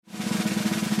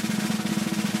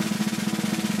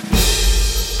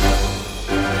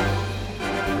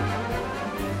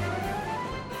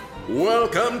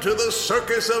Welcome to the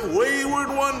Circus of Wayward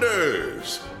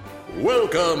Wonders.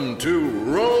 Welcome to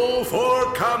Roll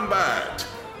for Combat,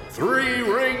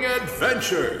 3-Ring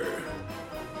Adventure.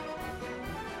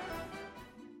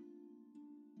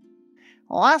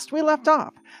 Last we left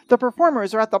off, the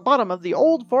performers are at the bottom of the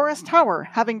old forest tower,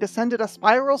 having descended a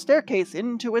spiral staircase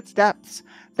into its depths.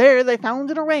 There they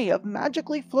found an array of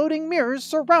magically floating mirrors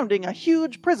surrounding a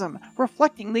huge prism,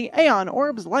 reflecting the Aeon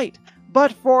Orb's light.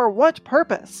 But for what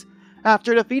purpose?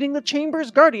 After defeating the chamber's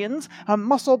guardians, a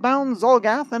muscle-bound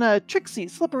Zolgath and a tricksy,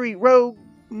 slippery rogue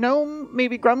gnome,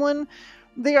 maybe gremlin,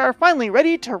 they are finally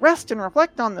ready to rest and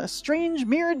reflect on the strange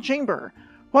mirrored chamber.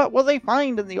 What will they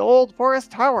find in the old forest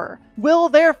tower? Will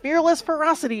their fearless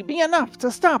ferocity be enough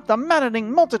to stop the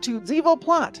maddening multitude's evil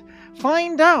plot?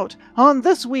 Find out on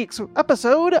this week's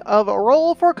episode of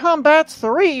Roll for Combat's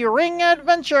 3-Ring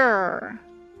Adventure.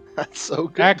 That's so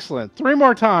good. Excellent. 3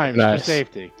 more times Nice. for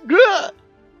safety. Good.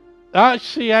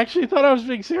 She actually thought I was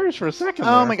being serious for a second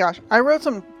Oh there. my gosh, I wrote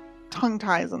some tongue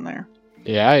ties in there.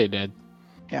 Yeah, you did.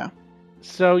 Yeah.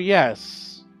 So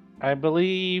yes, I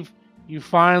believe you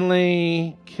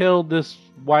finally killed this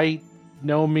white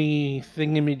gnomey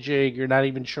thingamajig. You're not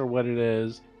even sure what it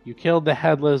is. You killed the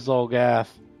headless Zolgath.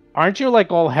 Aren't you like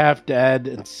all half dead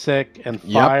and sick and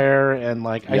Yep. fire and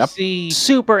like I Yep. see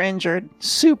Super injured.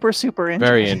 Super injured.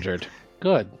 Very injured.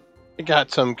 good. I got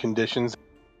some conditions.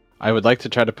 I would like to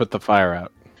try to put the fire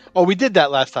out. Oh, we did that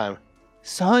last time.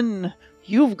 Son,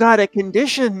 you've got a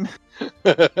condition.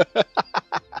 Okay.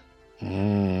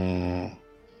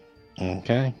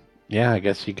 Yeah, I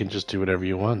guess you can just do whatever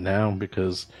you want now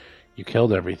because you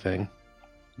killed everything.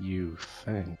 You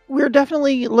think. We're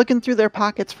definitely looking through their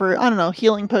pockets for, I don't know,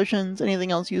 healing potions,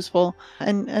 anything else useful.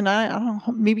 And I don't know,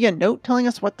 maybe a note telling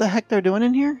us what the heck they're doing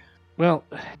in here? Well,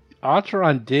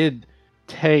 Otteron did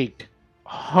take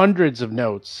hundreds of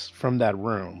notes from that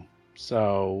room.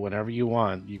 So whenever you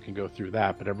want, you can go through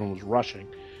that. But everyone was rushing.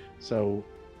 So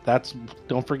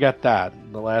don't forget that.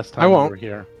 The last time I we won't. were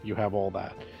here, you have all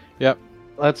that. Yep.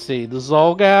 Let's see. The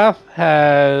Zolgath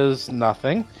has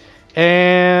nothing.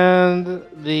 And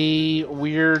the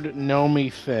weird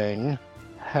Nomi thing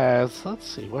has... Let's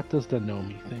see. What does the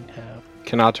Nomi thing have?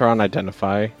 Can Otteron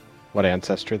identify what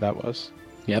ancestry that was?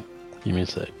 Yep. Give me a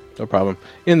sec. No problem.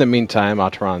 In the meantime,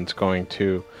 Otteron's going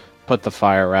to put the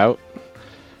fire out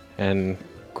and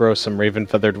grow some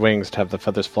raven-feathered wings to have the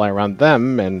feathers fly around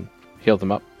them and heal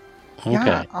them up. Okay.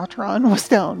 Yeah, Otteron was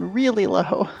down really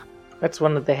low. That's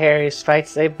one of the hairiest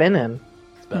fights they've been in.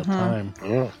 It's about time.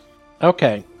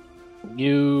 Okay.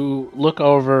 You look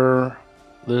over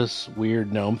this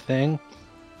weird gnome thing.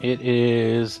 It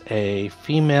is a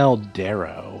female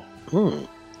Darrow. Do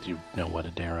you know what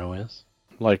a Darrow is?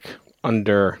 Like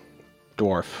under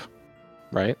dwarf,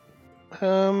 right?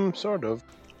 Sort of.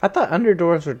 I thought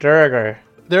Underdwarves were Durgar.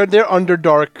 They're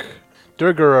Underdark.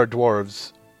 Durgar are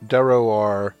dwarves. Darrow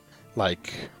are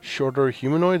like shorter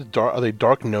humanoids. Are they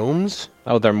dark gnomes?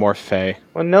 Oh, they're more fey.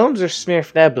 Well, gnomes are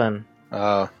Smirfneblin.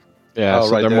 Yeah, Oh,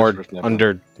 so right, they're there's more Rift Nebula.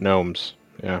 under gnomes.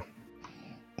 Yeah.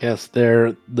 Yes,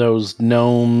 they're those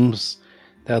gnomes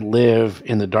that live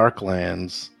in the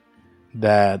Darklands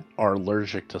that are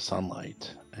allergic to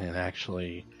sunlight and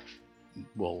actually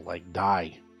will like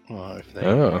die if they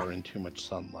are in too much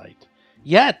sunlight.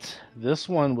 Yet, this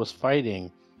one was fighting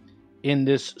in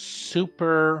this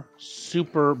super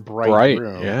bright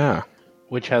room, yeah.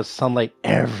 which has sunlight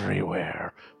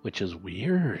everywhere, which is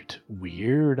weird.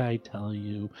 Weird, I tell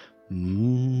you.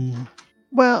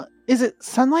 Well, is it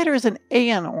sunlight or is it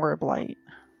Aeon Orb light?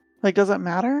 Like, does it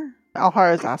matter?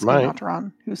 Alhara is asking Might.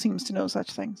 Otteron, who seems to know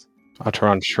such things.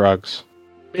 Otteron shrugs.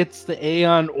 It's the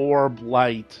Aeon Orb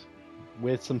light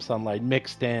with some sunlight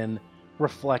mixed in,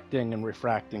 reflecting and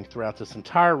refracting throughout this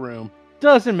entire room.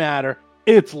 Doesn't matter.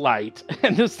 It's light.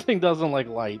 And this thing doesn't like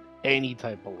light, any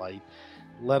type of light,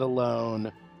 let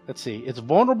alone, let's see, it's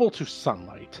vulnerable to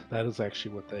sunlight. That is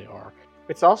actually what they are.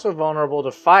 It's also vulnerable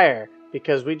to fire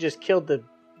because we just killed the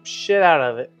shit out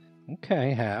of it.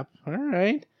 Okay, Hap. All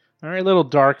right, little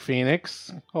Dark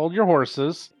Phoenix. Hold your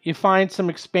horses. You find some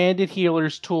expanded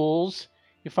healer's tools.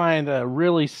 You find a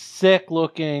really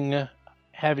sick-looking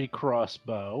heavy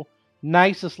crossbow.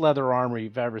 Nicest leather armor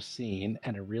you've ever seen,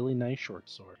 and a really nice short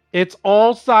sword. It's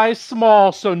all size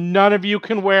small, so none of you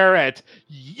can wear it.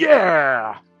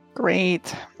 Yeah! Great.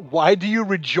 Why do you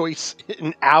rejoice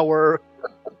in our...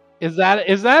 Is that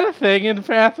a thing in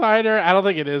Pathfinder? I don't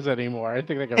think it is anymore. I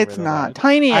think they got rid It's of not. that.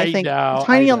 Tiny, I I think. know,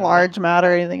 Tiny I and know. large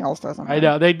matter. Anything else doesn't matter. I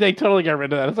know, they totally got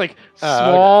rid of that. It's like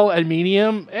small and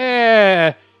medium.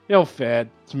 It'll fit.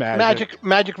 It's magic.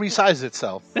 Magic resizes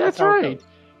itself. That's how it right. goes.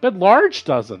 But large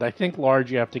doesn't. I think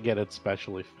large you have to get it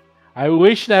specially. I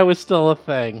wish that was still a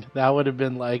thing. That would have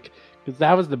been like, because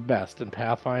that was the best in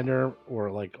Pathfinder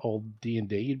or like old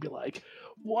D&D. You'd be like,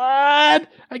 what?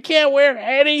 I can't wear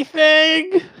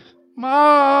anything?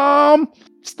 Mom,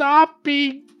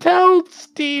 tell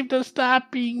Steve to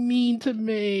stop being mean to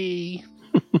me.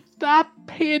 Stop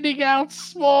handing out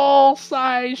small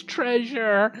size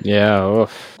treasure. Yeah,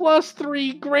 oof.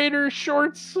 +3 greater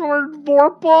short sword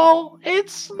Vorpal.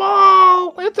 It's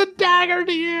small. It's a dagger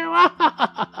to you.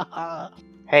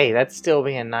 Hey, that's still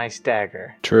be a nice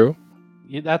dagger. True.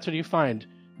 That's what you find.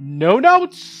 No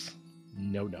notes.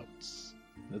 No notes.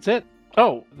 That's it.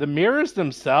 Oh, the mirrors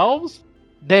themselves?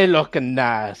 They look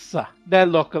nice. They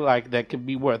look like they could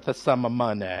be worth a sum of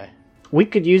money. We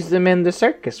could use them in the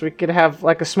circus. We could have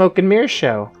like a smoke and mirror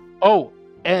show. Oh,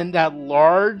 and that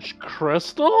large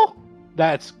crystal?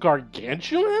 That's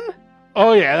gargantuan?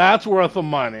 Oh yeah, that's worth the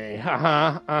money.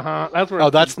 That's worth. Oh,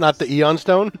 that's not the Eon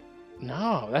Stone?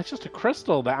 No, that's just a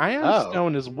crystal. The Ion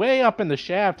Stone is way up in the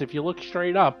shaft if you look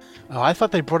straight up. Oh, I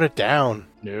thought they brought it down.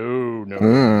 No.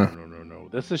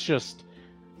 This is just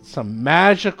some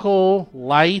magical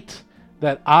light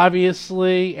that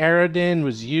obviously Aradin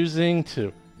was using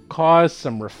to cause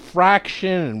some refraction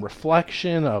and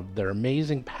reflection of their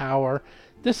amazing power.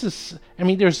 This is, I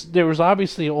mean, there was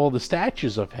obviously all the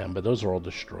statues of him, but those are all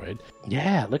destroyed.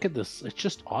 Yeah, look at this. It's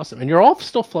just awesome. And you're all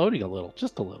still floating a little,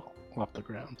 just a little, off the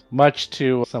ground. Much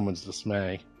to someone's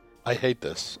dismay. I hate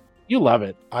this. You love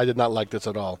it. I did not like this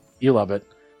at all. You love it.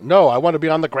 No, I want to be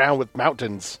on the ground with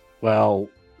mountains. Well,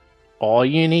 all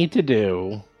you need to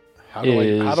do How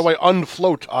do I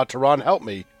unfloat, Ataran? Help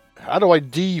me. How do I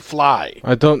de-fly?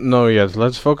 I don't know yet.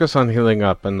 Let's focus on healing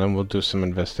up, and then we'll do some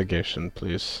investigation,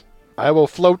 please. I will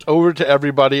float over to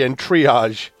everybody and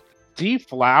triage.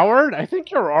 Deflowered? I think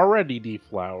you're already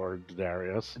deflowered,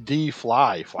 Darius.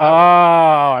 De-fly. Oh,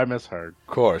 I misheard.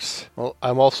 Of course. Well,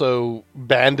 I'm also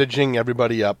bandaging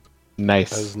everybody up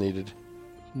Nice. as needed.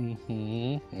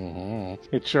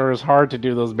 It sure is hard to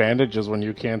do those bandages when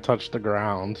you can't touch the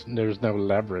ground. There's no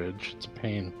leverage. It's a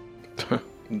pain.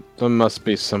 There must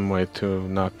be some way to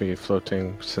not be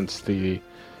floating since the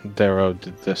Darrow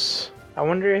did this. I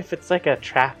wonder if it's like a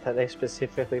trap that they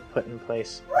specifically put in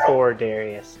place for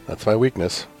Darius. That's my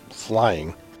weakness.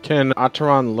 Flying. Can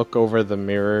Ataran look over the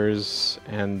mirrors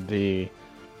and the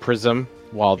prism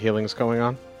while healing's going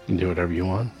on? You can do whatever you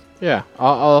want. Yeah,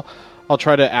 I'll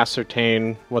try to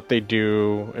ascertain what they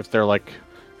do, if they're like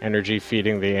energy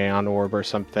feeding the Aeon Orb or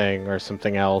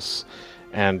something else,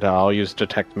 and I'll use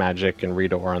Detect Magic and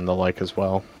Read Aura and the like as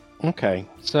well. Okay,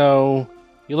 so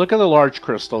you look at the large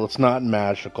crystal. It's not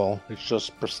magical. It's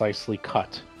just precisely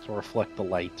cut to reflect the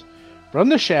light. Run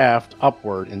the shaft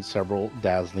upward in several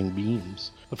dazzling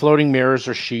beams. The floating mirrors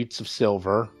are sheets of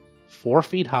silver, 4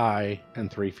 feet high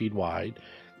and 3 feet wide.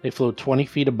 They float 20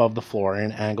 feet above the floor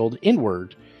and angled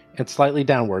inward and slightly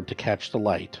downward to catch the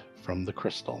light from the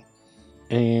crystal.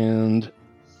 And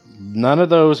none of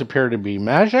those appear to be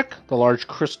magic. The large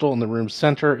crystal in the room's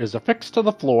center is affixed to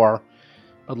the floor,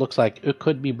 but looks like it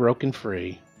could be broken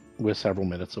free with several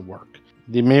minutes of work.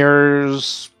 The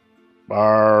mirrors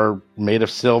are made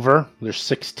of silver. There's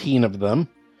 16 of them,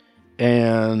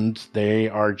 and they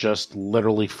are just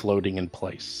literally floating in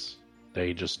place.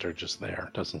 They just are just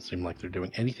there. Doesn't seem like they're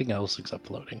doing anything else except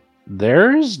floating.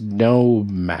 There's no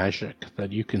magic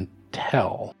that you can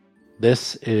tell.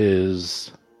 This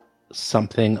is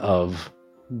something of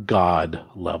God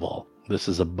level. This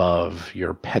is above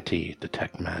your petty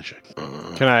detect magic.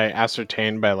 Can I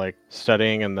ascertain by like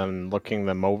studying and then looking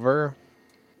them over?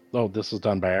 Oh, this is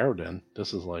done by Aradin.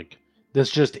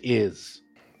 This just is.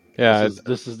 Yeah,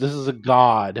 This is a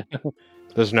god.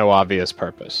 there's no obvious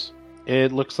purpose.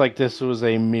 It looks like this was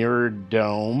a mirrored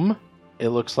dome. It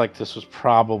looks like this was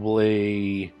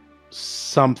probably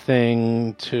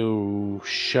something to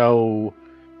show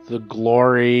the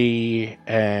glory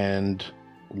and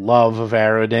love of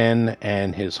Aradin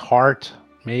and his heart,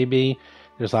 maybe.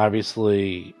 There's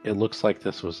obviously, it looks like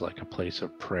this was like a place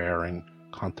of prayer and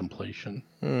contemplation.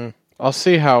 I'll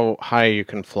see how high you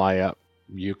can fly up.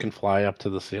 You can fly up to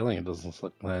the ceiling. It doesn't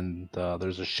look, and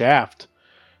there's a shaft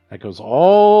that goes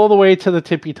all the way to the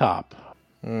tippy top.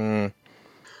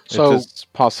 So, it's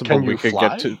possible can we you could fly?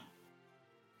 get to.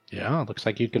 Yeah, it looks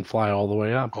like you can fly all the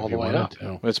way up. All if the you way wanted up.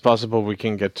 to. It's possible we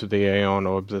can get to the Aeon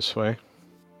Orb this way.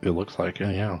 It looks like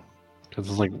it, yeah. Because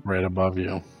it's like right above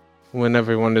you. When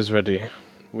everyone is ready,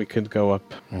 we could go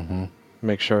up, Mm-hmm.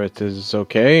 make sure it is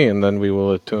okay, and then we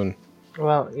will attune.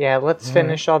 Well, yeah, let's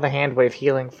finish all the hand wave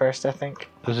healing first, I think.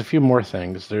 There's a few more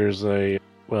things. There's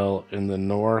in the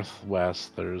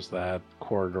northwest, there's that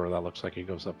corridor that looks like it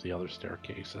goes up the other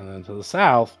staircase. And then to the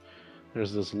south,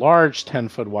 there's this large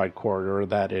 10-foot wide corridor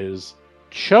that is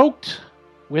choked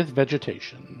with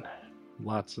vegetation.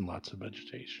 Lots and lots of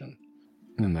vegetation.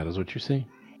 And that is what you see.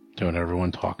 Don't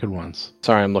everyone talk at once.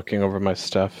 Sorry, I'm looking over my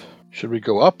stuff. Should we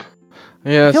go up?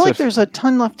 Yes. I feel like there's a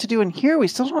ton left to do in here. We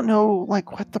still don't know,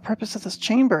 like, what the purpose of this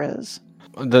chamber is.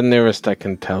 The nearest I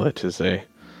can tell it is a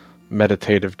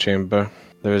meditative chamber.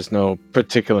 There is no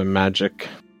particular magic.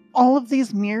 All of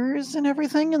these mirrors and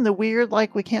everything, and the weird,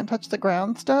 like, we can't touch the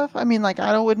ground stuff. I mean, like,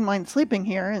 I wouldn't mind sleeping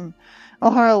here, and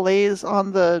Alhara lays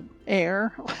on the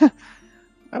air.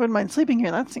 I wouldn't mind sleeping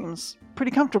here. That seems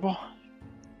pretty comfortable.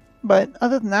 But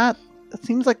other than that, it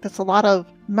seems like there's a lot of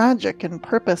magic and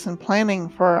purpose and planning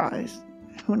for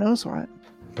who knows what.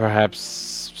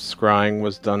 Perhaps scrying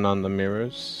was done on the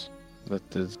mirrors.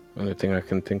 That is the only thing I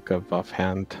can think of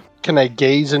offhand. Can I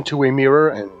gaze into a mirror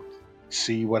and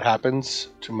see what happens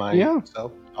to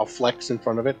myself? I'll flex in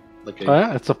front of it.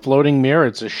 It's a floating mirror.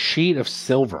 It's a sheet of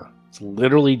silver. It's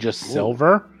literally just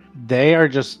silver. They are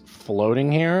just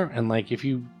floating here, and like if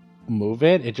you move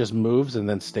it, it just moves and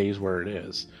then stays where it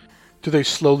is. Do they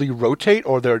slowly rotate,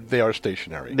 or they are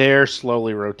stationary? They're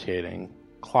slowly rotating,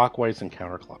 clockwise and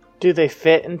counterclockwise. Do they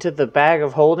fit into the bag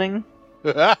of holding?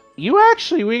 We gotta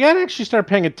actually start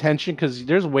paying attention because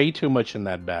there's way too much in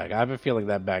that bag. I have a feeling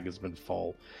that bag has been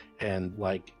full, and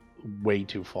like way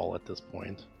too full at this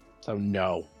point. So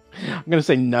no, I'm gonna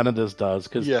say none of this does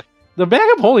because the bag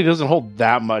of holding doesn't hold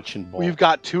that much in bulk. We've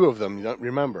got 2 of them. You don't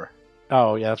remember?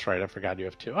 Oh yeah, that's right. I forgot you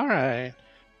have 2. All right.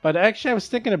 But actually, I was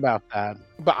thinking about that.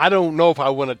 But I don't know if I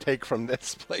want to take from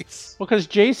this place. Well, because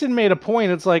Jason made a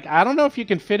point. It's like, I don't know if you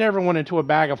can fit everyone into a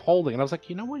bag of holding. And I was like,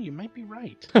 you know what? You might be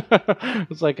right.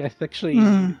 It's like,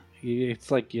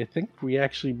 it's like, you think we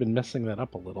actually been messing that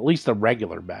up a little. At least the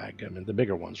regular bag. I mean, the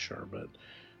bigger ones, sure. But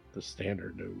the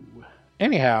standard, no.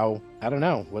 Anyhow, I don't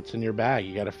know. What's in your bag?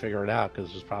 You got to figure it out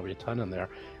because there's probably a ton in there.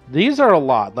 These are a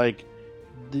lot. Like,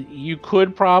 you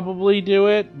could probably do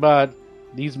it, but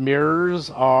these mirrors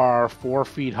are 4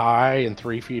 feet high and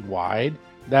 3 feet wide.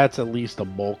 That's at least a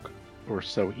bulk or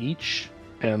so each.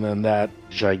 And then that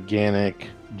gigantic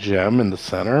gem in the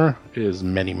center is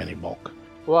many, many bulk.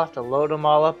 We'll have to load them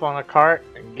all up on a cart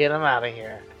and get them out of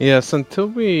here. Yes, until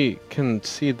we can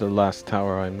see the last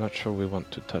tower, I'm not sure we want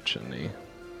to touch any.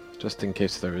 Just in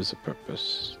case there is a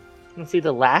purpose. You can see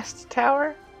the last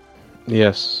tower?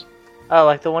 Yes. Oh,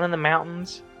 like the one in the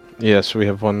mountains? Yes, we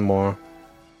have one more.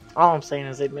 All I'm saying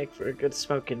is they'd make for a good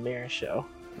smoke and mirror show.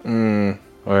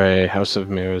 Or a house of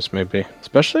mirrors, maybe.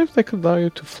 Especially if they could allow you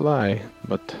to fly.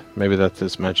 But maybe that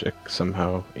is magic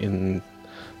somehow in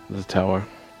the tower.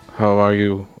 How are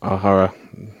you, Alhara?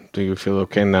 Do you feel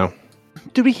okay now?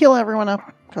 Did we heal everyone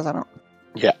up? Because I don't...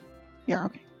 Yeah. Yeah,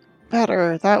 okay.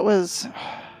 Better. That was...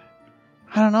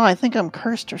 I don't know, I think I'm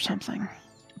cursed or something.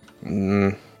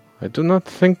 I do not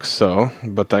think so,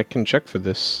 but I can check for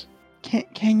this.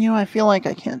 Can you? I feel like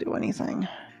I can't do anything.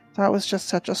 That was just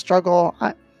such a struggle.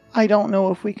 I don't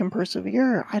know if we can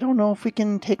persevere. I don't know if we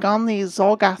can take on these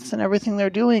Zolgaths and everything they're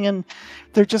doing, and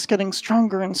they're just getting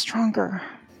stronger and stronger.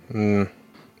 That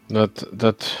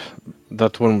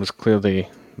one was clearly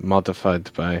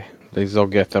modified by the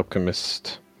Zolgath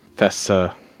alchemist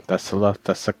Thessaka.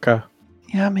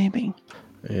 Yeah, maybe.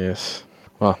 Yes.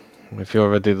 Well, if you're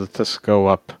ready, let us go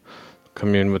up,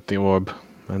 commune with the orb,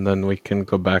 and then we can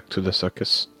go back to the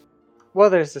circus.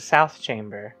 Well, there's the south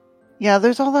chamber. Yeah,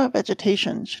 there's all that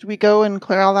vegetation. Should we go and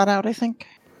clear all that out, I think?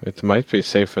 It might be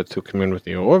safer to commune with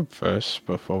the orb first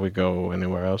before we go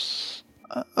anywhere else.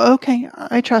 Okay,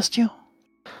 I trust you.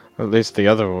 At least the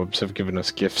other orbs have given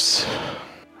us gifts.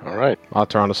 All right. I'll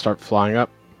try to start flying up.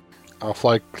 I'll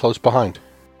fly close behind.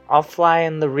 I'll fly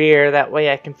in the rear. That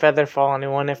way I can feather fall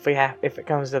anyone if it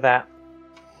comes to that.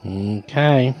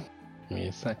 Okay. Give me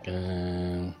a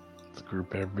second. Let's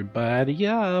group everybody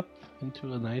up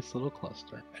into a nice little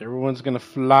cluster. Everyone's going to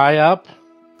fly up?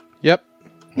 Yep.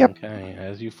 Okay.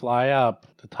 As you fly up,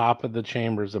 the top of the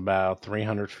chamber is about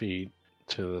 300 feet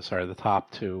to the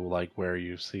top to like where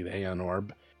you see the Aeon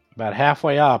Orb. About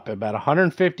halfway up, about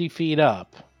 150 feet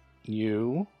up,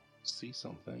 you see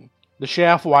something. The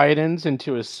shaft widens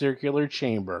into a circular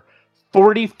chamber,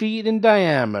 40 feet in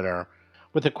diameter,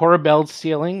 with a corbelled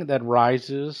ceiling that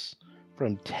rises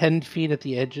from 10 feet at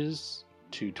the edges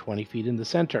to 20 feet in the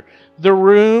center. The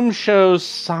room shows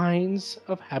signs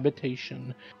of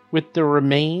habitation, with the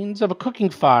remains of a cooking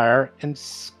fire and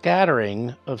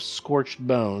scattering of scorched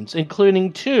bones,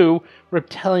 including 2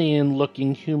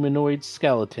 reptilian-looking humanoid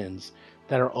skeletons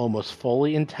that are almost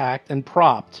fully intact and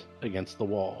propped against the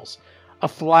walls. A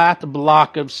flat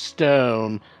block of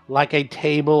stone, like a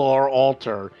table or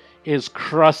altar, is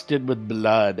crusted with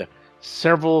blood,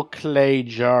 Several clay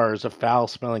jars of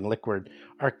foul-smelling liquid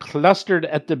are clustered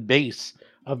at the base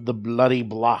of the bloody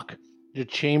block. The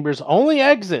chamber's only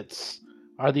exits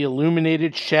are the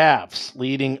illuminated shafts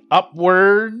leading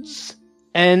upwards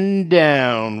and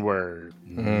downward.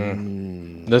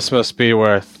 This must be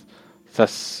where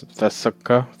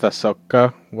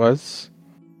Thesoka was.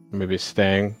 Maybe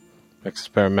staying,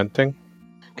 experimenting.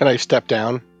 Can I step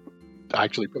down?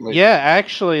 Actually, put my Yeah,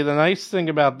 actually, the nice thing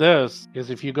about this is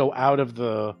if you go out of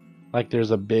the, like,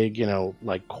 there's a big,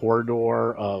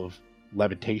 corridor of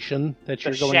levitation that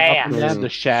you're going up and down, the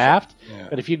shaft. Yeah.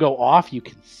 But if you go off, you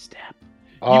can step.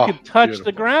 Oh, You can touch the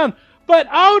beautiful. ground. But,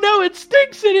 oh no, it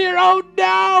stinks in here! Oh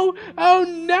no! Oh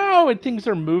no! And things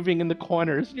are moving in the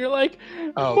corners. And you're like,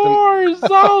 more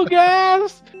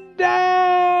Zolgas!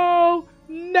 No!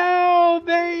 No,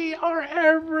 they are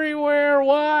everywhere.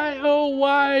 Why, oh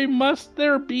why must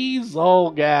there be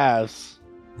Zolgas?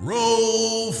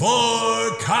 Roll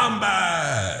for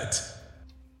combat!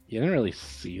 You didn't really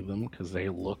see them because they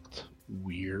looked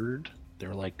weird.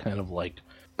 They're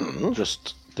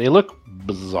they look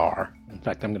bizarre. In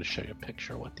fact, I'm going to show you a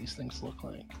picture of what these things look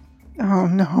like. Oh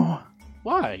no.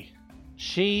 Why?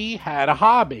 She had a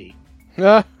hobby.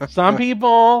 Some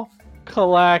people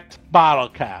collect bottle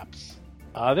caps.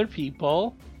 Other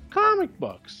people, comic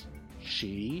books.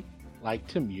 She liked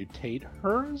to mutate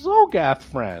her Zolgath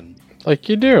friend Like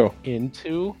you do.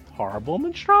 into horrible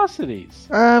monstrosities.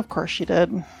 Of course she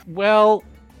did. Well,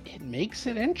 it makes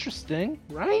it interesting,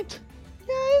 right?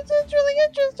 Yeah, it's really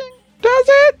interesting. Does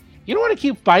it? You don't want to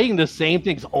keep fighting the same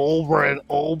things over and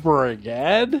over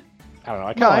again. I don't know.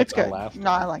 I kind No, of like it's that good. last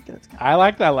No, one. I liked it. It's good. I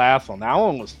like that last one. That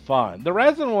one was fun. The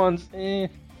rest of the ones, eh.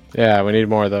 Yeah, we need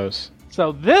more of those.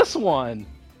 So this one,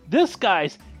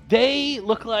 they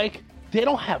look like they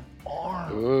don't have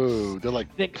arms. Ooh, they're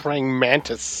like They- praying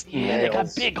mantis Yeah, they got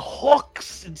nails. big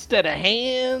hooks instead of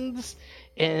hands,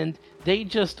 and they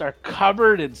just are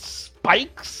covered in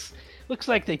spikes. Looks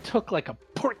like they took like a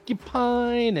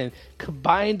porcupine and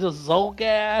combined a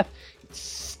Zolgath. It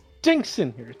stinks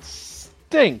in here. It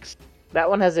stinks. That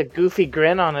one has a goofy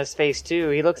grin on his face too.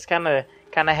 He looks kind of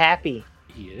happy.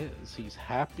 He is. He's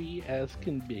happy as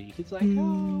can be. He's like,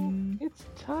 oh, it's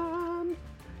time.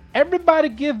 Everybody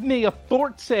give me a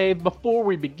fort save before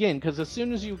we begin, because as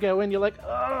soon as you go in, you're like,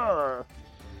 ugh.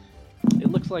 It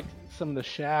looks like some of the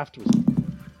shaft was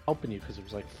helping you because it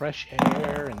was like fresh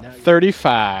air, and now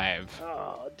 35.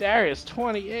 Oh, Darius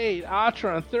 28,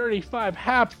 Atron 35,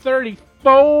 Hap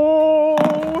 34,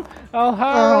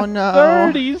 Alhara Oh, no.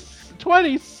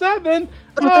 27.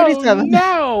 Oh, 37.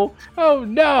 No! Oh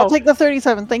no! I'll take the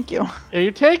 37, thank you.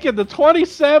 You're taking the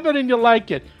 27 and you like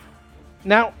it.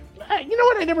 Now, you know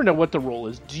what? I never know what the rule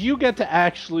is. Do you get to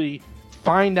actually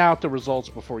find out the results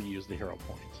before you use the hero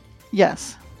points?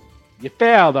 Yes, You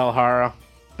failed, Alhara.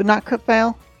 but not crit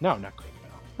fail. No, not quick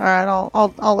fail. All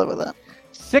right, I'll live with it.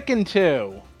 Sicken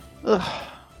 2. Ugh.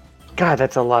 God,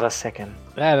 that's a lot of second.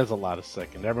 That is a lot of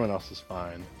second. Everyone else is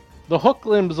fine. The hook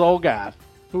limb Zolgath,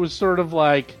 who was sort of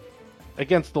like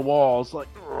against the walls, like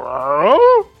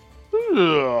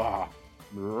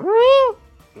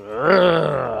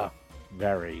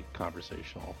very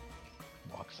conversational.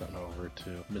 Walks on over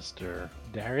to Mr.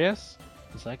 Darius.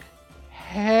 He's like,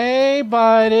 "Hey,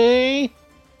 buddy,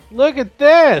 look at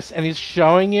this!" And he's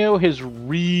showing you his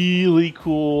really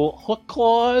cool hook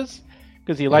claws.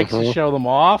 Because he likes to show them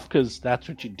off, because that's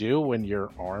what you do when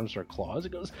your arms are claws. He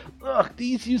goes, "Look,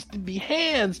 these used to be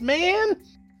hands, man!"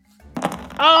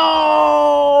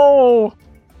 Oh!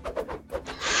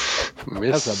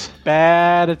 Miss. That's a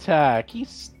bad attack. He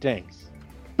stinks.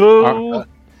 Boo!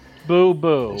 Boo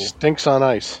boo. Stinks on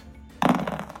ice.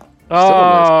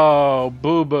 Oh,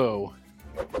 boo boo.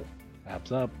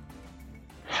 Wraps up.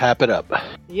 Hap it up.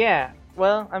 Yeah,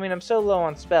 well, I mean, I'm so low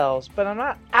on spells, but I'm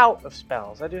not out of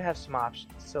spells. I do have some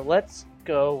options. So let's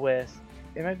go with...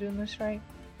 Am I doing this right?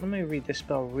 Let me read this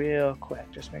spell real quick.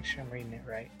 Just make sure I'm reading it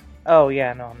right. Oh,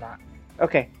 yeah, no, I'm not.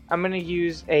 Okay, I'm going to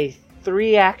use a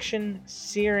 3-action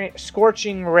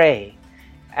Scorching Ray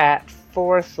at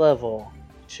 4th level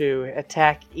to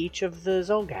attack each of the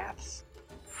Zolgaths.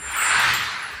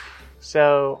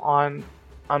 So on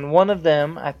one of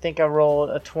them, I think I rolled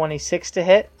a 26 to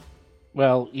hit.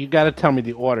 Well, you got to tell me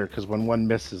the order, because when one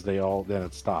misses, then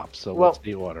it stops. So Well- what's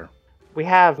the order? We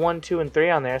have 1, 2, and 3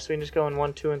 on there, so we can just go in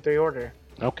 1, 2, and 3 order.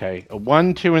 Okay, a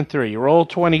 1, 2, and 3. You roll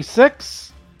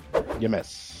 26. You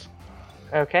miss.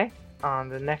 Okay. On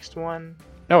the next one,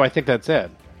 No, I think that's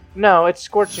it. no, it's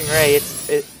Scorching Ray.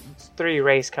 It's 3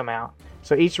 rays come out,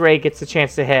 so each ray gets a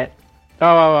chance to hit.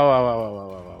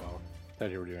 Oh.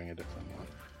 Thought you were doing a different one.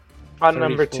 On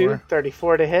number 2, 34.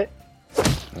 34 to hit.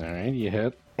 All right, you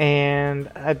hit. And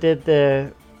I did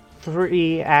the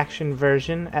 3-action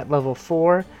version at level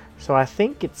 4, so I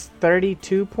think it's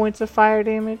 32 points of fire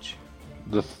damage.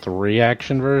 The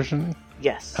 3-action version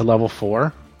Yes. at level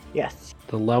 4. Yes.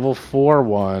 The level 4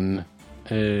 one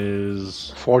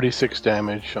is 46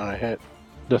 damage on a hit.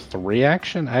 the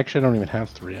 3-action. I actually don't even have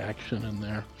 3-action in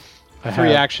there. I 3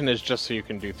 have- action is just so you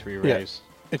can do 3 Yeah. rays.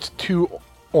 It's 2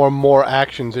 or more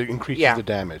actions. It increases Yeah. the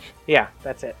damage. Yeah,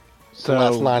 that's it. So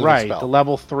last line of the right, spell. the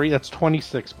level 3. That's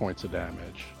 26 points of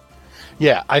damage.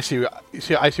 Yeah, I see.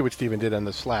 I see what Steven did on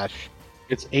the slash.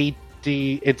 It's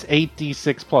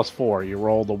 8d6 plus 4. You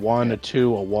roll the 1, a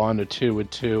 2, a 1, a 2, a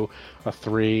 2, a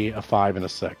 3, a 5, and a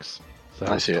 6. So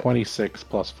I it's see it. 26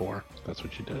 plus 4. That's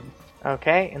what you did.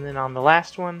 Okay, and then on the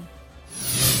last one,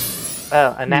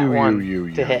 a nat 1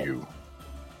 to hit.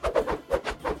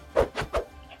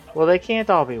 Well, they can't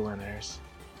all be winners.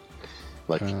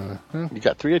 Like, you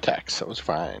got 3 attacks. That was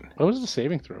fine. What was the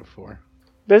saving throw for?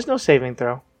 There's no saving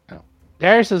throw.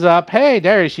 Darius is up. Hey,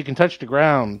 Darius, you can touch the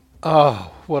ground.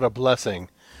 Oh, what a blessing.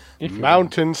 If you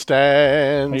Mountain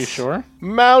stands. Are you sure?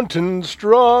 Mountain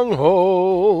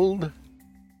stronghold.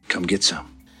 Come get some.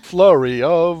 Flurry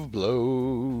of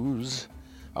blows.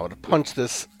 I would have punched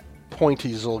this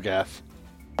pointy Zolgath.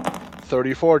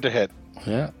 34 to hit.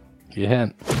 Yeah, you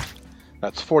hit.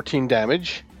 That's 14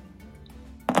 damage.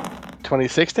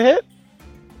 26 to hit.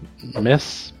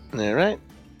 Miss. All right.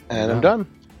 And Yeah. I'm done.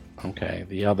 Okay,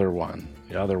 the other one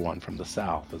from the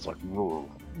south is like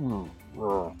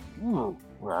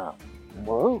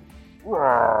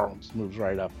just moves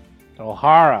right up.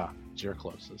 O'Hara, it's your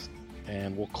closest,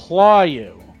 and will claw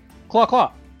you.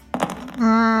 Claw.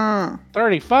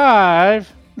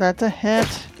 35. That's a hit.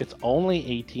 It's only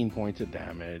 18 points of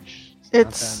damage.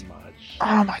 It's- not that much.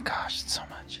 Oh my gosh, it's so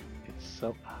much. It's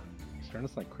so. It's starting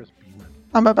to like Chris Beamer.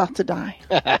 I'm about to die.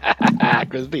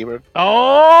 Chris Beamer.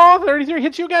 Oh, 33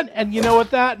 hits you again, and you know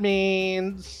what that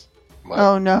means? What?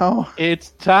 Oh no. It's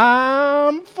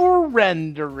time for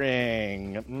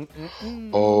rendering. Mm-mm-mm.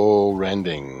 Oh,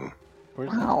 rending. Where's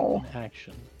Wow. the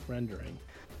action? Rendering.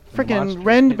 Freaking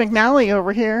Rend McNally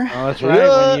over here. Oh, that's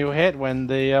right. When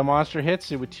the monster hits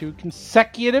you with 2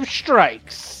 consecutive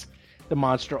strikes, the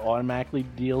monster automatically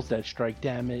deals that strike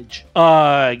damage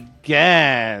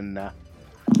again.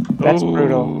 That's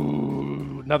brutal.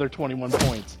 Ooh, another 21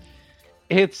 points.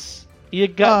 You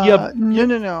got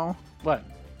No. what?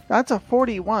 That's a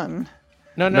 41.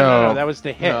 No. That was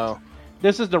the hit. No.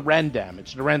 This is the rend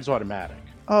damage. The rend's automatic.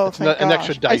 Oh, It's thank an gosh.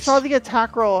 extra I dice. saw the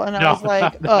attack roll and I No, was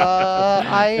like, no.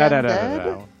 I am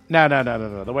dead?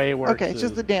 No. The way it works. Okay, it's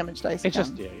just is- the damage dice. It's again.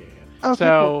 just yeah. Okay,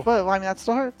 so- cool. But I mean, that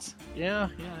still hurts. Yeah.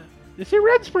 You see,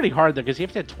 red's pretty hard though because you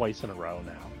have to hit twice in a row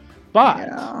now. But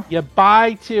Yeah. you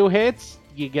buy 2 hits,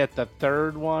 you get the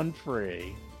third one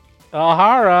free.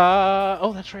 O'Hara.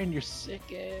 Oh, that's right. And you're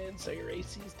sickened, so your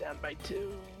AC's down by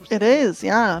 2. It is,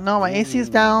 yeah. No, my AC is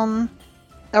down.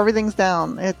 Everything's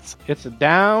down. It's a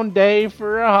down day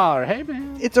for O'Hara. Hey,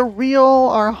 man. It's a real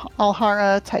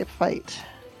Alhara type fight.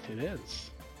 It is.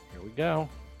 Here we go.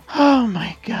 Oh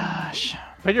my gosh.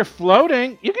 But you're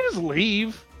floating. You can just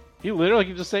leave. You literally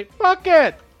can just say, fuck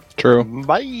it. True.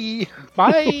 Bye.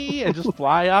 Bye. And just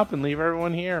fly up and leave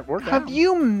everyone here. We're down. Have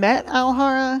you met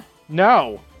Alhara?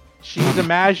 No. She's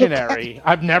imaginary.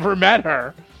 I've never met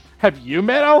her. Have you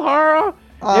met Alhara?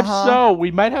 If so, we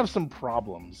might have some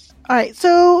problems. Alright,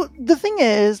 so the thing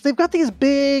is, they've got these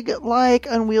big, like,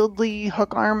 unwieldy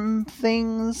hook arm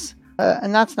things,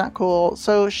 and that's not cool.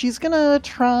 So she's gonna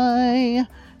try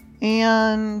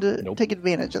and Nope. take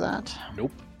advantage of that.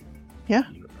 Nope. Yeah?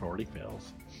 It already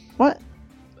fails. What?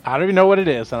 I don't even know what it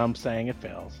is, and I'm saying it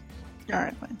fails.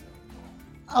 Alright, fine.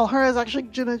 Alhara is actually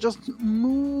gonna just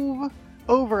move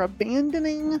over,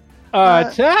 abandoning.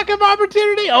 Attack of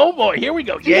opportunity! Oh boy, here we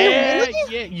go. Yeah,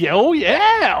 really? yeah, oh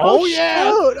yeah, oh yeah,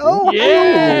 shoot. Oh,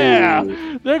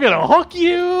 yeah. They're gonna hook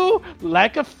you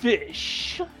like a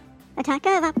fish. Attack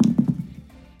of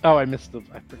Oh, I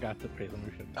forgot to play the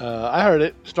motion. I heard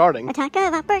it starting. attack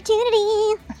of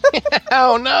opportunity.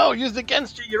 Oh no! Used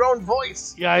against you, your own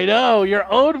voice. Yeah, I know your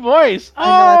own voice. I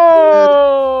know,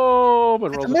 Oh, but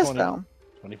It's rolls a miss, 20. though.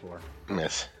 24.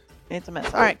 Miss. It's a miss.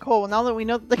 Alright, cool. Well, now that we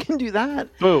know that they can do that,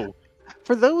 Boo.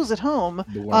 for those at home,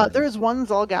 The one. there is one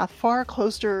Zolgath far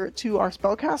closer to our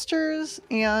spellcasters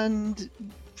and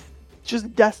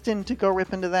just destined to go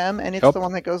rip into them, and it's Yep. the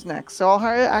one that goes next. So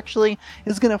Alhara actually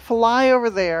is going to fly over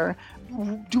there,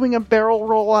 doing a barrel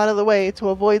roll out of the way to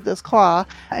avoid this claw,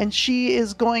 and she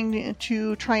is going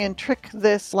to try and trick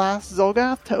this last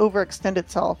Zolgath to overextend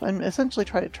itself and essentially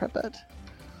try to trip it.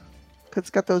 Because it's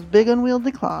got those big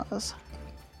unwieldy claws.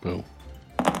 Boo.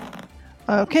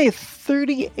 Okay,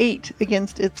 38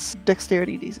 against its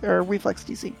dexterity DC, or reflex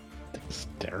DC.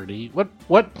 Dexterity?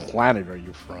 What planet are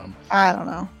you from? I don't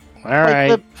know. All right.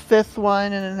 Like the fifth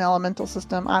one in an elemental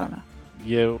system. I don't know.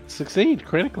 You succeed.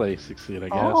 Critically succeed, I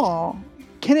guess. Oh.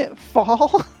 Can it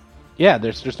fall? Yeah,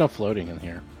 there's no floating in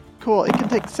here. Cool. It can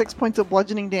take 6 points of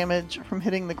bludgeoning damage from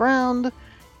hitting the ground.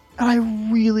 And I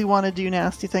really want to do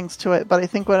nasty things to it, but I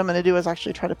think what I'm going to do is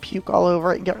actually try to puke all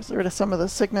over it and get rid of some of the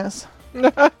sickness.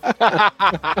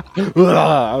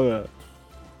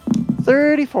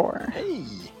 34. Hey.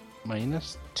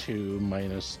 -2,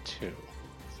 -2.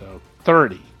 So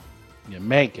 30. You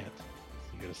make it.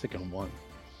 You get a second 1.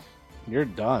 You're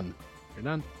done. You're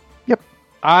done. Yep.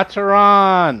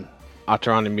 Ataran!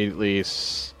 Ataran immediately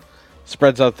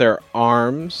spreads out their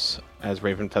arms as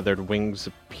raven feathered wings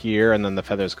appear, and then the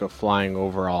feathers go flying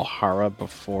over Alhara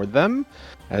before them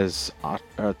as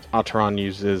Ataran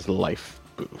uses life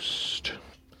boost.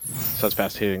 So it's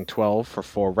fast hitting 12 for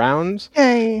 4 rounds.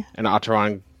 Yay. And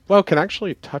Ataran, well, can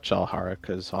actually touch Alhara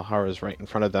because Alhara is right in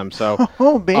front of them. So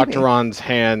Oh, baby. Ataran's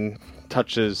hand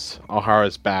touches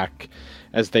Alhara's back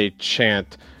as they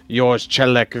chant, Yours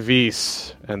Chelek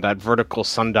Vis, and that vertical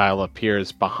sundial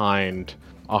appears behind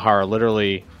Alhara,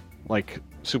 literally like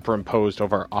superimposed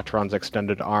over Ataran's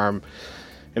extended arm,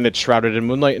 and it's shrouded in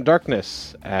moonlight and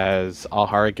darkness as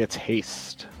Alhara gets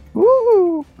haste,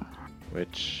 Woo!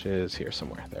 which is here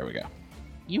somewhere. There we go.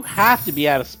 You have to be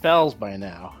out of spells by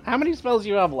now. How many spells do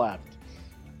you have left?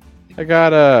 I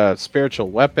got a spiritual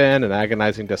weapon, an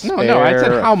agonizing despair. No, I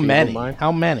said a how feeble many. mind.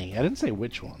 How many? I didn't say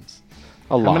which ones.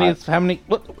 A lot. How many?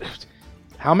 What?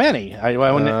 How many?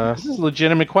 This is a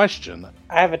legitimate question.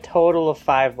 I have a total of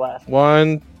 5 left.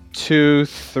 1, 2,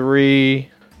 3,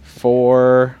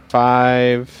 4,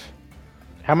 5.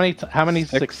 How many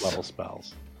 6. 6th level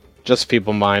spells? Just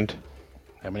feeble mind.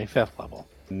 How many 5th level?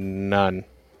 None.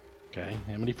 Okay.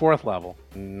 How many 4th level?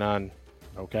 None.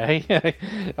 Okay.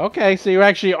 Okay, so you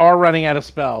actually are running out of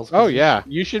spells. Oh, yeah.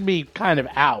 You should be kind of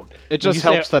out. It just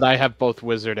helps that I have both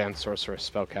wizard and sorceress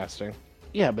spellcasting.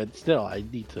 Yeah, but still, I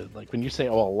need to, like, when you say,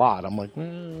 oh, a lot, I'm like,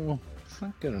 well, it's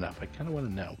not good enough. I kind of want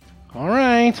to know. All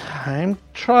right, I'm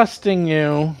trusting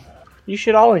you. You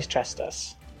should always trust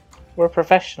us. We're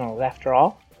professionals, after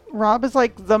all. Rob is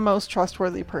like the most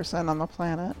trustworthy person on the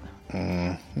planet.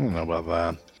 I don't know about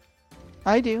that.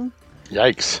 I do.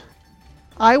 Yikes.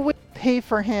 I would pay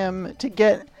for him to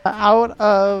get out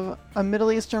of a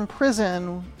Middle Eastern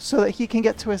prison so that he can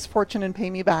get to his fortune and pay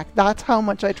me back. That's how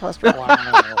much I trust Rob.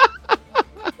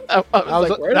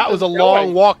 That was a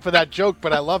long walk for that joke,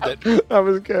 but I loved it. That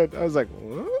was good. I was like,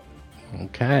 what?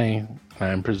 Okay,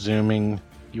 I'm presuming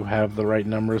you have the right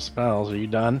number of spells. Are you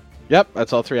done? Yep,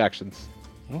 that's all 3 actions.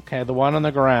 Okay, the one on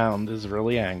the ground is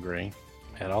really angry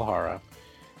at Alhara.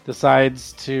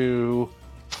 Decides to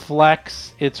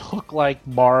flex its hook-like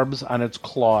barbs on its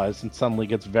claws and suddenly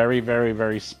gets very, very,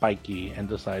 very spiky and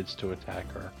decides to attack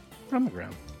her from the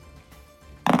ground.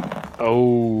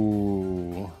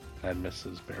 Oh, that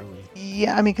misses barely.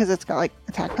 Yeah, I mean, because it's got like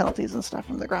attack penalties and stuff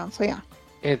from the ground, so yeah.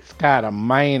 It's got a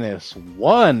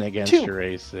 -1 against 2. your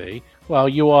AC. Well,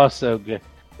 you also get...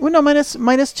 Well, no, minus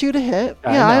 2 to hit.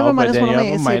 Yeah, I have a minus 1 on my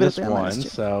AC, but it's a -1, minus 2.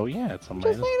 so yeah, it's a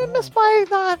Just need to -1. miss by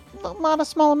that, not a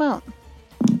small amount.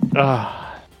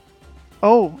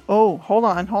 Oh, hold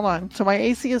on. So my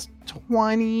AC is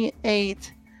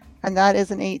 28, and that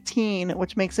is an 18,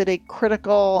 which makes it a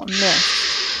critical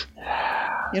miss.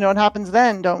 You know what happens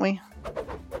then, don't we?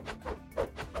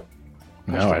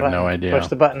 No, I have no idea. Push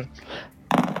the button.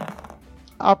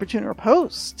 Opportune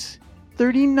riposte.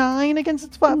 39 against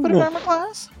its flat-footed armor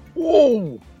class.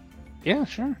 Whoa! Yeah,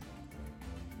 sure.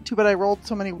 Too bad I rolled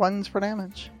so many 1s for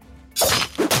damage.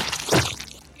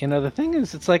 You know, the thing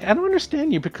is, it's like, I don't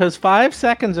understand you, because 5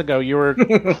 seconds ago you were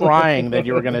crying that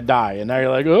you were going to die, and now you're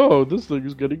like, oh, this thing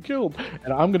is getting killed,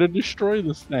 and I'm going to destroy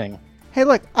this thing. Hey,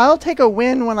 look, I'll take a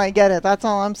win when I get it. That's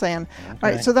all I'm saying. Okay. All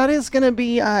right, so that is going to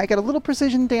be, I got a little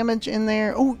precision damage in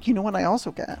there. Oh, you know what I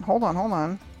also get? Hold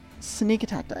on. Sneak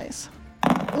attack dice.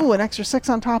 Ooh, an extra 6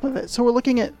 on top of it. So we're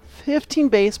looking at 15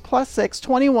 base plus 6,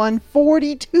 21,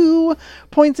 42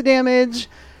 points of damage.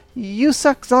 You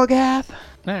suck, Zolgath.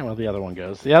 All right, well, the other one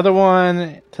goes. The other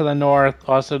one to the north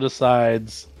also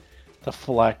decides to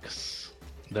flex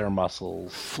their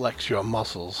muscles, Flex your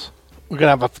muscles. We're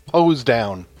gonna have a pose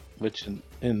down. which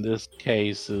in this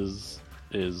case is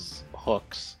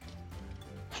hooks.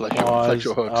 Flex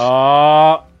your hooks.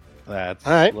 Oh, that's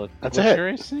All right, Look, that's what's a hit. your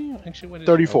AC? Actually, what is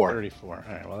 34. it? Oh, 34.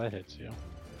 All right, well, that hits you.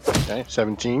 Okay,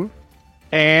 17.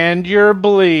 And you're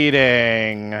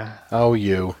bleeding. Oh,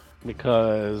 you.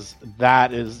 Because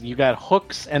that is, you got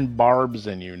hooks and barbs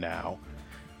in you now.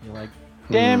 You're like,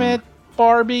 damn it,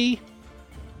 Barbie.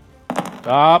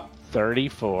 Up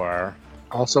 34.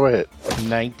 Also a hit.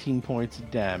 19 points of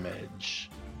damage.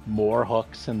 More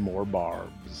hooks and more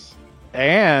barbs.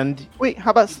 And Wait,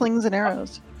 how about slings and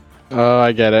arrows? Oh,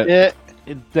 I get it.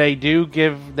 they do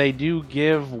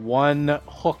give one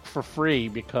hook for free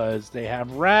because they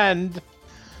have rend.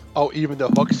 Oh, even the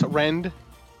hooks rend?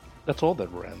 That's all that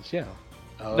rends, yeah.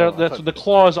 Oh, The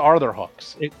claws are their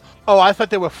hooks. I thought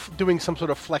they were doing some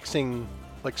sort of flexing,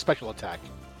 like special attack.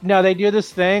 No, they do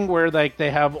this thing where like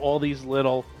they have all these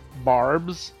little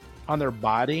barbs on their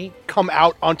body. Come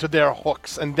out onto their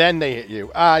hooks, and then they hit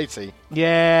you. I see.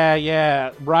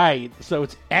 Yeah, right. So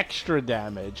it's extra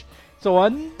damage. So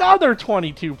another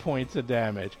 22 points of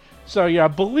damage. So you're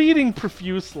bleeding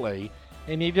profusely,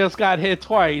 and you just got hit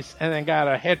twice, and then got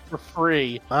a hit for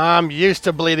free. I'm used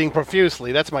to bleeding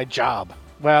profusely. That's my job.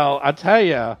 Well, I'll tell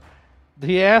you,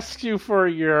 he asks you for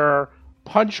your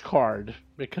punch card,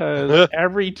 because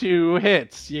every 2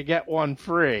 hits, you get one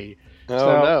free. Oh,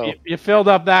 So no. you filled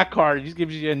up that card. He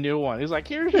gives you a new one. He's like,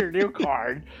 here's your new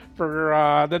card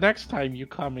for the next time you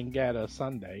come and get a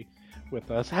sundae with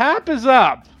us. Hap is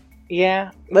up.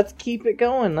 Yeah, let's keep it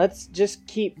going. Let's just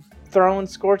keep throwing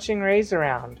Scorching Rays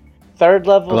around. 3rd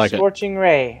level I like it. Scorching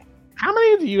Ray. How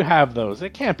many do you have those?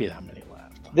 It can't be that many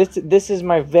left. This is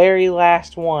my very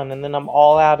last one, and then I'm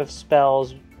all out of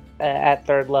spells at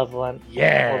 3rd level. Or below.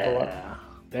 Yeah.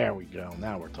 There we go.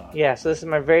 Now we're talking. Yeah, so this is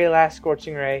my very last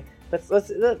Scorching Ray.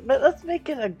 Let's make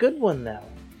it a good one though.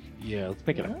 Yeah, let's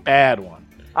make it a bad one.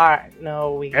 All right,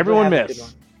 no, we Everyone have a miss. good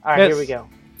one. All right, Miss. here we go.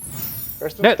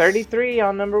 First one, Miss. 33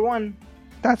 on number 1.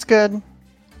 That's good.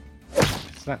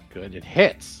 It's not good. It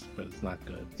hits, but it's not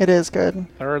good. It is good.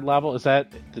 3rd level, is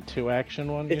that the 2-action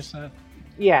one you It's- said?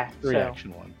 Yeah,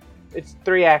 3-action one. it's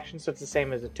 3 actions, so it's the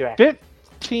same as a 2 action.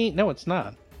 15. No, it's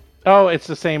not. Oh, it's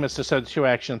the same as so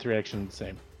 2-action, 3-action, the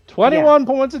same. 21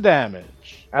 points of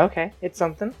damage. Okay, it's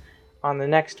something. On the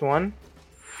next one,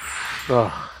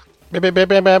 Ugh.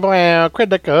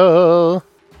 Critical.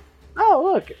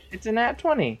 oh look, it's a nat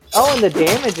 20. Oh, and the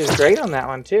damage is great on that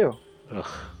one too. Ugh.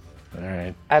 All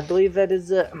right. I believe that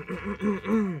is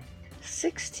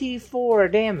 64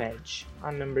 damage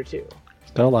on number 2.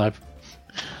 Still alive.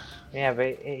 Yeah,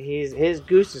 but his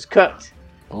goose is cooked.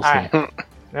 We'll All see. right,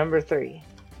 number 3.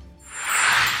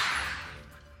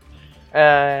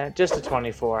 Just a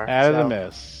 24. Out of the so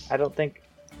miss. I don't think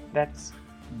that's.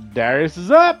 Darius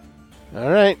is up. All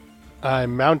right.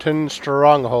 I'm Mountain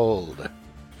Stronghold.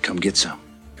 Come get some.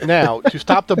 Now, to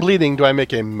stop the bleeding, do I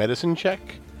make a medicine check?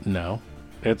 No.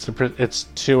 It's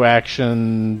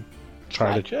 2-action.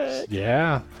 Flat check.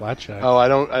 Yeah, flat check. Oh,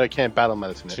 I can't battle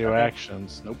medicine. 2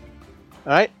 actions. Nope.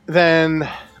 All right, then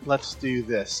let's do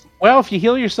this. Well, if you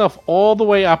heal yourself all the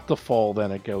way up the full,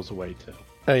 then it goes away too.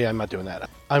 Oh yeah, I'm not doing that.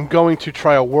 I'm going to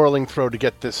try a whirling throw to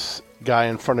get this guy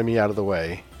in front of me out of the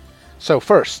way. So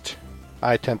first,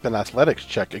 I attempt an athletics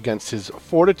check against his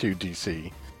fortitude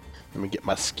DC. Let me get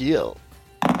my skill.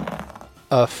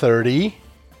 A 30.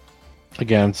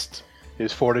 Against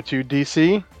His fortitude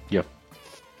DC. you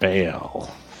fail.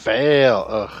 Fail.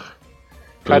 Ugh.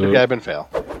 Try to Boo. grab and fail.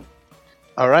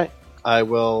 All right, I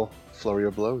will flurry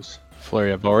of blows.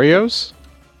 Flurry of Oreos?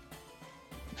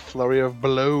 Flurry of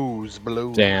blows.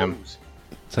 Blows. Damn. blows.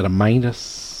 Is that a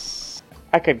minus?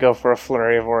 I could go for a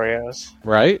flurry of Oreos.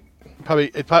 Right?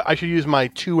 I should use my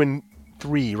 2 and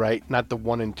 3, right? Not the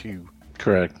 1 and 2.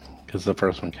 Correct, because the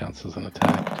first one counts as an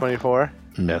attack. 24.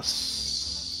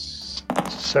 Miss.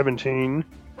 17.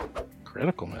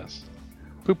 Critical miss.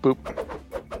 Boop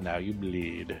boop. Now you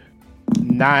bleed.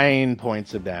 9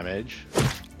 points of damage.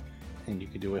 And you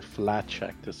can do a flat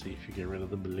check to see if you get rid of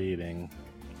the bleeding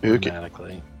Okay.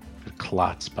 automatically. It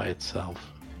clots by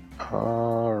itself.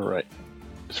 All right.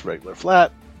 Just regular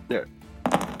flat. There.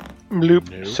 Bloop.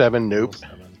 Nope. 7. Nope.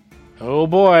 7. Oh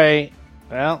boy.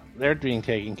 Well, they're being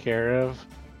taken care of.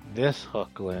 This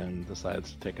hook limb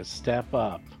decides to take a step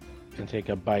up and take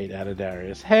a bite out of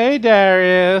Darius. Hey,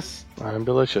 Darius! I'm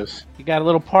delicious. You got a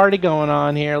little party going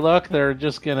on here. Look, they're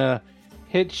just gonna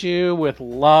hit you with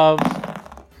love.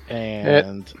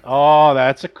 And oh,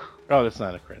 that's that's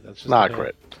not a crit. That's just Not a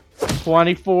crit.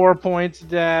 24 points of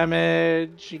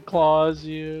damage. She claws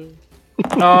you.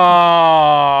 Oh,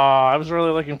 I was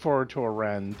really looking forward to a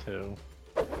Ren too.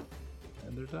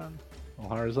 And they're done.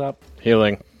 Alhara's up.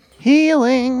 Healing.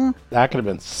 Healing. That could have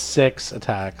been 6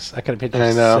 attacks. I could have hit I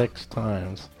you know. 6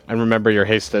 times. And remember, you're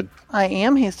hasted. I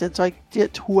am hasted, so I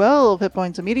get 12 hit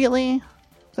points immediately.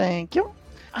 Thank you.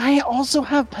 I also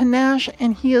have Panache,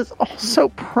 and he is also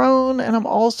prone, and I'm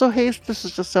also haste. This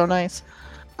is just so nice.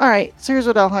 Alright, so here's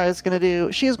what Alhara is going to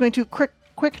do. She is going to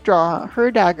quick draw her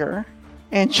dagger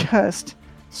and just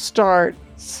start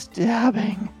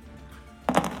stabbing.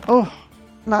 Oh,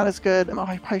 not as good. Oh,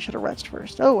 I probably should have retched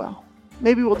first. Oh well.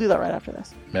 Maybe we'll do that right after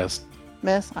this. Missed.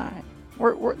 Miss. All right.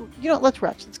 We're let's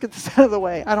retch. Let's get this out of the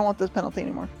way. I don't want this penalty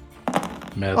anymore.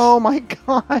 Miss. Oh my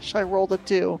gosh, I rolled a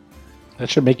 2. That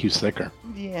should make you sicker.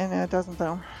 Yeah, no, it doesn't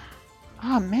though.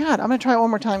 Oh man, I'm gonna try it one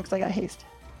more time because I got haste.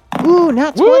 Ooh,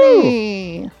 nat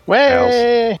 20!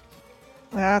 Way!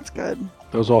 That's good.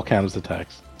 Those all count as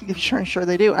attacks. Sure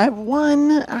they do. I have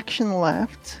 1 action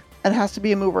left. It has to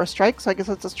be a move or a strike, so I guess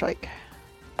it's a strike.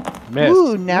 Miss.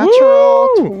 Ooh, natural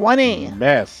Woo! 20.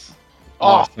 Miss.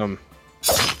 Awesome.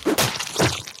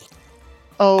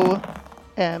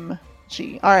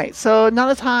 OMG. Alright, so not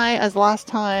as high as last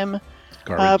time,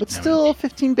 Garbage but damage. still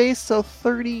 15 base, so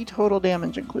 30 total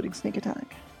damage, including sneak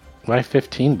attack. Why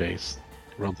 15 base?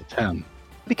 Rolled a 10.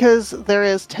 Because there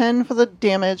is 10 for the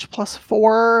damage, plus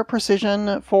 4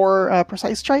 precision for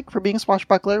precise strike for being a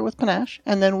swashbuckler with panache,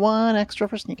 and then 1 extra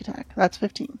for sneak attack. That's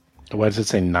 15. Why does it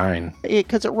say 9?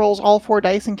 Because it rolls all 4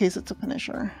 dice in case it's a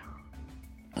finisher.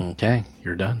 Okay,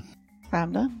 you're done.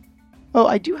 I'm done. Oh,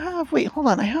 I do have... Wait, hold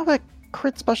on. I have a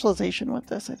crit specialization with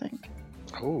this, I think.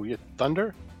 Oh, you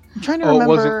thunder? I'm trying to Oh,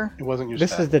 remember... it wasn't your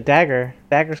This stat. is the dagger.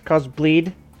 Daggers cause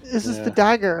bleed. This is Yeah. the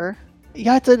dagger.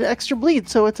 Yeah, it's an extra bleed,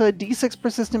 so it's a d6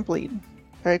 persistent bleed.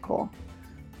 Very cool.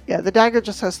 Yeah, the dagger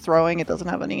just has throwing. It doesn't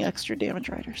have any extra damage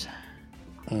riders.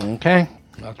 Okay,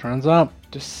 that turns up.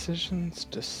 Decisions.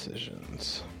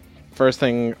 First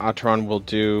thing Atron will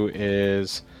do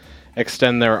is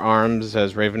extend their arms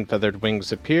as raven feathered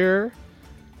wings appear,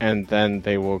 and then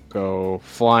they will go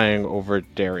flying over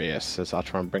Darius as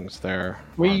Atron brings their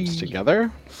arms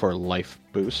together for life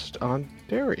boost on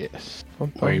Darius.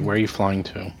 Where are you flying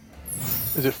to?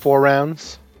 Is it 4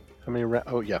 rounds? How many rounds?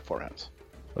 Oh, yeah, 4 rounds.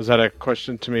 Was that a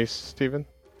question to me, Steven?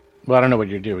 Well, I don't know what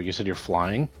you're doing. You said you're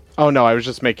flying? Oh no, I was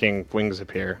just making wings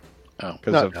appear Oh,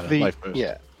 because of the life boost.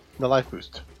 Yeah, the life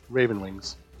boost. Raven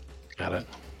wings. got it.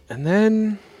 And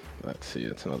then, let's see,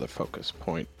 it's another focus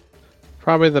point.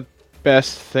 Probably the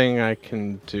best thing I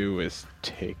can do is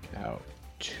take out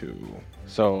 2.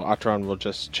 So Atron will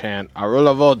just chant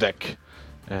Arula Voldek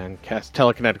and cast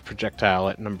Telekinetic Projectile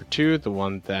at number 2, the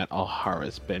one that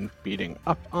Alhara's been beating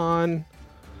up on.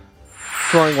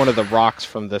 Throwing one of the rocks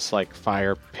from this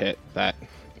fire pit that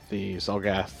the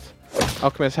Zolgath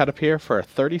alchemist had appear for a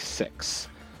 36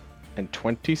 and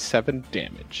 27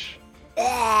 damage.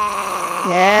 Yeah!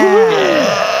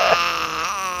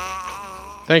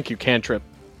 Thank you, cantrip.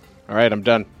 Alright, I'm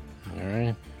done.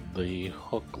 Alright. The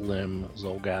hook limb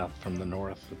Zolgath from the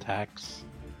north attacks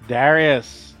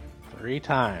Darius 3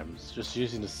 times, just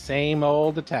using the same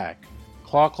old attack.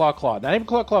 Claw, claw, claw. Not even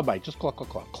claw, claw, bite, just claw, claw,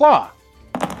 claw. Claw!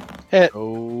 Hit.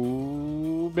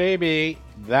 Oh, baby.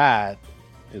 That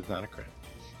is not a crit.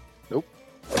 Nope.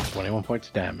 21 points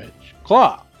of damage.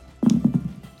 Claw!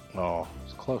 Oh,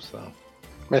 it's close though.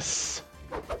 Miss.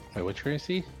 Wait, what's your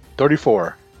AC?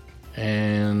 34.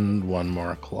 And 1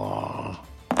 more claw.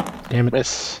 Damn it.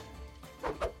 Miss.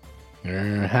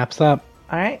 Haps up.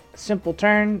 Alright, simple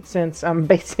turn. Since I'm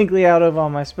basically out of all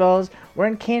my spells, we're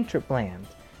in cantrip land.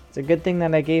 It's a good thing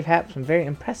that I gave Hap some very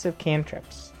impressive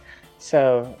cantrips.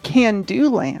 So, Can do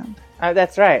land.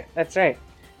 that's right.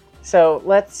 So,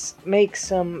 let's make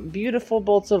some beautiful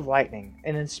bolts of lightning.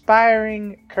 An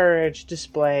inspiring courage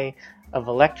display of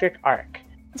electric arc.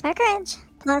 Inspire courage.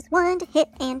 +1 to hit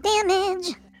and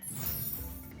damage.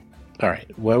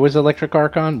 Alright, what was Electric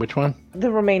Arc on? Which one?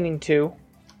 The remaining 2.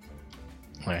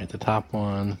 Alright, the top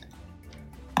one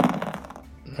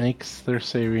makes their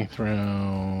saving throw,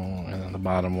 and then the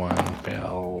bottom one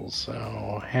fails,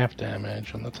 so half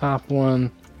damage on the top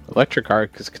one. Electric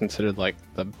Arc is considered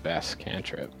the best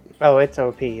cantrip. Oh, it's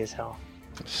OP as hell.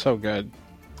 It's so good.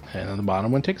 And then the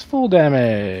bottom one takes full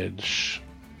damage.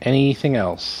 Anything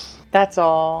else? That's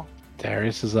all.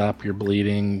 Darius is up, you're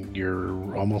bleeding,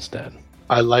 you're almost dead.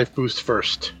 I life boost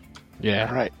first. Yeah.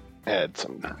 Alright. Add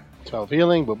some 12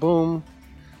 healing. Boom, boom.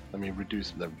 Let me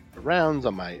reduce the rounds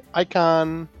on my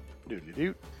icon.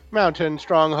 Doo-doo-doo. Mountain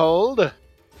Stronghold.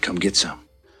 Come get some.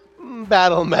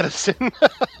 Battle Medicine.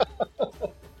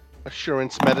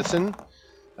 Assurance Medicine.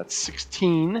 That's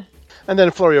 16. And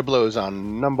then Flurry of Blows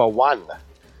on number 1.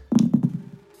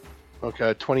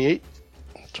 Okay, 28.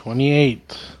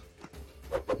 28.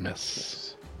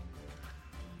 Miss.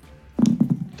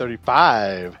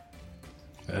 35.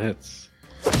 That hits.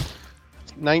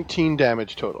 19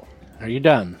 damage total. Are you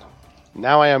done?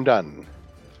 Now I am done.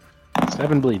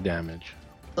 7 bleed damage.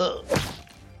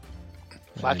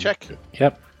 Flat check.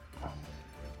 Yep.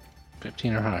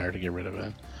 15 or higher to get rid of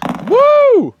it.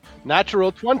 Woo!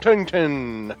 Natural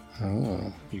 20.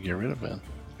 Oh, you get rid of it.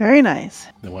 Very nice.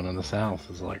 The one on the south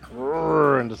is like,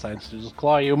 "Roar," and decides to just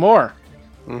claw you more.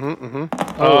 Oh,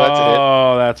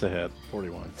 Oh, that's a hit.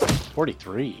 41.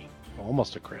 43.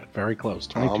 Almost a crit. Very close.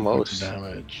 22 Almost. points of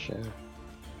damage.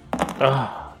 Yeah.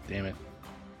 Ah, damn it.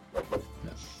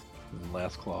 Miss.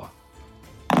 Last claw.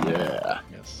 Yeah.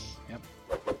 Yes. Yep.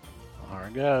 There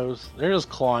it goes. They're just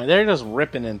clawing. They're just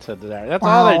ripping into the. That's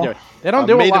all they're doing. They don't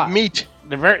do a made lot. of meat.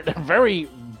 They're very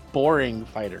boring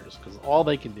fighters because all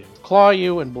they can do is claw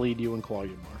you and bleed you and claw you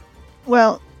more.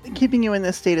 Well, keeping you in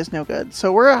this state is no good.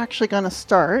 So we're actually going to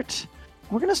start.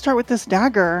 We're going to start with this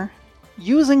dagger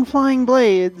using flying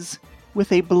blades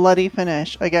with a bloody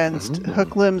finish against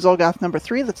Hooklim Zolgath number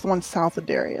 3. That's the one south of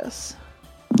Darius.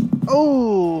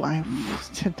 Oh, I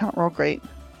did not roll great.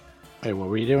 Hey, what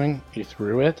were you doing? You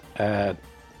threw it at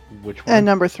which one? And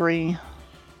number 3.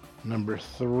 Number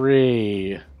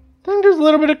 3. I think there's a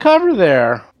little bit of cover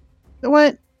there.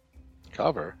 What?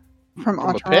 Cover. From From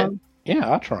a pit? Atron.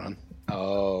 Yeah, Atron.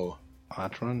 Oh.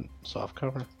 Atron, soft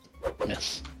cover.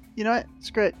 Miss. You know what?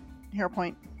 Screw it. Hero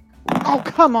point. Oh,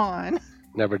 come on.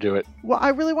 Never do it. Well, I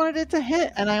really wanted it to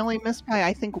hit, and I only missed by,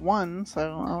 I think, 1,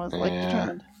 so I was,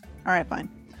 determined. Alright, fine.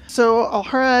 So,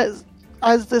 Alhura,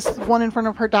 as this one in front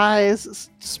of her dies,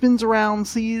 spins around,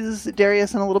 sees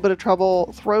Darius in a little bit of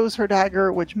trouble, throws her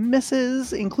dagger, which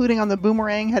misses, including on the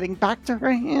boomerang heading back to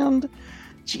her hand.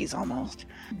 Jeez, almost.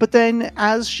 But then,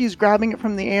 as she's grabbing it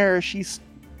from the air, she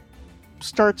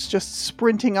starts just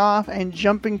sprinting off and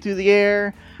jumping through the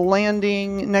air,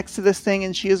 landing next to this thing,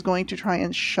 and she is going to try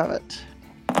and shove it.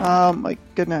 Oh my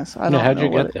goodness. I don't know. How'd you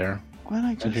get there? What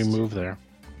I just... How'd you move there?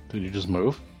 Did you just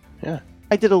move?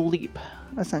 I did a leap,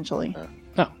 essentially,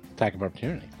 No, attack of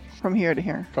opportunity. from here to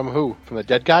here. From who? From the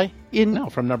dead guy? No,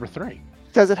 from number 3.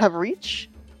 Does it have reach?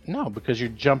 No, because you're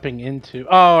jumping into.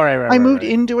 Oh, right. I moved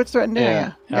into its threatened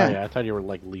area. Oh, yeah. I thought you were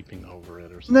like leaping over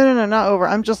it or something. No, not over.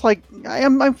 I'm just like,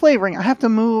 I'm flavoring. I have to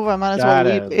move. I might as Got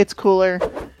well it. leap. It's cooler.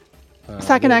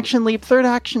 Second Little- action leap. Third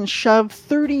action shove.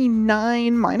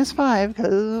 39 minus 5 because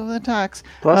of the attacks.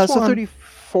 Plus So 1.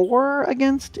 34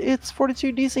 against its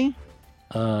Fortitude DC.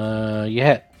 You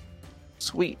hit.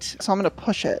 Sweet. So I'm going to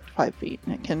push it 5 feet.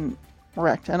 And it can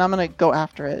erect. And I'm going to go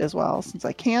after it as well since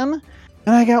I can.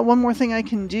 And I got one more thing I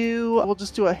can do. We'll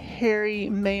just do a hairy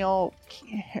male.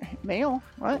 Male?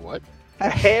 What? What? A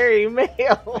hairy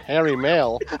male. Hairy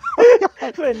male.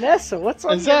 Vanessa, what's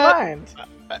on Is your that- mind?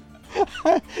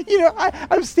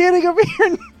 I'm standing over here.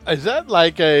 And Is that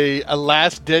like a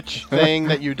last ditch thing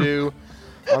that you do?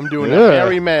 I'm doing Yeah. a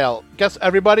hairy male. Guess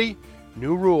everybody,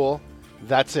 new rule.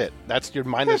 That's it. That's your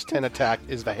minus 10 attack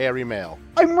is the hairy male.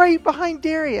 I'm right behind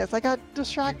Darius. I got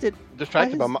distracted.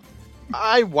 Distracted by Why my...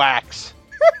 I wax.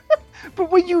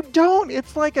 But when you don't,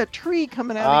 it's like a tree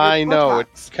coming out of I your know. buttocks.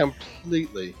 It's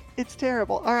completely... It's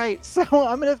terrible. All right, so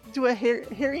I'm going to do a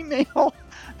hairy male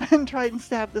and try and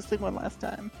stab this thing one last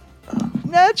time.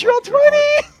 Natural 20!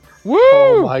 Woo!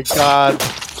 Oh my god.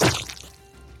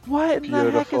 What in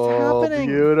the heck is Beautiful. happening?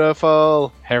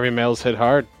 Beautiful. Hairy males hit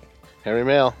hard. Hairy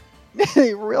male.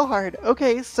 Real hard.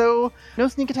 Okay, so no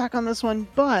sneak attack on this one,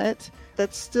 but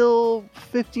that's still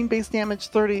 15 base damage,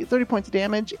 30 points of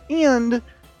damage, and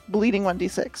bleeding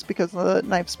 1d6 because of the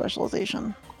knife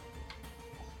specialization.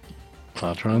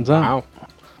 Atron's out.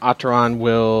 Wow. Atron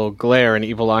will glare in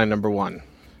Evil Eye number 1.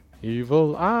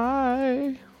 Evil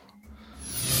Eye.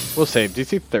 We'll save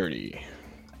DC 30.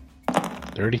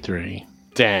 33.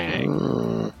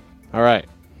 Dang. All right.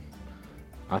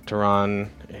 Atron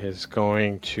is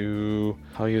going to.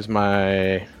 I'll use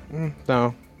my.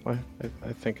 No,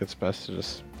 I think it's best to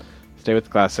just stay with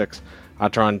classics.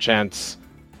 Atron chants.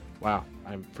 Wow,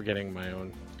 I'm forgetting my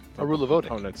own. Arula Vodic.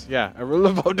 Opponents. Yeah,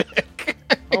 Arula Vodic.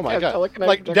 Oh my god. Like,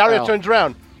 Like, Darius turns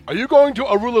around. Are you going to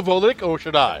Arula Vodic or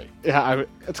should I? Yeah,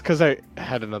 it's because I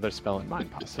had another spell in mind,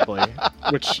 possibly,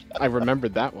 which I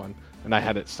remembered that one, and I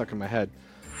had it stuck in my head.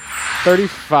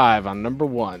 35 on number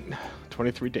 1.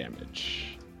 23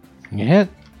 damage. You hit.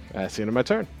 That's the end of my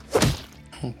turn.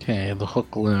 Okay, the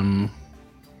hook limb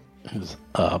is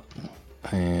up,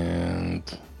 and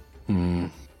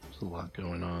there's a lot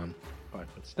going on.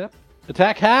 5-foot step.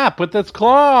 Attack Hap with its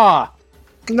claw.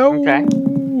 No. Okay.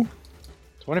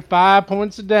 25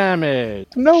 points of damage.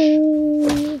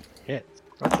 No. Hit.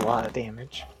 That's a lot of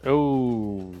damage.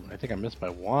 Oh, I think I missed by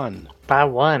 1. By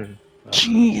 1.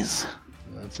 Jeez.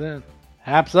 That's it.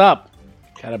 Hap's up.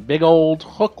 Got a big old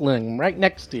hookling right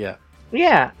next to you.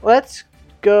 Yeah, let's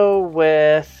go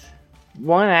with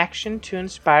 1 action to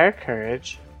inspire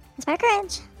courage. Inspire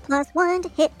courage. Plus 1 to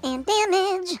hit and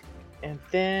damage. And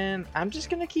then I'm just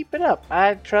going to keep it up.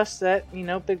 I trust that,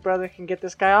 Big Brother can get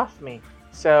this guy off me.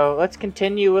 So let's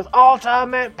continue with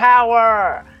ultimate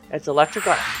power. It's electric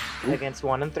arc against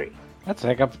 1 and 3. That's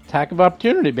an attack of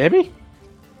opportunity, baby.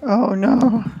 Oh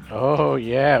no. Oh,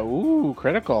 yeah. Ooh,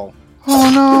 critical.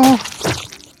 Oh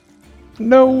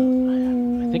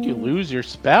No. I think you lose your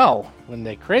spell when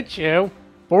they crit you.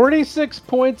 46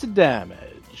 points of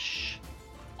damage.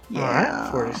 no. Alright,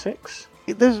 Yeah. 46.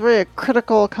 There's very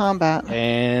critical combat.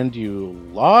 And you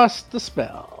lost the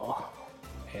spell.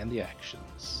 And the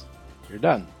actions. You're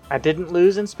done. I didn't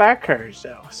lose Inspire Courage,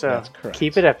 though, so That's correct.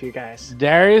 keep it up, you guys.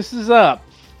 Darius is up.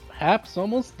 Hap's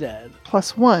almost dead.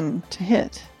 +1 to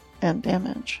hit and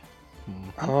damage.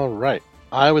 All right.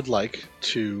 I would like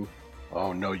to.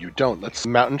 Oh no, you don't. Let's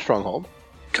Mountain Stronghold.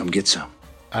 Come get some.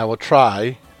 I will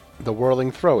try the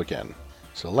whirling throw again.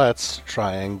 So let's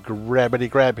try and grab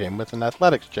him with an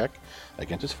athletics check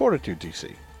against his fortitude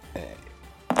DC.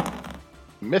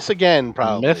 Miss again,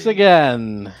 probably. Miss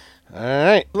again. All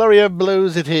right. Flurry of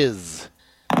blows it is.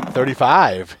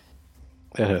 35.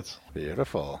 It hits.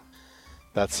 Beautiful.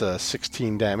 That's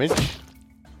 16 damage.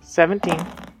 17.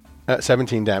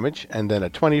 17 damage, and then a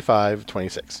 25,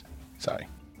 26. Sorry.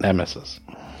 That misses.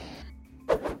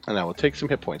 And I will take some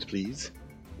hit points, please.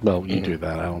 Well, you do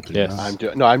that. I don't do Yes.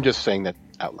 that. I'm just saying that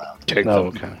out loud. Take Oh,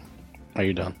 them. okay. Are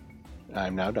you done?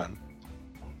 I'm now done.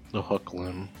 The hook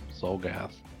limb,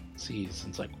 Zolgath, sees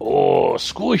and it's like, oh,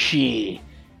 squishy!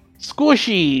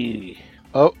 Squishy!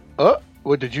 Oh,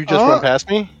 what, did you just Oh. run past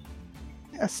me?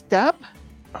 A step?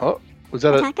 Oh, was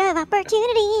that a... Attack of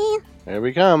opportunity. There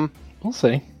we come. We'll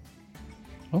see.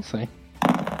 We'll see.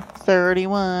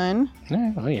 31.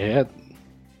 Yeah, well, you hit.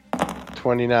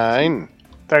 29.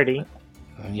 30.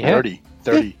 You hit.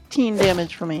 30. 15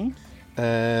 damage for me.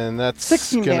 And that's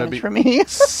 16 gonna damage be for me.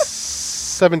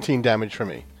 17 damage for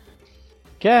me.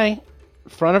 Okay.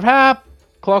 Front of Hap.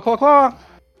 Claw, claw, claw.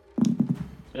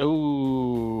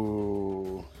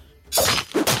 Ooh.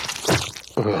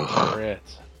 Crit.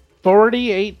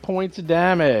 48 points of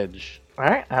damage.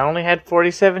 Alright, I only had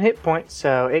 47 hit points,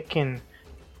 so it can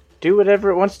do whatever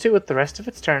it wants to with the rest of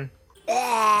its turn.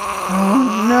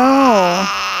 Oh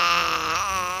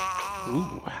no.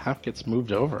 Ooh, Hap gets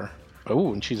moved over.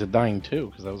 Oh, and she's a dying too,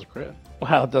 because that was a crit.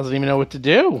 Wow, it doesn't even know what to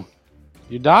do.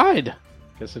 You died.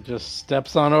 Guess it just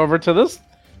steps on over to this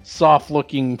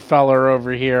soft-looking feller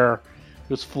over here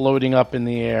who's floating up in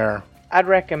the air. I'd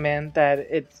recommend that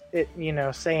it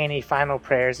say any final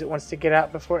prayers it wants to get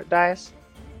out before it dies.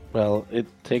 Well, it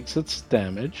takes its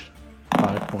damage,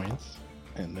 5 points,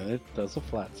 and then it does a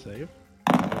flat save.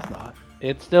 It does not.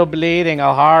 It's still bleeding.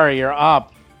 Alhara, you're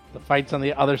up. The fight's on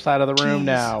the other side of the room Jeez.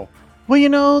 now.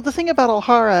 Well, the thing about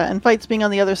Alhara and fights being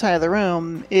on the other side of the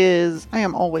room is I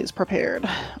am always prepared.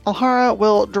 Alhara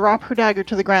will drop her dagger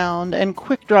to the ground and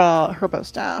quick draw her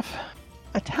bowstaff,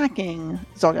 attacking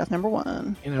Zolgath number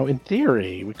 1. You know, in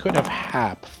theory, we could have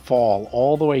Hap fall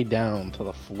all the way down to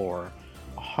the floor,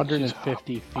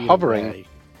 150 feet hovering. away.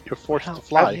 You're forced to I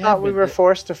fly. Yeah, thought we but were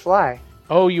forced to fly.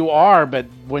 Oh, you are, but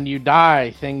when you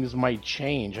die, things might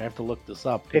change. I have to look this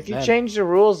up. 'cause If you then- change the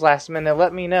rules last minute,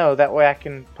 let me know. That way I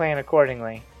can plan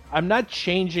accordingly. I'm not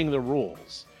changing the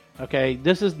rules. Okay,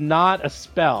 this is not a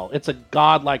spell. It's a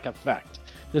godlike effect.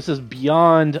 This is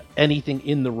beyond anything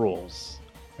in the rules.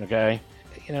 Okay,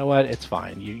 you know what? It's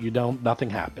fine. You don't. Nothing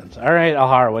happens. All right,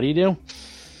 Alhara, what do? You're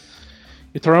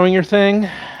throwing your thing.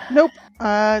 Nope.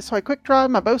 So I quick draw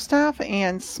my bowstaff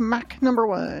and smack number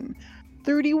 1.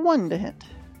 31 to hit.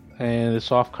 And it's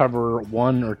soft cover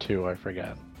 1 or 2, I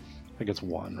forget. I think it's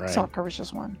 1, right? Soft cover's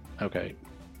just 1. Okay.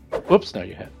 Whoops, no,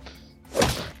 you hit.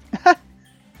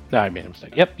 No, I made a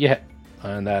mistake. Yep, you hit.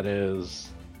 And that is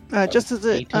Just as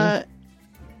it. 18?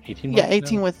 18 Yeah, marks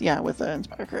 18 now? with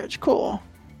Inspire Courage. Cool.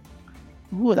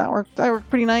 Ooh, that worked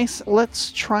pretty nice.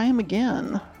 Let's try him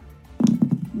again.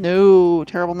 No,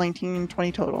 terrible 19,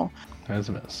 20 total. That's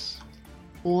a miss.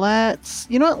 Let's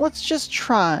just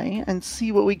try and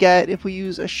see what we get if we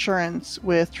use Assurance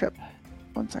with Trip.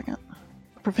 1 second.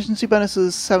 Proficiency bonus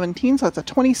is 17, so that's a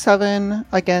 27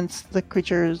 against the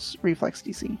creature's reflex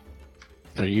DC.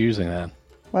 Are you using that?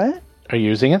 What? Are you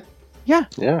using it? Yeah.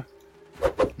 Yeah.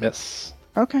 Miss.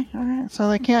 Okay, alright. So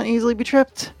they can't easily be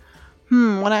tripped.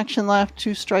 1 action left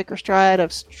to strike or stride.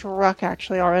 I've struck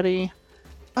actually already.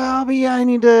 Oh, but yeah, I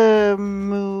need to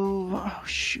move. Oh,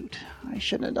 shoot. I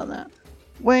shouldn't have done that.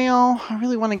 Well, I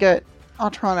really want to get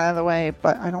Atron out of the way,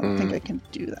 but I don't think I can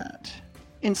do that.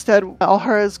 Instead,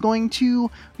 Alhara is going to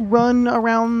run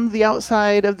around the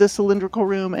outside of the cylindrical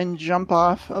room and jump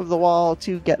off of the wall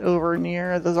to get over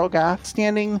near the Zolgath,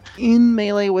 standing in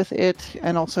melee with it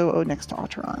and also next to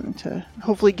Atron to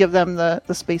hopefully give them the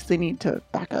space they need to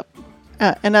back up.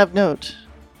 And of note,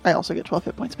 I also get 12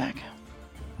 hit points back.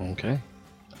 Okay.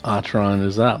 Atron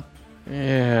is up.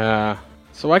 Yeah.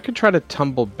 So I could try to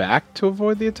tumble back to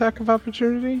avoid the attack of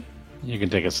opportunity? You can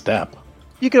take a step.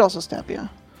 You could also step, yeah.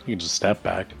 You can just step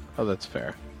back. Oh, that's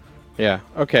fair. Yeah,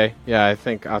 okay. Yeah, I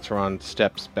think Ataran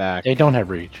steps back They don't have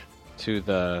reach. to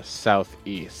the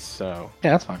southeast, so...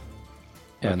 Yeah, that's fine.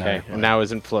 Yeah, Okay, and now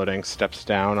isn't floating, steps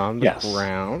down on the Yes.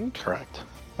 ground. Correct.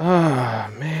 Ah,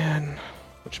 man.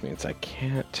 Which means I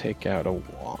can't take out a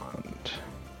wand.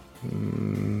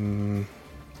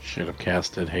 Should have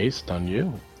casted haste on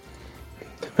you.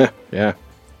 Yeah.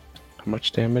 How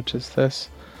much damage is this?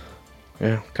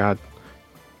 Yeah, God.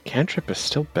 Cantrip is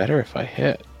still better if I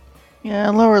hit. Yeah,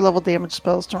 lower level damage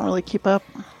spells don't really keep up.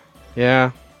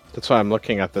 Yeah. That's why I'm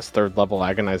looking at this 3rd level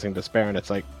Agonizing Despair, and it's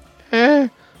like,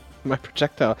 my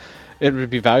projectile. It would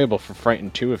be valuable for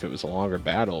Frightened 2 if it was a longer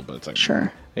battle, but it's like,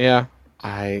 Sure. yeah,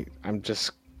 I'm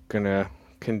just gonna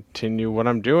continue what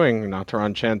I'm doing.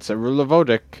 Nataran chants at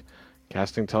Rulavodic,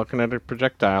 casting telekinetic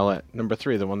projectile at number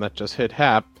 3, the one that just hit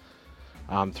Hap.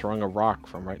 Throwing a rock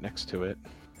from right next to it.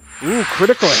 Ooh,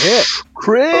 critical hit!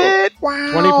 Crit!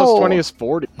 Wow. 20 plus 20 is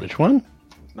 40. Which one?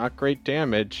 Not great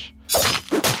damage.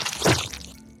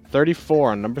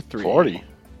 34 on number 3. 40.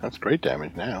 That's great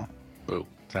damage now. Boo.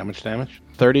 Is that much damage?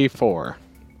 34.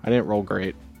 I didn't roll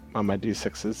great on my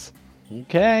d6s.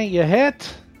 Okay, you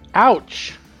hit.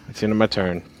 Ouch. It's the end of my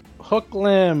turn. Hook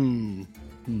limb.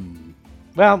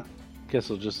 Well,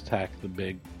 guess I'll just attack the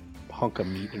big hunk of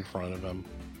meat in front of him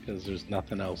because there's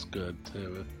nothing else good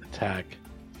to attack.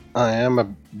 I am a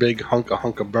big hunk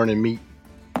of burning meat.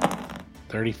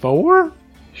 34?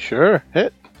 Sure,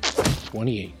 hit.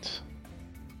 28.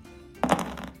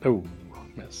 Oh,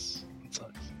 miss. That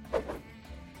sucks.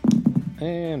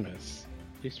 And miss.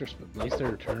 At least their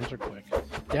returns are quick.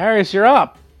 Darius, you're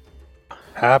up.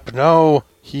 Hap, no.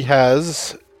 He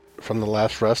has, from the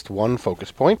last rest, 1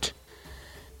 focus point.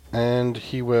 And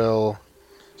he will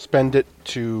spend it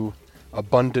to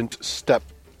Abundant Step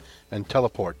and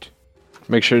Teleport.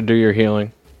 Make sure to do your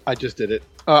healing. I just did it.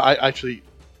 I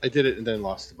did it and then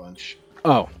lost a bunch.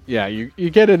 Oh, yeah, you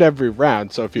get it every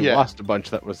round, so if you Yeah. lost a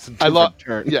bunch, that was a I different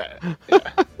turn. Yeah.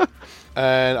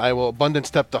 And I will Abundant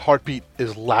Step. The heartbeat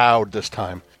is loud this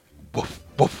time. Boof,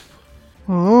 boof.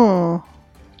 Ooh.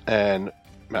 And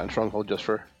Mountain Stronghold just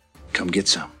for Come get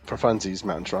some. funsies,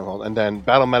 Mountain Stronghold. And then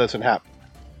Battle Medicine Hap.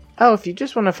 Oh, if you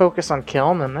just want to focus on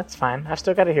killing them, that's fine. I've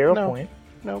still got a hero No. point.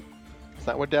 Nope. That's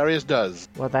not what Darius does.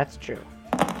 Well, that's true.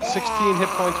 16 hit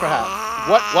points for Hap.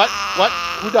 What?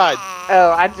 Who died?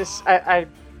 Oh, I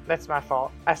that's my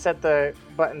fault. I set the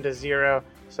button to 0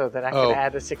 so that I could Oh.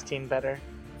 add the 16 better.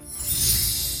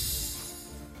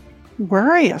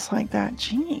 Worry us like that,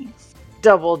 jeez.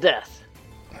 Double death.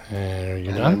 There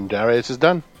you're done. And Darius is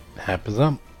done. Hap is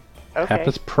up. Okay. Hap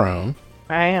is prone.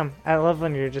 I am. I love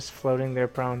when you're just floating there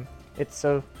prone. It's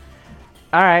so...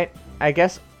 Alright, I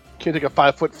guess... Can you take a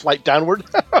 5-foot flight downward?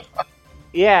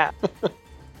 Yeah.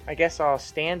 I guess I'll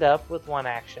stand up with 1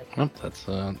 action. Oh, that's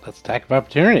attack of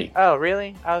opportunity. Oh,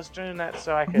 really? I was doing that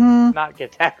so I could Mhm. not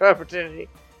get attack opportunity.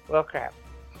 Well, crap.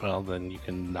 Well, then you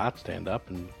can not stand up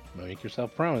and make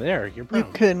yourself prone. There, you're You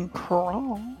prone. can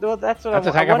crawl. Well, that's what That's I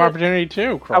attack wanted. of opportunity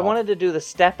too. I Crawl. wanted to do the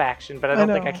step action, but I I don't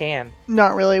think I know. can.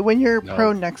 Not really. When you're No.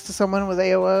 prone next to someone with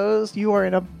AOs, you are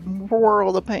in a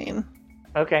world of pain.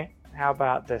 Okay, how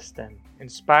about this then?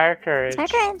 Inspire courage. Try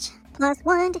courage.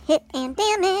 +1 to hit and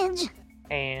damage.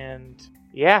 And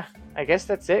yeah, I guess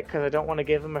that's it because I don't want to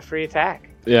give him a free attack.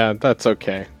 Yeah, that's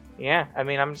okay. Yeah, I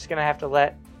mean, I'm just going to have to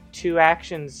let 2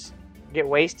 actions get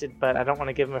wasted, but I don't want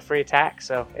to give him a free attack,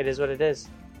 so it is what it is.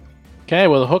 Okay,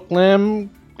 well the hook limb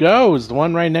goes. The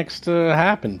one right next to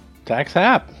Hap and attacks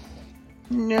Hap.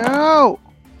 No!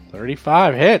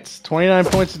 35 hits, 29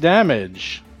 points of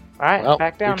damage. All right, Well,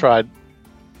 back down. we tried.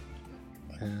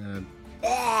 Uh,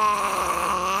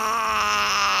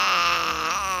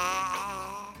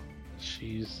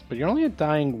 but you're only at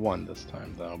dying 1 this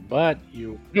time though. But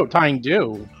dying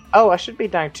 2. Oh, I should be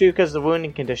dying too because of the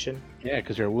wounding condition. Yeah,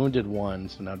 because you're wounded 1,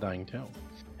 so now dying 2.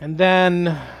 And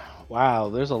then, wow,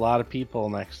 there's a lot of people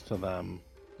next to them.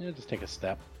 Yeah, just take a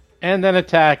step. And then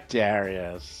attack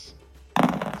Darius.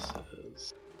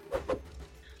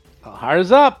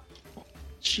 Alhara's up!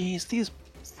 Jeez, these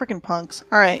freaking punks.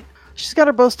 Alright, she's got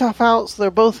her bow staff out, so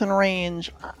they're both in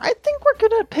range. I think we're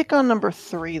gonna pick on number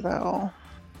 3, though.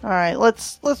 Alright,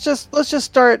 let's just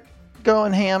start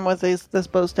going ham with this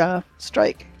bow staff.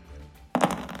 Strike.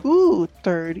 Ooh,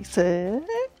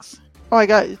 36.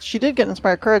 Oh, she did get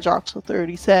Inspired Courage off, so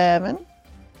 37.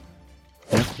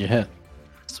 Yep, you hit.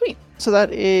 Sweet. So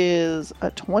that is a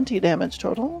 20 damage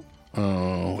total.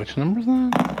 Oh, which number is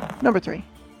that? Number 3.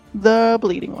 The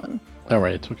bleeding one. Oh,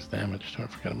 right, it took damage. Don't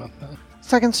forget about that.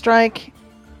 Second strike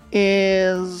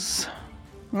is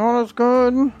Not as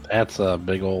good. That's a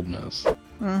big old miss.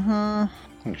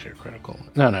 Mm-hmm. Make sure critical.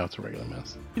 No, it's a regular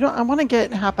miss. You know, I want to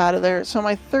get Hap out of there. So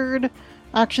my third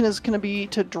action is going to be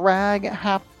to drag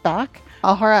Hap back.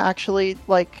 Alhara actually,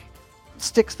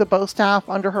 sticks the bow staff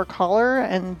under her collar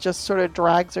and just sort of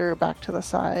drags her back to the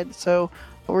side. So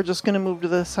we're just going to move to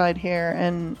the side here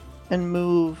and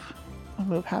move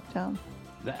Hap down.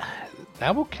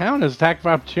 That will count as attack of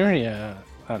opportunity,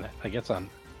 I guess, on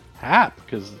Hap,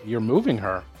 because you're moving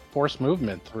her. Force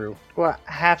movement through. Well,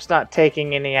 Hap's not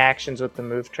taking any actions with the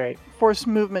move trait. Force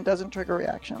movement doesn't trigger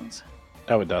reactions.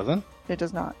 Oh, it doesn't? It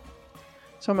does not.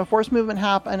 So I'm a force movement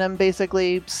Hap, and I'm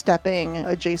basically stepping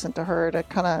adjacent to her to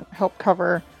kind of help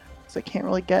cover, because I can't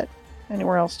really get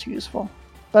anywhere else too useful.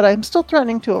 But I'm still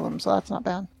threatening two of them, so that's not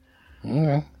bad.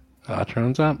 Okay. That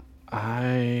turns up.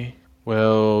 I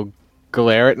will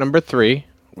glare at number 3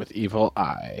 with Evil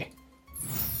Eye.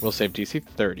 We'll save DC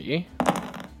 30.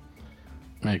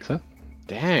 Makes it.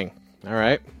 Dang. All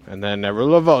right. And then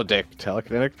Neverlovodic,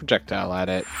 telekinetic projectile at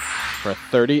it for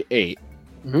 38.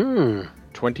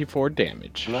 24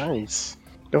 damage. Nice.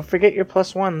 Don't forget your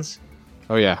 +1s.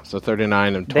 Oh, yeah. So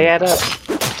 39 and 20. They add up.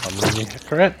 I'm reading it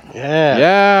correct. Yeah.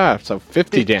 Yeah. So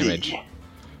 50 damage.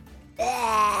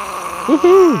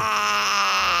 Woohoo!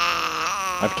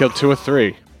 I've killed 2 of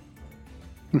 3.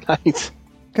 Nice.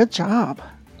 Good job.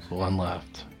 So one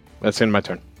left. That's the end of my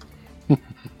turn.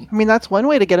 I mean, that's one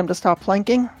way to get him to stop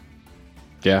flanking.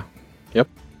 Yeah. Yep.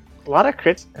 A lot of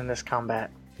crits in this combat.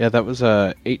 Yeah, that was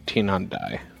 18 on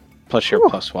die. Plus your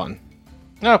 +1.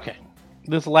 Okay.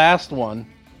 This last one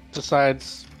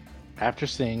decides, after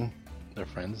seeing their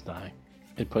friends die,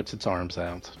 it puts its arms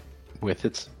out with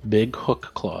its big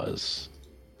hook claws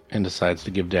and decides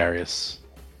to give Darius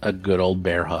a good old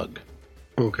bear hug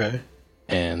Okay.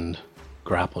 and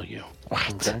grapple you.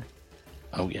 Okay.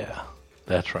 Oh, yeah.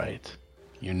 That's right.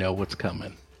 You know what's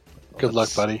coming. Good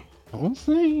luck, buddy. We'll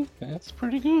see. That's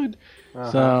pretty good.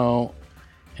 Uh-huh. So,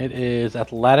 it is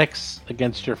athletics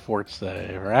against your fort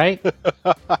save, right?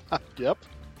 Yep.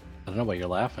 I don't know why you're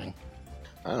laughing.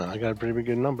 I don't know. I got a pretty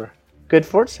good number. Good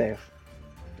fort save.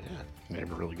 They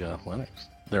have really good athletics.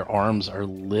 Their arms are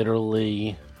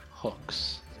literally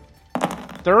hooks.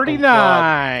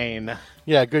 39!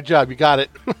 Yeah, good job. You got it.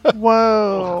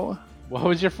 Whoa. What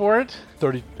was your fort?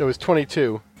 30. It was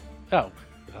 22. Oh,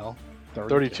 well,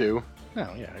 32.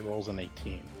 Oh, yeah, he rolls an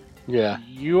 18. Yeah.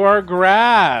 You are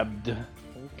grabbed.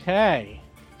 Okay.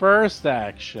 First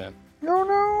action.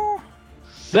 No.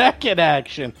 Second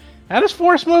action. How does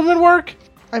force movement work?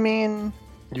 I mean,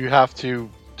 You have to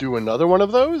do another one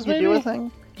of those, you maybe? do a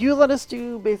thing. You let us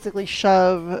do basically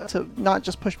shove to not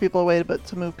just push people away, but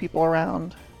to move people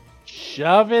around.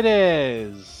 Shove it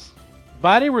is.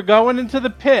 Buddy, we're going into the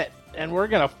pit, and we're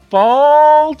going to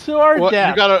fall to our What, death.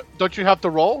 you gotta... Don't you have to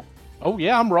roll? Oh,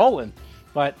 yeah, I'm rolling.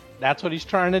 But that's what he's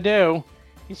trying to do.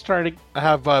 He's trying to... I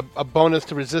have a bonus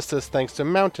to resist this thanks to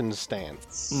mountain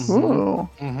stance. Ooh.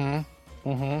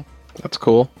 That's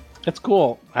cool. That's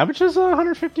cool. How much is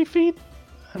 150 feet?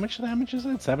 How much damage is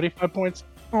it? 75 points?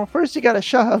 Well, first you gotta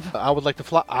shove. I would like to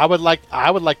fly. I would like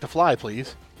to fly,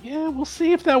 please. Yeah, we'll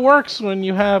see if that works when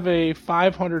you have a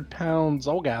 500-pound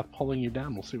Zolgath pulling you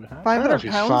down. We'll see what happens. 500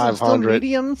 she's pounds is still 500.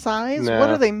 medium size? Nah. What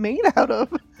are they made out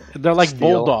of? They're like Steel.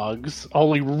 bulldogs,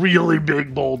 only really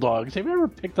big bulldogs. Have you ever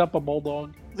picked up a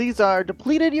bulldog? These are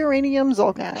depleted uranium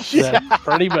Zolgath. Yeah,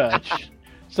 pretty much.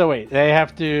 So wait, they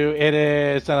have to. It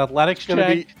is an athletics It's gonna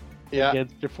check be. Yeah.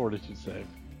 against your fortitude save.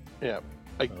 Yeah.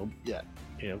 Oh. Yeah.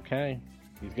 Okay,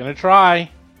 he's gonna try.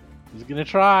 He's gonna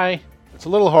try. It's a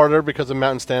little harder because of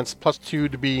mountain stance,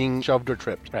 +2 to being shoved or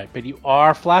tripped. Right, but you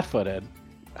are flat-footed,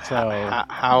 so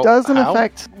How Doesn't how?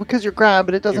 affect, because you're grabbed,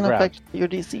 but it doesn't You're grabbed. affect your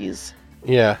DCs.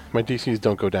 Yeah, my DCs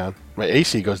don't go down. My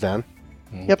AC goes down.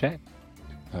 Yep. okay.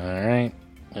 All right.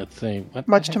 Let's see. What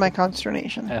Much the to my heck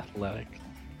consternation. is athletic.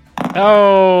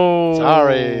 Oh,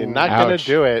 Sorry, not gonna Ouch.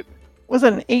 do it. Was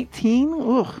it an 18?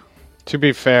 Ugh. To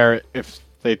be fair, if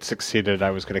they'd succeeded,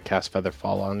 I was going to cast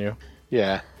Featherfall on you.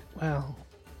 Yeah. Well,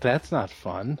 that's not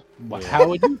fun. How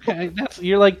would you?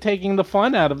 You're like taking the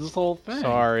fun out of this whole thing.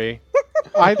 Sorry.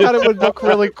 I thought it would look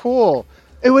really cool.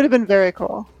 It would have been very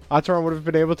cool. Atron would have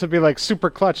been able to be like super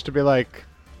clutch to be like,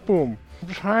 boom.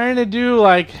 I'm trying to do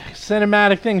like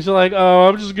cinematic things. You're like, oh,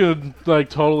 I'm just gonna like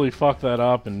totally fuck that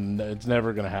up, and it's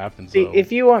never gonna happen. See, So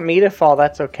if you want me to fall,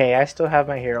 that's okay. I still have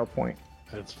my hero point.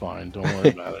 it's fine. Don't worry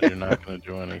about it. You're not gonna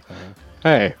do anything.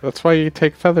 Hey, that's why you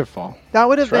take Featherfall. That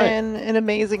would have That's right. been an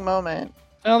amazing moment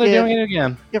Oh, they're Yeah. doing it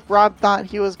again. if Rob thought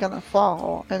he was going to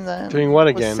fall and then Doing what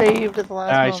was again? saved at the last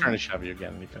He's moment. trying to shove you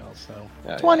again, and he fails. So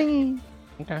Yeah, 20.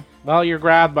 Okay. Well, you're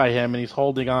grabbed by him, and he's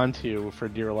holding on to you for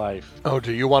dear life. Oh,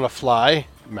 do you want to fly?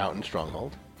 Mountain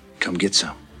Stronghold. Come get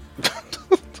some.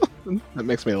 That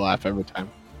makes me laugh every time.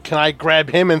 Can I grab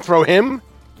him and throw him?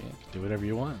 Yeah, you can do whatever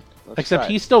you want. Let's Except try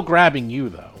it. he's still grabbing you,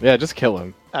 though. Yeah, just kill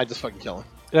him. I just fucking kill him.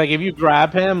 Like, if you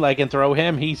grab him, like, and throw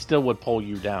him, he still would pull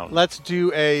you down. Let's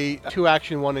do a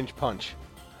 2-action 1-inch punch.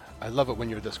 I love it when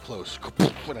you're this close.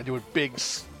 When I do a big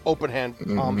open hand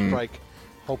palm strike,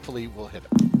 hopefully we'll hit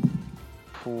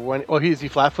him. Is he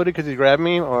flat-footed because he grabbed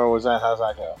me, or was that how's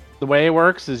that go? The way it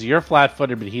works is you're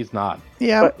flat-footed, but he's not.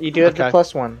 Yeah. But you do have the Okay.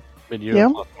 +1. But you're Yeah.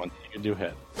 plus one. You can do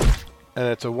hit. And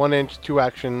it's a 1-inch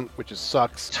 2-action, which is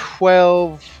sucks.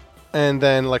 12, and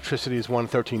then electricity is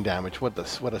 113 damage. What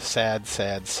a sad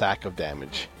sack of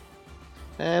damage.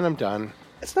 And I'm done.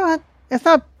 It's not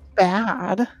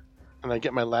bad. And I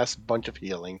get my last bunch of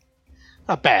healing.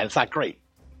 Not bad. It's not great.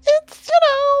 It's,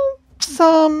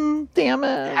 some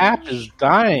damage. Hap is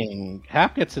dying.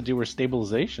 Hap gets to do her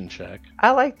stabilization check. I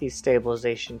like these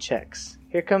stabilization checks.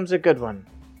 Here comes a good one.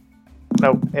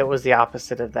 Nope, it was the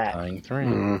opposite of that. Dying 3.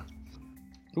 Mm.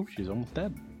 Ooh, she's almost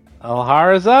dead.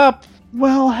 Alhara's up.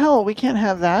 Well, hell, we can't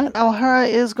have that. Alhara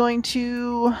is going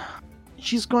to...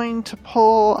 She's going to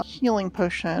pull a healing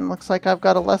potion. Looks like I've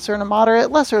got a lesser and a moderate.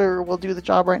 Lesser will do the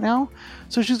job right now.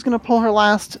 So she's going to pull her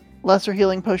last lesser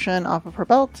healing potion off of her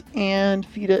belt and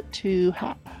feed it to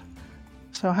Hap.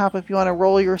 So Hap, if you want to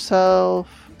roll yourself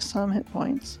some hit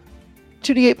points.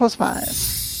 2d8 plus 5.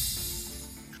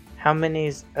 How many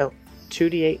is... Oh,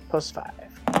 2d8 plus 5.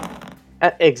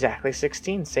 Exactly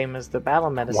 16, same as the battle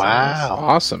medicine. Wow.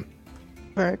 Awesome.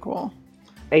 Very cool.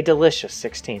 A delicious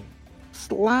 16.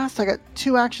 Last, I got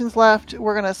 2 actions left.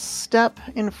 We're going to step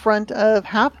in front of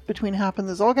Hap, between Hap and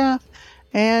the Zolgath.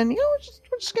 And,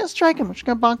 we're just going to strike him. We're just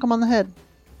going to bonk him on the head.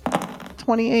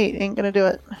 28 ain't going to do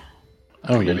it.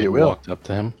 Oh, yeah, Maybe it you will. walked up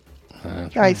to him.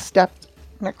 That's I right. stepped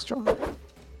next to him.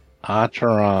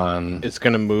 Acheron. It's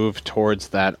going to move towards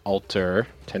that altar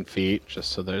 10 feet,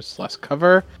 just so there's less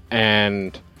cover,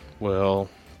 and will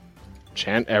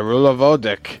chant Erula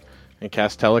Vodik and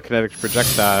cast Telekinetic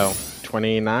Projectile.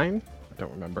 29? I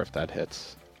don't remember if that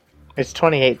hits. It's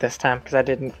 28 this time, because I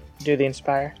didn't do the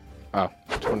Inspire. Oh,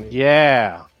 20.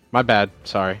 Yeah, My bad.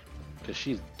 Sorry. because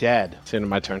she's dead. It's the end of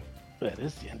my turn. That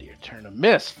is the end of your turn. A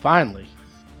miss, finally.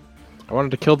 I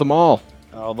wanted to kill them all.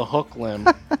 Oh, the hook limb.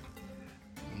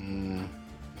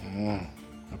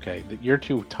 Okay, you're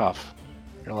too tough.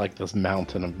 You're like this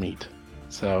mountain of meat.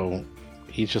 So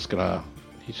he's just gonna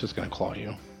claw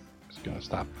you. He's gonna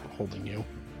stop holding you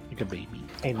like a baby.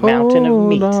 A mountain of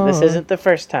meat. Hold This on. isn't the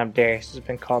first time Darius has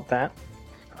been called that.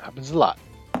 Happens a lot.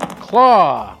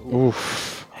 Claw.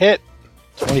 Oof. Hit.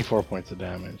 24 points of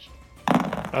damage.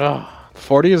 Ugh.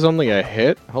 40 is only a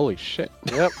hit? Holy shit.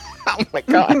 Yep. Oh my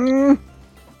god.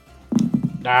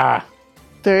 Ah.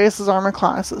 Darius's armor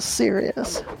class is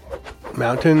serious.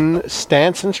 Mountain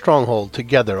stance and stronghold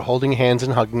together, holding hands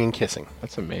and hugging and kissing.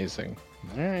 That's amazing.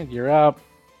 All right, you're up.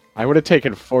 I would have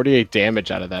taken 48 damage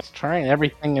out of that. He's trying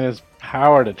everything in his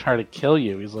power to try to kill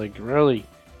you. He's like, really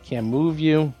can't move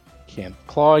you, can't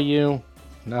claw you,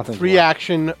 nothing.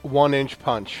 3-action 1-inch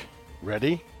punch.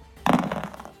 Ready?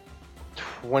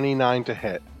 29 to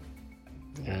hit.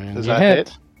 Does that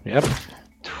hit? Yep.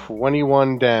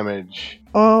 21 damage.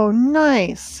 Oh,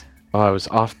 nice. Oh, I was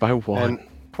off by 1. And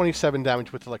 27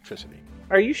 damage with electricity.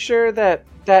 Are you sure that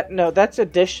no, that's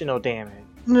additional damage.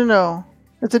 No.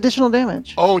 It's additional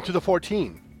damage. Oh, to the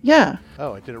 14. Yeah.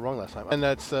 Oh, I did it wrong last time. And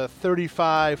that's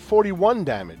 41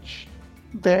 damage.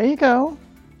 There you go.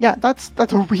 Yeah, that's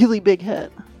a really big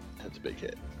hit. That's a big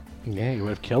hit. Yeah, you would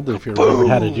have killed it if you remembered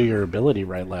how to do your ability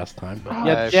right last time. But Oh,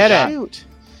 you I did it. Shoot.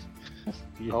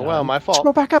 You're Oh, well, done. my fault.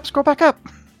 Scroll back up.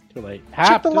 Too late. Check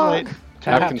Hap, the too log. late.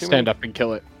 Hap Too can late. stand up and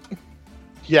kill it.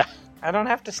 Yeah. I don't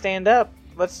have to stand up.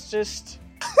 Let's just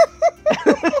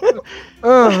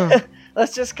Ugh.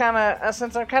 let's just kind of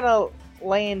since I'm kind of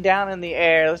laying down in the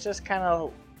air, let's just kind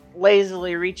of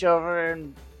lazily reach over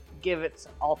and give it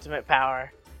ultimate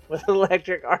power with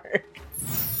electric arc.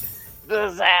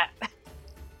 Does that?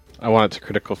 I want it to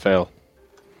critical fail.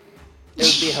 It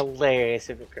would be hilarious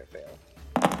if it crit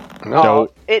failed. No.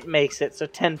 Don't. It makes it so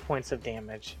 10 points of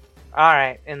damage. All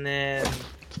right, and then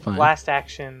it's fine. last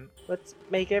action. Let's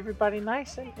make everybody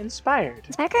nice and inspired.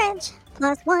 Inspire courage.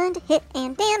 +1 to hit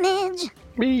and damage.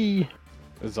 Me.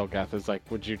 Zolgath is like,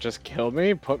 would you just kill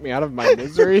me? Put me out of my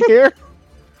misery here?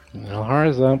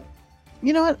 Alhara's up.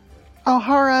 You know what?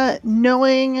 Alhara,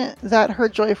 knowing that her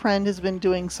joy friend has been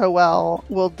doing so well,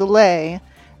 will delay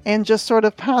and just sort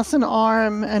of pass an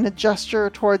arm and a gesture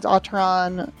towards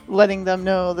Acheron, letting them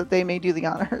know that they may do the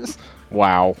honors.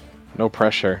 Wow. No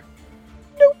pressure.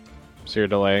 Nope. So you're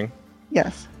delaying?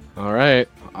 Yes. Alright.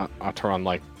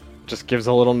 Ataran, just gives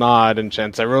a little nod and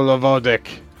chants, Arula Vodik.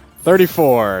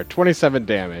 34, 27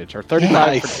 damage. Or 35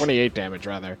 Nice. for 28 damage,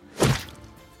 rather.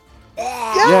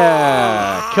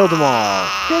 Yeah! Killed them all.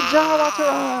 Good job,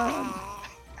 Ataran!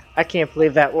 I can't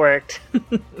believe that worked.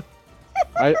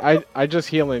 I just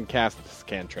heal and cast this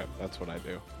cantrip. That's what I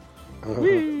do.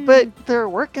 But they're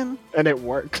working. And it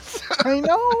works. I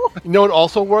know. You know what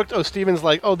also worked? Oh, Steven's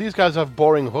like, oh, these guys have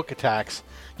boring hook attacks.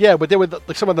 Yeah, but they were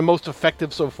some of the most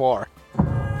effective so far.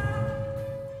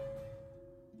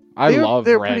 I They're- love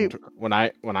they're Rend. pretty- When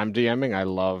I'm DMing, I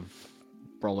love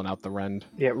rolling out the Rend.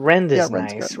 Yeah, Rend is Yeah,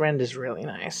 Rend's nice. good. Rend is really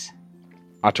nice.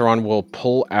 Ataran will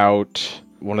pull out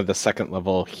one of the second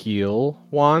level heal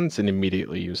wands and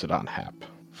immediately use it on Hap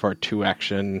for a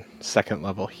 2-action second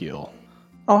level heal.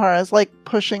 O'Hara's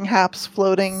pushing Hap's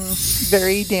floating,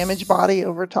 very damaged body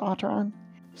over to Ataran.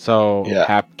 So Yeah.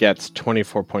 Hap gets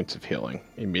 24 points of healing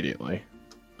immediately.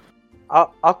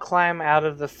 I'll climb out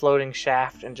of the floating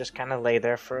shaft and just kind of lay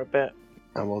there for a bit.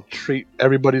 I will treat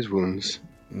everybody's wounds.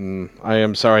 I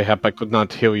am sorry, Hap, I could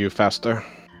not heal you faster.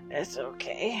 It's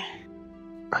okay.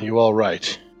 Are you all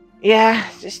right? Yeah,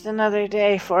 just another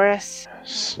day for us.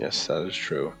 Yes, that is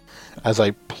true. As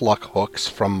I pluck hooks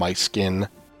from my skin.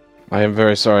 I am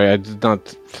very sorry. I did not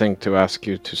think to ask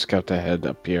you to scout ahead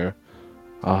up here.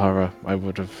 Ahara,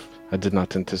 I did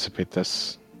not anticipate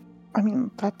this. I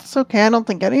mean, that's okay. I don't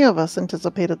think any of us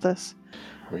anticipated this.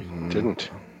 We didn't.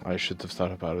 I should have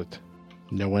thought about it.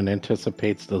 No one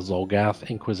anticipates the Zolgath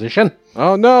Inquisition.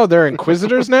 Oh no, they're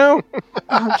Inquisitors now?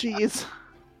 Oh, jeez.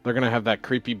 They're gonna have that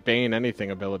creepy Bane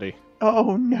anything ability.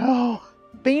 Oh, no.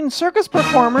 Bane circus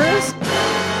performers?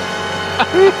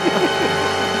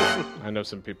 I know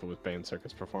some people with Bane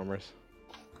circus performers.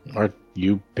 Are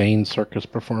you Bane circus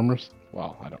performers?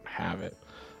 Well, I don't have it.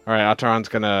 Alright, Ataran's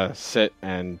gonna sit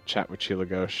and chat with Sheila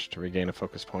Ghosh to regain a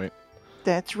focus point.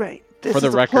 That's right. This For the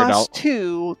is record, a I'll-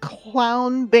 +2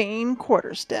 Clown Bane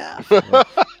quarterstaff.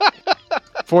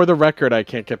 For the record, I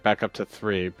can't get back up to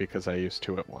 3 because I used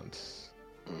 2 at once.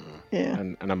 Yeah.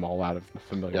 And I'm all out of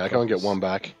familiar Yeah, I can only get focus. one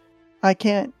back. I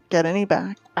can't get any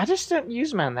back. I just don't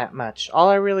use mine that much. All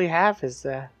I really have is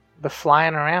the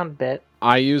flying around bit.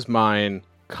 I use mine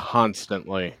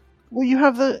constantly. Well, you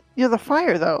have the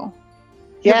fire, though.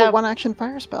 You have Yeah, a one-action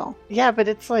fire spell. yeah, but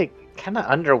it's kind of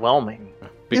underwhelming.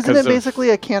 Isn't it basically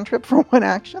a cantrip for one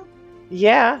action?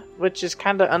 Yeah, which is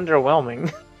kind of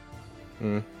underwhelming.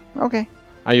 Okay.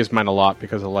 I use mine a lot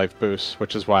because of life boost,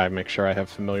 which is why I make sure I have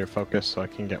familiar focus so I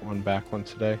can get one back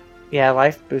once a day. Yeah,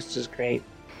 life boost is great.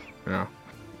 Yeah.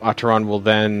 Ataran will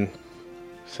then,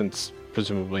 since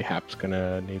presumably Hap's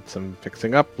gonna need some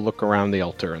fixing up, look around the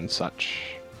altar and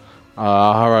such.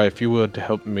 Ahara, if you would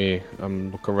help me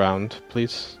look around,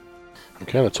 please.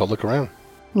 Okay, let's all look around.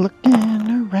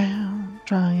 Looking around,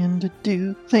 trying to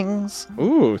do things.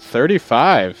 Ooh,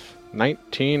 35.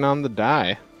 19 on the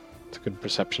die. It's a good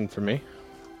perception for me.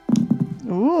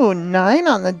 Ooh, 9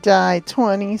 on the die,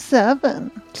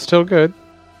 27. Still good.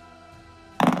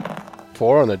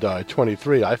 4 on the die,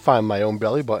 23. I find my own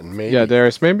belly button, maybe. Yeah,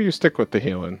 Darius, maybe you stick with the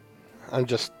healing. I'm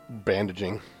just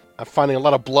bandaging. I'm finding a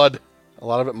lot of blood. A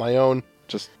lot of it my own.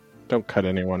 Just don't cut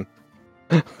anyone.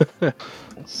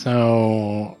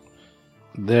 So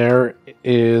there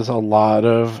is a lot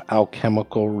of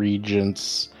alchemical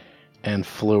reagents and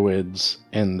fluids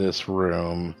in this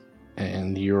room,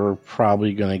 and you're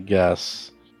probably going to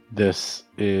guess this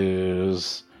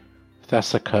is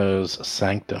Thessica's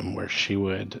sanctum where she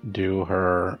would do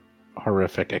her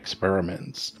horrific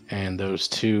experiments. And those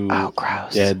two Oh,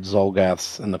 gross. dead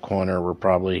Zolgaths in the corner were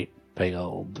probably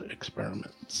failed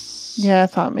experiments. Yeah, I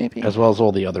thought maybe. As well as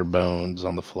all the other bones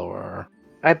on the floor.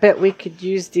 I bet we could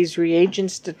use these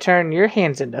reagents to turn your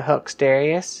hands into hooks,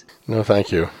 Darius. No,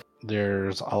 thank you.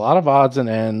 There's a lot of odds and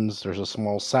ends. There's a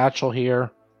small satchel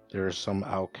here. There's some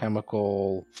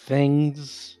alchemical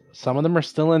things. Some of them are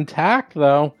still intact,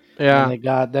 though. Yeah. And they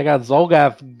got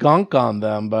Zolgath gunk on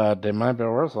them, but they might be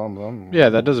worth something. Yeah,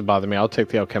 that doesn't bother me. I'll take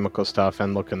the alchemical stuff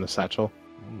and look in the satchel.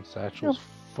 The satchel's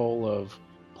full of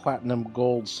platinum,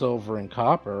 gold, silver, and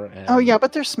copper. And, Oh, yeah,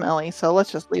 but they're smelly, so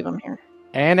let's just leave them here.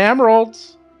 And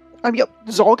emeralds. Yep,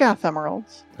 Zolgath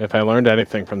emeralds. If I learned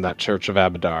anything from that Church of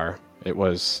Abadar, it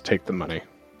was take the money.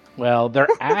 Well, they're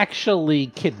actually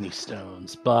kidney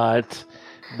stones, but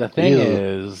the thing Ew.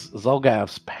 is,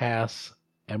 Zolgaths pass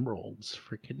emeralds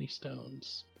for kidney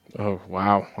stones. Oh,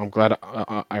 wow. I'm glad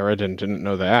Iridin didn't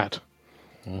know that.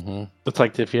 Mm-hmm. It's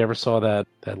like if you ever saw that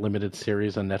limited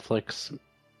series on Netflix.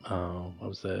 What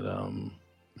was that?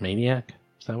 Maniac?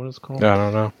 Is that what it's called? I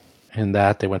don't know. In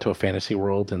that, they went to a fantasy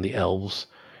world, and the elves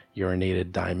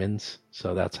urinated diamonds.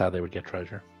 So that's how they would get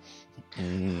treasure.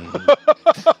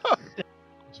 It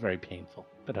was very painful,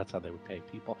 but that's how they would pay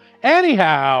people.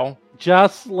 Anyhow,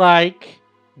 just like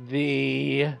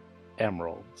the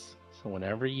emeralds. So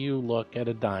whenever you look at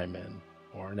a diamond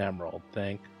or an emerald,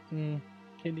 think,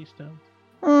 kidney stones.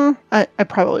 I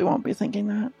probably won't be thinking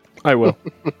that. I will.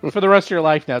 For the rest of your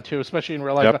life now, too, especially in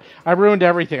real life. Yep. I ruined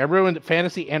everything. I ruined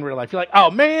fantasy and real life. You're like,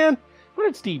 oh, man, what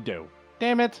did Steve do?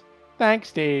 Damn it. Thanks,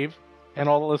 Steve. And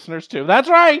all the listeners, too. That's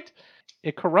right.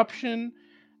 A corruption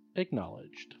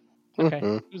acknowledged.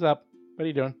 Okay, who's up? What are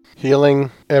you doing? Healing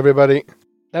everybody.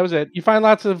 That was it. You find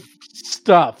lots of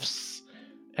stuffs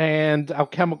and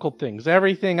alchemical things.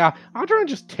 Everything. Aldrin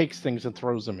just takes things and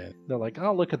throws them in. They're like,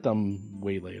 I'll look at them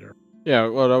way later. Yeah,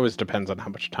 well, it always depends on how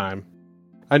much time.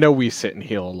 I know we sit and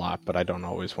heal a lot, but I don't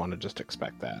always want to just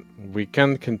expect that. We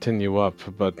can continue up,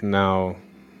 but now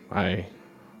I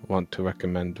want to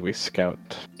recommend we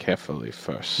scout carefully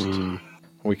first.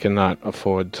 We cannot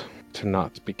afford to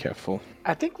not be careful.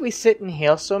 I think we sit and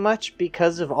heal so much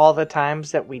because of all the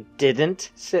times that we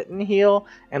didn't sit and heal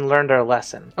and learned our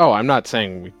lesson. Oh, I'm not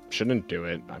saying we shouldn't do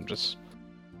it. I'm just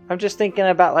thinking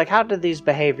about, like, how did these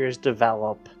behaviors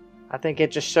develop? I think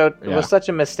it just showed it was such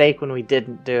a mistake when we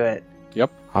didn't do it. Yep.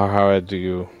 How do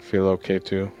you feel okay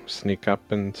to sneak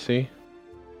up and see?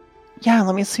 Yeah,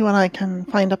 let me see what I can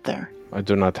find up there. I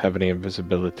do not have any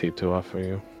invisibility to offer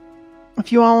you.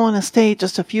 If you all want to stay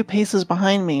just a few paces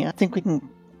behind me, I think we can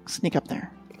sneak up there.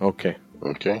 Okay.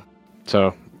 Okay.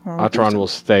 So, I'll do Atron will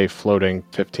stay floating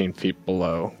 15 feet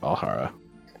below Alhara.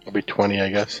 It'll be 20, I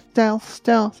guess.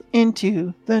 Stealth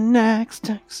into the next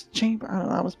chamber. I don't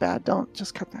know, that was bad. Don't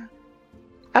just cut that.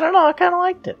 I don't know, I kind of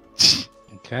liked it.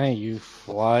 Okay, you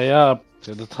fly up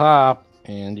to the top,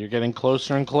 and you're getting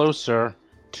closer and closer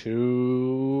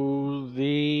to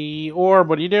the orb.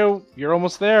 What do? You're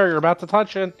almost there. You're about to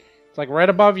touch it. It's like right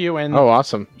above you, and Oh,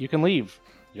 awesome. you can leave.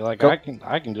 You're like, Go.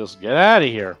 I can just get out of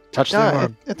here. Touch the Yeah,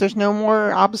 orb. if there's no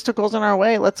more obstacles in our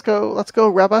way, let's go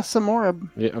rub us some more.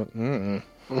 Yeah.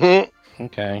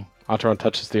 Okay. Atron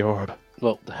touches the orb.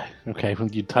 Well, okay,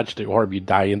 when you touch the orb, you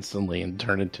die instantly and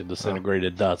turn into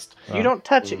disintegrated dust. You don't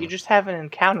touch it, you just have an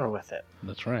encounter with it.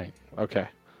 That's right. Okay.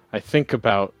 I think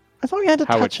about I thought we had to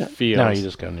how touch it it. feels. No, you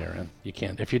just go near it. You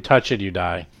can't. If you touch it, you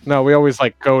die. No, we always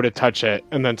like go to touch it,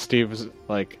 and then Steve's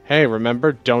like, "Hey,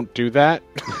 remember, don't do that."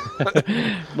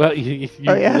 Well, you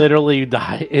Oh, yeah? literally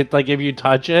die. It's like if you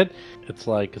touch it, it's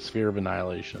like a sphere of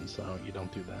annihilation. So you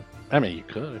don't do that. I mean, you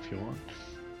could if you want.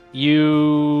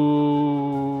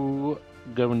 You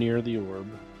go near the orb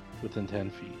within 10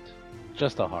 feet.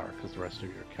 Just Alhara, because the rest of you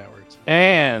are cowards.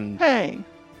 And Hey,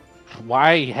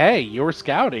 why? Hey, you're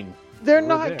scouting. they're We're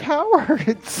not there.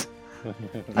 cowards.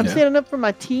 I'm Yeah. standing up for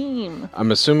my team.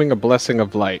 I'm assuming a blessing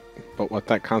of light, but what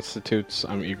that constitutes,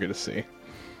 I'm eager to see.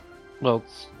 Well,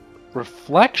 it's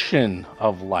reflection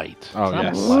of light. It's Oh, not a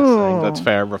yes. blessing. Ooh. That's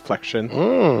fair. Reflection.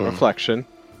 Reflection.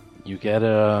 You get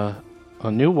a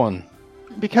new one.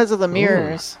 Because of the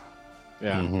mirrors.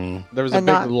 Yeah. Mhm. There was a And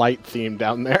big not- light theme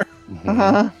down there.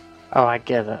 Uh-huh. Oh, I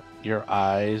get it. Your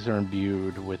eyes are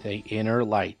imbued with an inner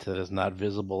light that is not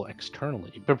visible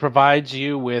externally, but provides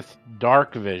you with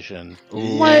dark vision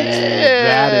What?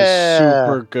 That is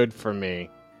super good for me.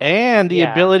 and the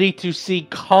Yeah. ability to see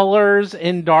colors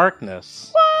in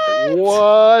darkness.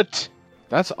 What?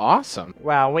 That's awesome.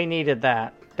 Wow, we needed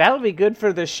that. That'll be good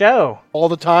for the show. All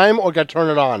the time, or got to turn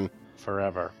it on?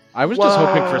 Forever. I was just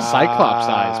hoping for Cyclops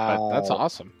eyes, but that's Wow.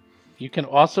 awesome. You can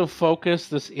also focus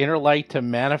this inner light to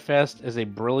manifest as a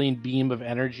brilliant beam of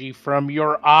energy from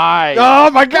your eyes.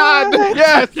 Oh my God!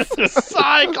 Yes,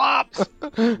 Cyclops.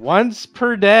 Once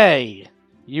per day,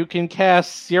 you can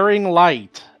cast Searing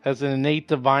Light as an innate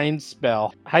divine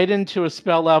spell, heightened to a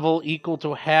spell level equal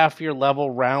to half your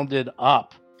level rounded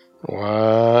up.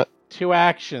 What? 2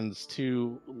 actions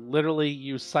to literally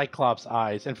use Cyclops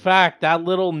eyes. In fact, that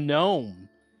little gnome,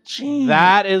 Gee.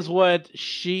 that is what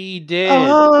she did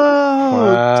Oh,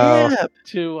 Wow. dip.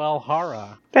 to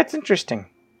Alhara. That's interesting.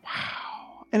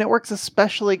 And it works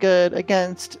especially good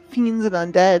against fiends and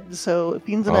undead. So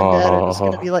fiends and undead are just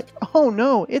going to be like, oh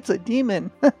no, it's a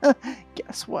demon.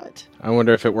 Guess what? I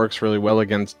wonder if it works really well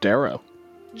against Darrow.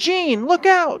 Gene, look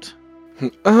out!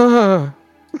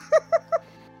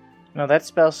 No, that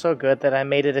spell's so good that I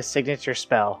made it a signature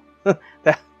spell.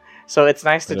 So it's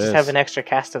nice to It just is. have an extra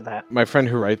cast of that. My friend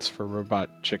who writes for Robot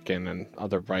Chicken and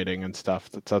other writing and stuff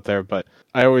that's out there, but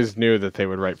I always knew that they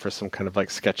would write for some kind of like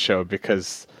sketch show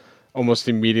because almost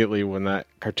immediately when that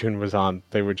cartoon was on,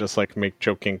 they would just like make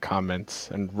joking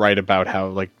comments and write about how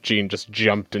like Gene just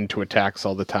jumped into attacks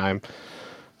all the time.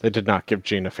 They did not give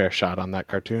Gene a fair shot on that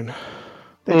cartoon.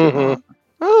 They did not.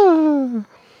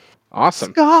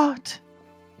 Awesome. Scott!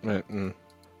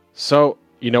 So,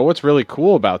 you know what's really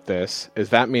cool about this is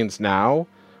that means now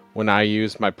when I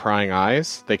use my prying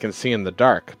eyes, they can see in the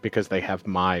dark because they have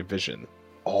my vision.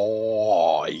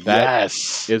 Oh, That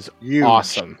yes. is Huge.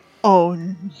 awesome. Oh,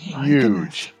 my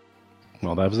goodness. Huge.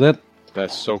 Well, that was it.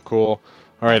 That's so cool.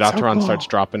 All right, That's so Atron cool. starts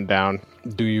dropping down.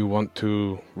 Do you want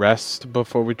to rest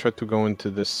before we try to go into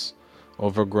this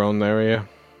overgrown area?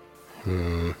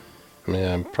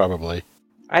 Yeah, probably.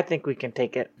 I think we can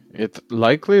take it. It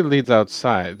likely leads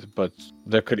outside, but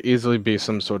there could easily be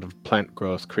some sort of plant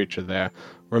growth creature there.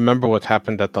 Remember what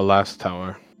happened at the last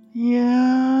tower.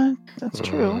 Yeah, that's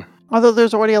true. Although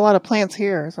there's already a lot of plants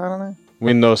here, so I don't know.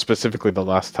 We know specifically the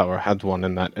last tower had one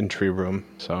in that entry room,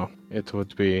 so it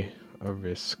would be a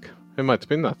risk. It might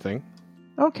be nothing.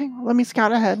 Okay, well, let me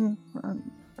scout ahead and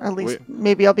at least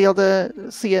maybe I'll be able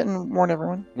to see it and warn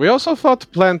everyone. We also fought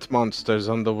plant monsters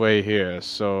on the way here,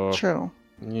 so... True.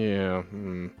 Yeah.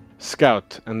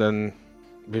 Scout, and then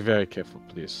be very careful,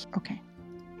 please. Okay.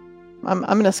 I'm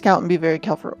gonna scout and be very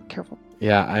careful.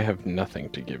 Yeah, I have nothing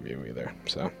to give you either,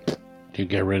 so... Do you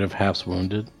get rid of Half's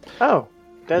wounded? Oh,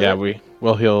 does Yeah, it?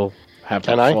 he'll have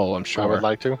Can that I? full, I'm sure. I would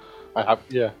like to. I have,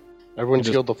 yeah. Everyone's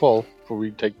Just- healed the full before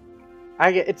we take.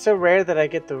 It's so rare that I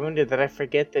get the wounded that I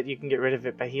forget that you can get rid of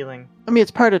it by healing. I mean, it's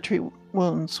part of tree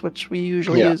wounds, which we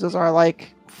usually Yeah. use as our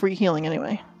free healing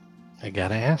anyway. I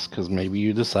gotta ask, because maybe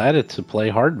you decided to play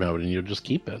hard mode and you'll just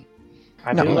keep it.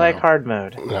 I No. do like hard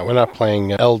mode. No, we're not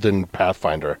playing Elden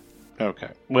Pathfinder. Okay.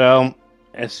 Well,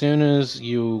 as soon as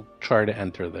you try to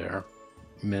enter there,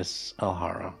 Miss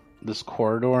Alhara, this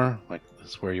corridor, like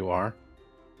this where you are,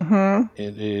 Hmm.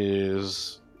 it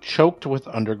is choked with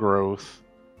undergrowth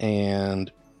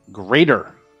and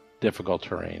greater difficult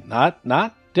terrain.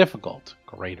 Not difficult,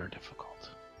 greater difficult.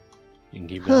 You can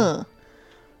keep going. Huh.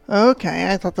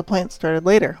 Okay, I thought the plants started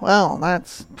later. Well,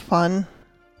 that's fun.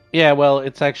 Yeah, well,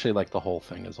 it's actually like the whole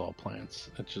thing is all plants.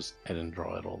 It's just I didn't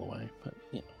draw it all the way, but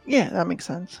yeah. Yeah, that makes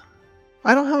sense.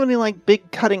 I don't have any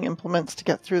big cutting implements to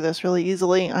get through this really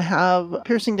easily. I have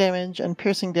piercing damage and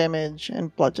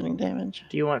bludgeoning damage.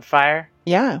 Do you want fire?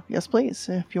 Yeah, yes please.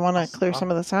 If you want to clear some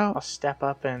of this I'll out. step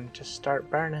up and just start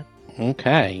burning.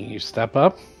 Okay, you step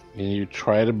up and you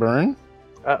try to burn.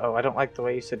 Uh-oh, I don't like the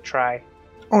way you said try.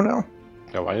 Oh no.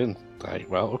 Oh, I didn't.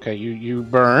 Well, okay, you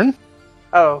burn,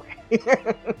 Oh.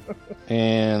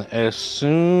 and as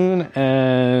soon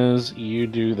as you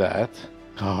do that,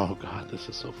 oh god, this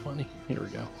is so funny. Here we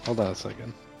go. Hold on a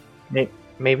second.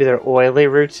 Maybe they're oily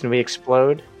roots and we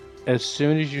explode? As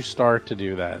soon as you start to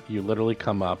do that, you literally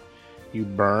come up, you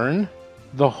burn,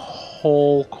 the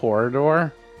whole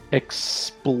corridor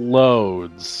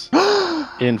explodes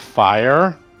in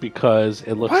fire because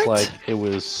it looks What? like it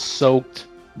was soaked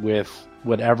with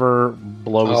whatever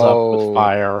blows Oh. up with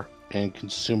fire and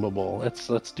consumable.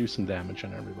 Let's do some damage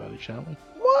on everybody, shall we?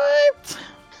 What?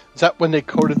 Is that when they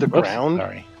coated the Whoops, ground?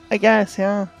 Sorry. I guess,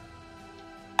 yeah.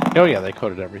 Oh yeah, they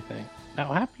coated everything.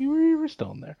 Now, happy we were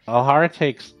still in there. Alhara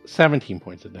takes 17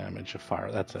 points of damage of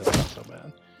fire. That's it. Not so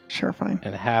bad. Sure, fine.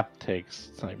 And Hap takes.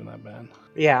 It's not even that bad.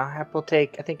 Yeah, Hap will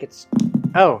take, I think it's...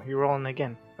 Oh, you're rolling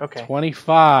again. Okay.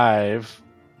 25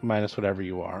 minus whatever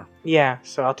you are. Yeah,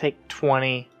 so I'll take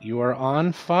 20. You are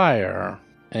on fire,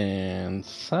 and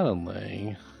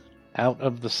suddenly, out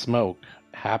of the smoke,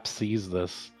 Hap sees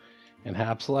this, and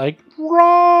Hap's like,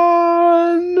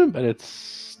 "Run!" But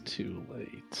it's too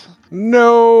late.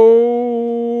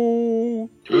 No!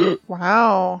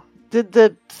 Wow. Did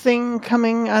the thing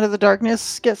coming out of the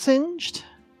darkness get singed?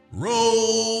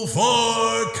 Roll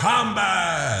for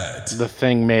combat! The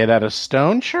thing made out of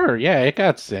stone? Sure, yeah, it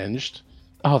got singed.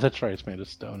 Oh, that's right, it's made of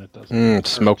stone. It doesn't.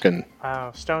 Smoking.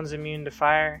 Wow, stone's immune to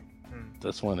fire.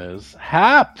 This one is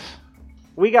Hap.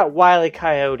 We got Wile E.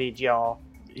 Coyote, y'all.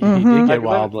 He Mhm. did get Like,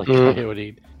 wild like Mhm.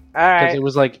 coyote. Alright. Because it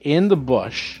was like in the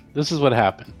bush. This is what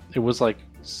happened. It was like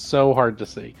so hard to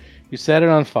see. You set it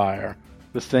on fire.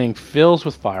 This thing fills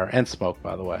with fire and smoke,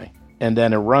 by the way. And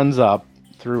then it runs up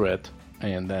through it,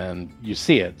 and then you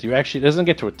see it. You actually it doesn't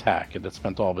get to attack. It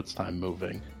spent all of its time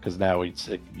moving because now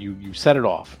you set it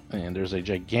off, and there's a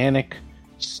gigantic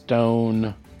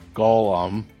stone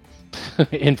golem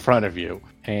in front of you,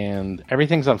 and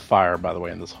everything's on fire. By the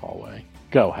way, in this hallway.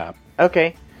 Go, Hap.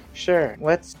 Okay, sure.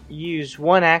 Let's use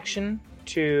one action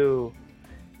to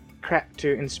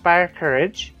inspire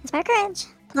courage Inspire courage.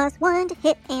 +1 to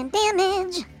hit and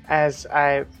damage. as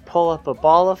I pull up a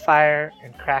ball of fire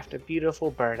and craft a beautiful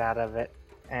bird out of it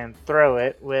and throw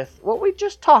it with what we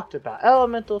just talked about,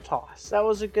 elemental toss. That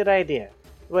was a good idea.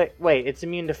 Wait, it's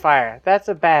immune to fire. That's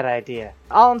a bad idea.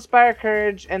 I'll inspire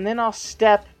courage and then I'll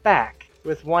step back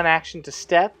with one action to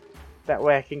step That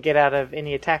way I can get out of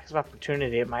any attacks of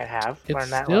opportunity it might have. It's Learn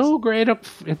that still lesson. greater.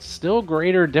 It's still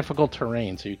greater difficult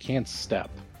terrain, so you can't step.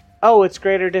 Oh, it's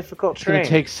greater difficult It's going terrain. to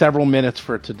take several minutes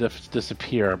for it to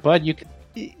disappear, but you can.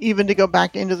 Even to go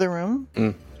back into the room?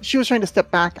 Mm. She was trying to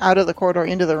step back out of the corridor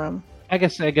into the room. I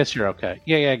guess you're okay.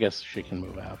 Yeah, I guess she can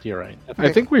move out. You're right.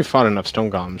 I think we've fought enough stone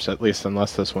golems, at least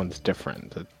unless this one's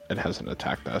different, that it hasn't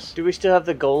attacked us. Do we still have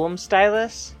the golem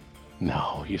stylus?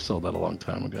 No, you sold that a long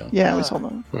time ago. Yeah, we sold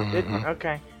them. Didn't?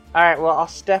 Okay. Alright, well, I'll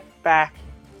step back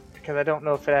because I don't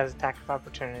know if it has attack of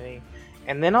opportunity.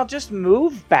 And then I'll just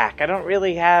move back. I don't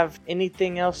really have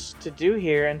anything else to do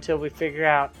here until we figure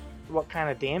out what kind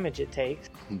of damage it takes.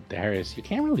 Darius, you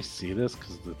can't really see this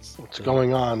because it's What's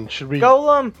going on? Should we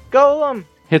Golem!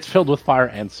 It's filled with fire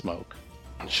and smoke.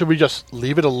 just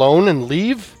leave it alone and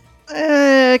leave?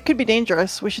 It could be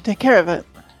dangerous. We should take care of it.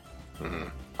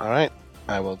 All right,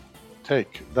 I will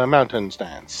take the mountain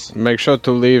stance. Make sure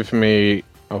to leave me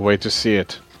a way to see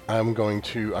it. I'm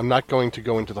not going to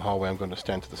go into the hallway. I'm going to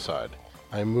stand to the side.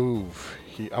 I move.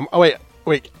 Oh wait.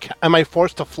 Am I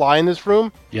forced to fly in this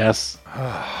room? Yes.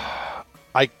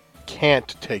 I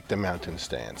can't take the mountain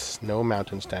stance. No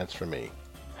mountain stance for me.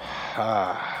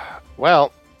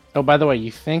 Well, Oh, by the way,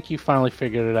 you think you finally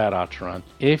figured it out, Acheron.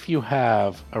 If you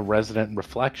have a resident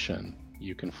reflection,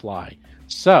 you can fly.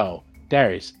 So,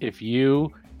 Darius, if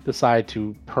you decide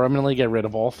to permanently get rid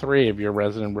of all 3 of your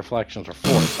resident reflections,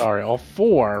 or all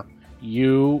 4,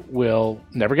 you will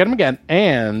never get them again,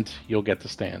 and you'll get to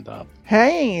stand up.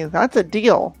 Hey, that's a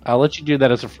deal. I'll let you do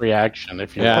that as a free action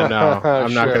if you Yeah, want. no,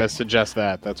 I'm not Sure. going to suggest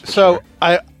that. That's for so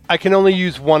sure. I can only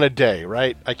use one a day,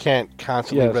 right? I can't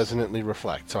constantly Yes. resonantly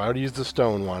reflect. So I would use the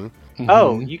stone one.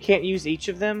 Oh, Mhm. you can't use each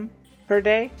of them per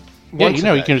day? Yeah, Once you a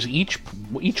know, you day. can use each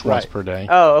once Right. per day.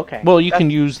 Oh, okay. Well, you That's- can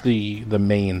use the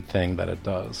main thing that it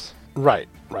does. Right.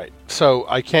 So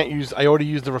I already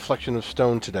used the reflection of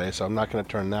stone today, so I'm not going to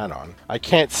turn that on. I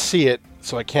can't see it,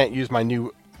 so I can't use my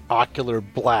new ocular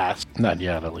blast. Not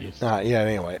yet, at least.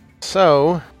 Anyway.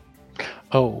 So,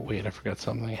 Oh, wait, I forgot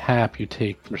something. Half you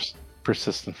take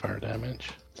persistent fire damage.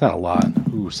 It's not a lot.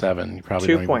 Ooh, 7. You probably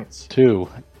 2 don't even- points. 2.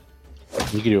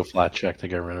 You can do a flat check to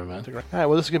get rid of it. all right,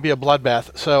 well, this is going to be a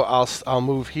bloodbath. So I'll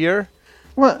move here,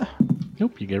 What?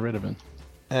 Nope, you get rid of it.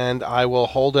 and I will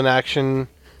hold an action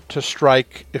to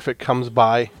strike if it comes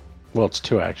by. Well, it's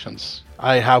 2 actions.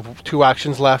 I have 2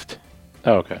 actions left.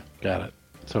 Oh, okay. Got it.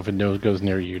 So if it goes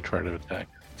near you, try to attack.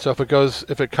 So if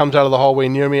it comes out of the hallway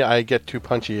near me, I get to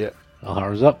punchy it.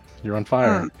 Alhar's up. You're on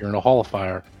fire. You're in a hall of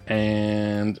fire.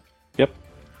 And, yep,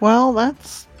 Well,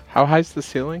 that's... How high's the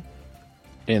ceiling?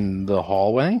 in the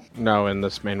hallway. No, in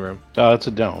this main room. Oh, it's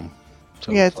a dome.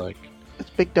 So Yeah, it's like, It's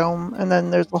a big dome, and then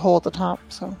there's the hole at the top,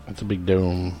 so... it's a big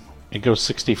dome. It goes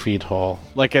 60 feet tall.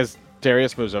 Like, as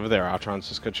Darius moves over there, Outron's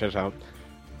just going to check out.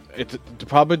 It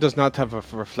probably does not have a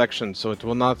reflection, so it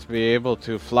will not be able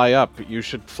to fly up. You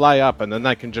should fly up, and then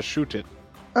I can just shoot it.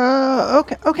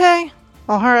 Okay.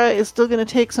 Alhara is still gonna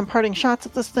take some parting shots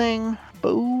at this thing.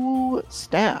 Bow,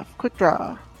 staff, quick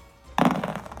draw.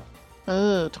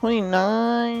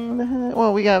 29.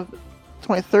 Well, we got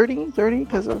 20, 30? 30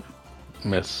 because of...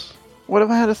 Miss. What if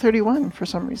I had a 31 for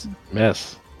some reason?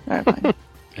 Miss. Alright, fine.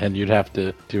 And you'd have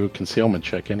to do a concealment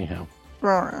check anyhow.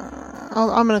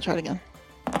 I'm gonna try it again.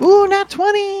 Ooh, nat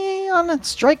 20 on that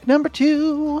strike number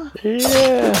 2.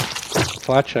 Yeah.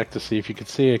 Flat check to see if you can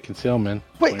see a concealment.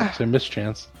 Wait. 20%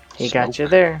 mischance. He got you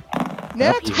there.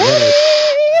 Nat you 20! hit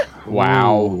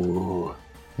Wow.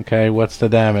 Okay, what's the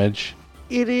damage?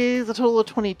 It is a total of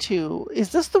 22.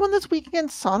 Is this the one that's weak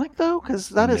against Sonic, though? Because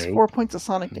that is Nope. 4 points of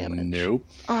Sonic damage. Nope.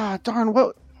 Ah, darn,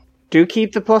 what? Do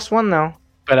keep the +1, though.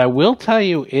 But I will tell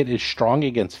you, it is strong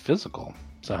against physical.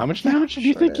 So how much damage did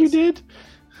you sure think it you is. did?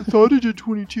 I thought it did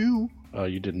 22. Oh,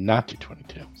 you did not do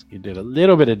 22. You did a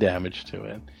little bit of damage to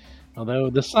it. Although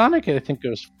the Sonic, I think,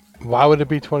 goes... Why would it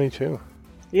be 22?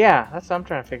 Yeah, that's what I'm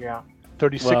trying to figure out.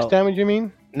 36 Well- damage, you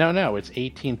mean? No, it's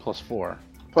 18 plus 4.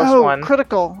 +1.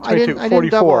 Critical. I 22, didn't 44.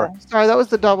 double. Sorry, that was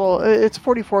the double. It's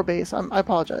 44 base. I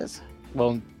apologize.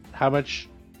 Well, how much...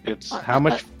 It's... I-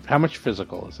 How much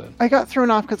physical is it? I got thrown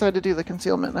off because I had to do the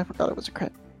concealment, and I forgot it was a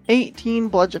crit. 18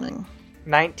 bludgeoning.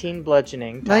 19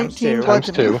 bludgeoning times 19 2.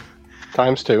 bludgeoning.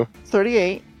 Times 2.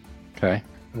 38 Okay.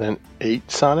 And then 8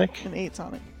 Sonic. and 8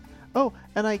 Sonic. Oh,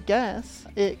 and I guess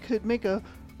it could make a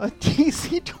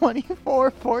DC 24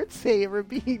 fort save or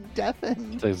be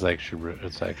deafened. It's actually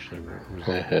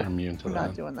immune to I'm not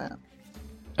that. doing that.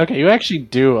 Okay, you actually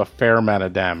do a fair amount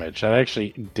of damage. That actually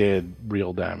did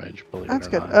real damage, believe That's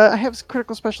it or good. not. I have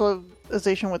critical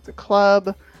specialization with the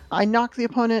club. I knock the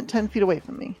opponent 10 feet away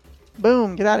from me.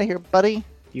 Boom, get out of here, buddy.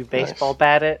 You baseball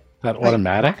bat it. That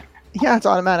automatic? Yeah, it's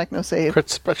automatic, no save. Crit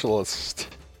specialist.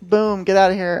 Boom, get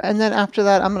out of here. And then after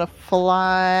that, I'm going to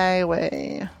fly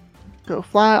away. Go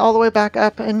fly all the way back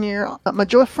up and near my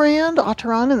friend,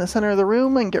 Otteron, in the center of the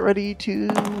room, and get ready to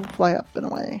fly up and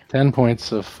away. 10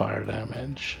 points of fire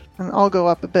damage. And I'll go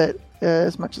up a bit,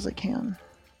 as much as I can.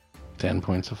 10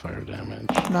 points of fire damage.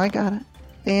 And I got it.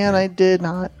 And I did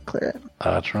not clear it.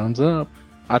 Atron's up.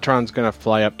 Atron's gonna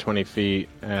fly up 20 feet,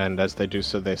 and as they do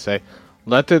so, they say,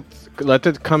 "Let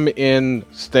it come in.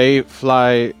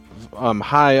 Fly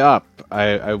high up.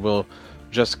 I will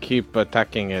just keep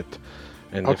attacking it,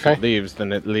 and if Okay. it leaves,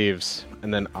 then it leaves."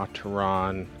 And then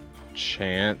Atron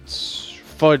chants,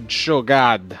 "Fudge, oh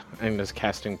God!" and is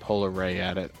casting Polar Ray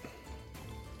at it.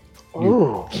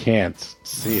 Ooh. Can't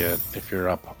see it if you're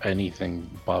up anything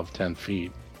above 10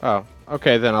 feet. Oh,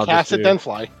 okay, then I'll Cast just it, do... then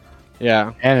fly.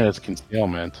 Yeah, And it's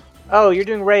concealment. Oh, you're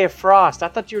doing Ray of Frost. I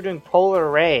thought you were doing Polar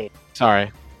Ray.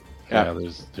 sorry. Yeah,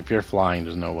 if you're flying,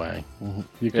 there's no way. You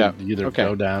Yeah, can either okay.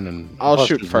 go down and I'll plus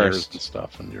shoot there's mirrors first. and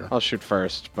stuff, and I'll shoot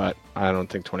first, but I don't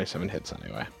think 27 hits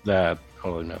anyway. that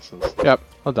totally misses. Yep,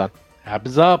 well done. Hap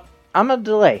is up. I'm gonna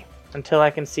delay until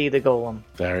I can see the golem.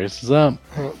 Darius is up.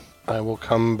 I will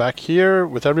come back here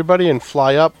with everybody and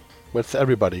fly up with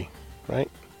everybody.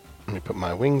 Right? Let me put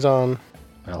my wings on.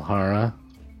 Elhara,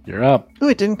 you're up. Ooh,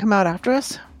 it didn't come out after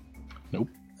us? Nope.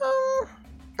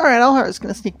 Alright, Alhara's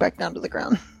going to sneak back down to the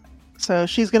ground. So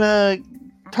she's going to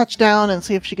touch down and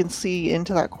see if she can see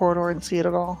into that corridor and see it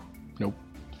at all. Nope.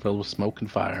 Filled with smoke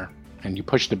and fire. And you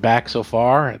pushed it back so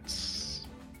far, it's...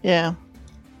 Yeah.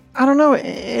 I don't know,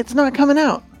 it's not coming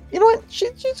out. You know what? She's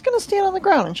going to stand on the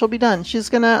ground and she'll be done.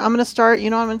 I'm going to start,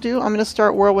 you know what I'm going to do? I'm going to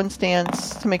start Whirlwind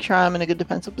Stance to make sure I'm in a good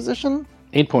defensive position.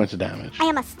 8 points of damage. I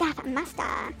am a staff master.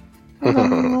 And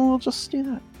then we'll just do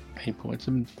that. 8 points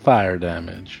of fire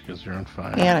damage, because you're on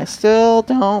fire. And I still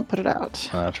don't put it out.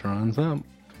 Atron's up.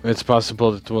 It's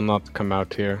possible it will not come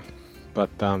out here, but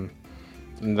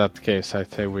in that case, I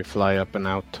say we fly up and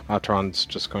out. Atron's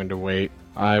just going to wait.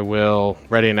 I will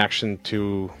ready an action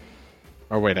to...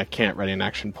 Or wait, I can't ready an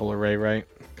action Polar Ray, right?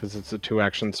 Because it's a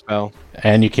 2-action spell.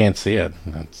 And you can't see it.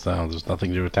 That's, there's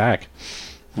nothing to attack.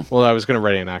 Well, I was going to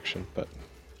ready an action, but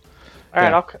All right,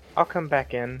 Yeah. I'll come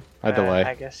back in. I delay.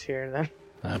 I guess here then.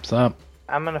 Hap's up.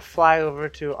 I'm gonna fly over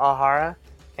to Alhara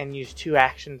and use 2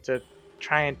 actions to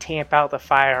try and tamp out the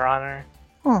fire on her.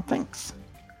 Oh, thanks.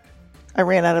 I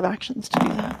ran out of actions to do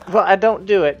that. Well, I don't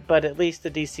do it, but at least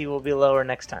the DC will be lower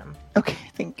next time. Okay,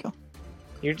 thank you.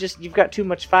 You've got too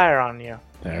much fire on you.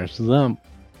 Darius is up.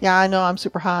 Yeah, I know, I'm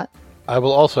super hot. I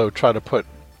will also try to put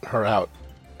her out.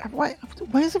 Why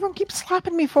does everyone keep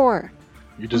slapping me for?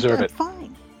 You deserve I'm it.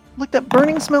 fine. Look, that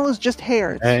burning smell is just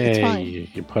hair. It's fine. Hey,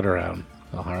 you put her out.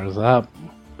 Elhara's up.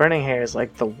 Burning hair is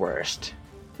like the worst.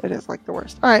 It is like the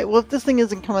worst. Alright, well, if this thing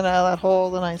isn't coming out of that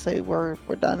hole, then I say we're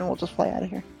done and we'll just fly out of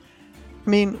here. I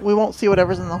mean, we won't see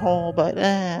whatever's in the hole, but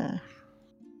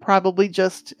probably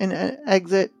just an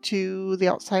exit to the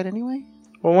outside anyway.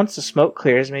 Well, once the smoke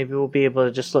clears, maybe we'll be able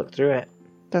to just look through it.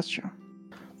 That's true.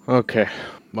 okay.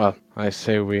 Well, I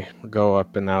say we go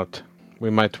up and out. We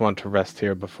might want to rest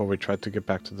here before we try to get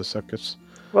back to the circus.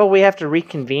 Well, we have to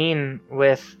reconvene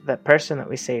with that person that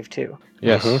we saved too.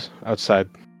 Yes, outside.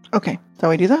 Okay, so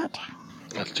we do that.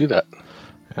 Let's do that.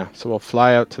 Yeah, so we'll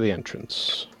fly out to the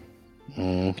entrance.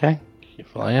 Okay. You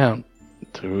fly out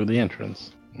to the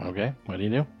entrance. Okay, what do you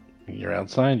do? You're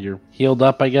outside, you're healed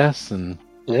up, I guess, and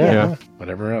Yeah.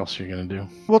 whatever else you're going to do.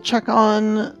 We'll check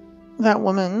on that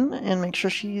woman and make sure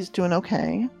she's doing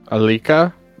okay.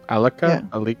 Alika? Yeah.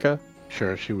 Alika?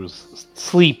 Sure, she was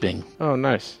sleeping. Oh,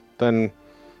 nice. Then,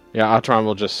 yeah, Atron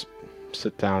will just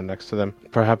sit down next to them.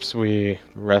 Perhaps we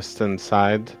rest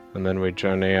inside, and then we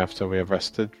journey after we have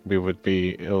rested. We would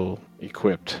be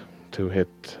ill-equipped to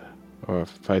hit or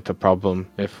fight a problem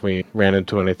if we ran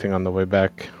into anything on the way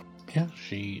back. Yeah,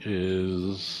 she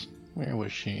is... Where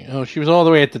was she? Oh, she was all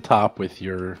the way at the top with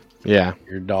your Yeah.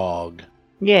 dog.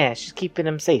 Yeah, she's keeping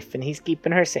him safe, and he's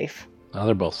keeping her safe. Now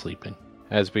they're both sleeping.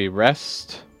 As we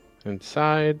rest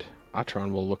inside,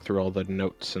 Atron will look through all the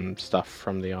notes and stuff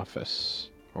from the office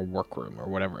or workroom or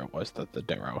whatever it was that the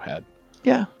Darrow had.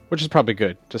 Yeah. Which is probably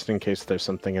good, just in case there's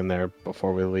something in there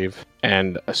before we leave.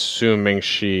 And assuming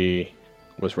she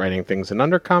was writing things in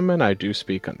Undercommon, I do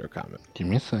speak Undercommon. Give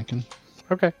me a second.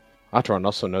 Okay. Atron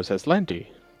also knows as Landy,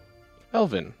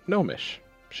 Elven, Gnomish,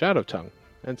 Shadow Tongue,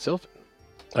 and Sylvan.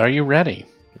 Are you ready?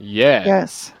 Yeah.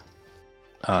 Yes.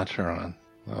 Atron.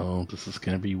 Oh, this is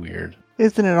going to be weird.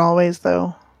 Isn't it always,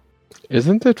 though?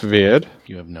 Isn't it weird?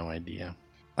 You have no idea.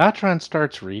 Atron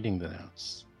starts reading the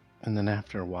notes. And then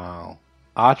after a while,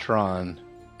 Atron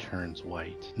turns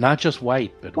white. Not just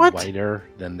white, but What? whiter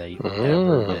than they've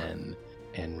ever been.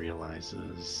 And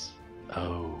realizes,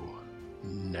 oh,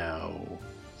 no.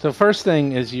 So first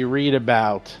thing is you read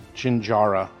about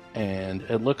Jinjara, and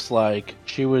it looks like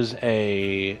she was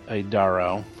a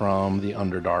Darrow from the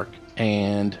Underdark,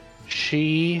 and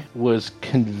she was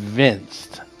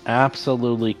convinced,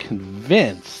 absolutely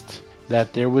convinced,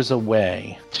 that there was a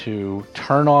way to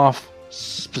turn off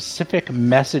specific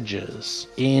messages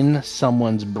in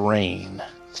someone's brain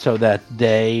so that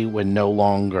they would no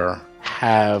longer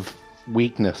have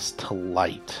weakness to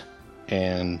light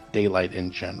and daylight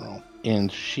in general.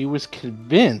 And she was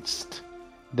convinced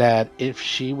that if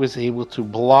she was able to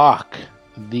block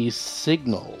these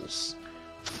signals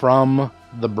from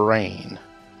the brain,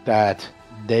 that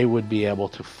they would be able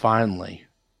to finally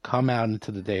come out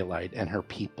into the daylight and her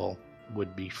people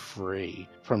would be free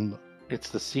from... It's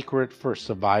the secret for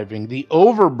surviving the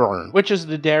Overburn, which is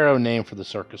the Darrow name for the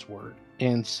circus word.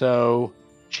 And so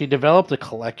she developed a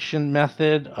collection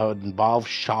method that involved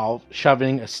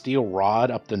shoving a steel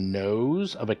rod up the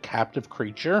nose of a captive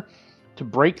creature to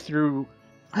break through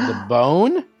the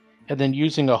bone, and then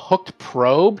using a hooked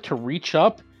probe to reach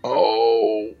up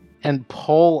and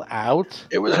pull out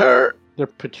It was her. the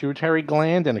pituitary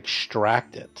gland and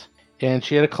extract it. And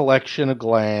she had a collection of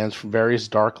glands from various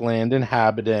Darkland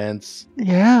inhabitants,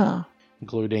 Yeah.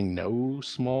 including no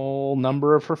small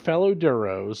number of her fellow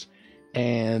Duros,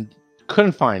 and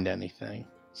couldn't find anything.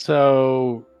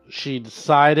 So she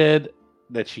decided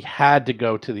that she had to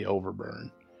go to the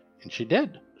Overburn, and she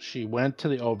did. She went to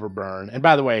the Overburn, and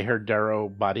by the way, her Darrow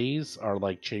buddies are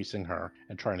like chasing her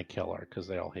and trying to kill her because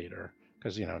they all hate her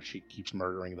because, you know, she keeps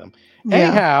murdering them. Yeah.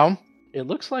 Anyhow, it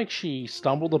looks like she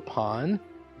stumbled upon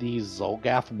these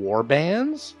Zolgath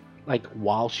warbands. Like,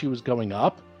 while she was going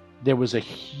up, there was a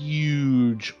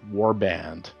huge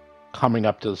warband coming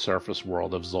up to the surface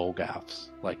world of Zolgaths,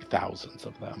 like thousands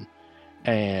of them.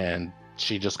 And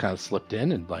she just kind of slipped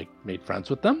in and like made friends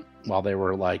with them while they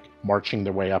were like marching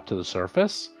their way up to the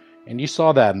surface. And you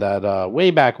saw that in that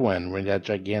way back when that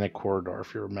gigantic corridor,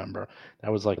 if you remember.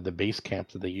 That was like the base camp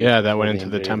that they used. Yeah, that before went they into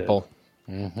the invaded. temple.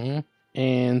 Mm-hmm.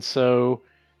 And so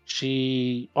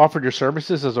she offered her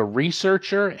services as a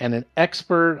researcher and an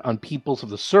expert on peoples of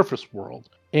the surface world.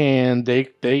 And they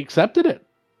accepted it.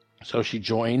 So she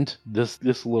joined this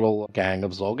little gang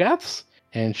of Zolgaths,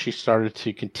 and she started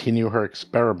to continue her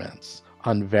experiments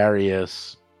on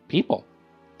various people,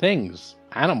 things,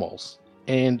 animals.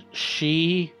 And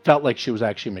she felt like she was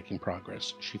actually making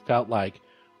progress. She felt like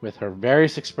with her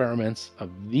various experiments of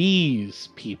these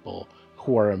people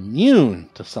who are immune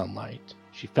to sunlight,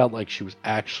 she felt like she was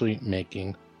actually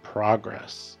making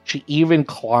progress. She even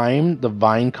climbed the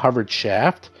vine-covered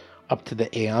shaft up to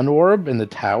the Aeon Orb in the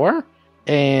tower,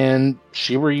 and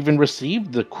she even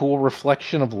received the cool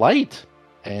reflection of light.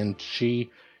 And she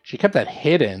kept that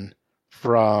hidden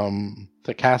from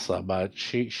Thekassa, but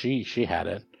she had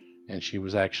it, and she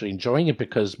was actually enjoying it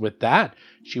because with that,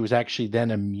 she was actually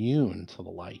then immune to the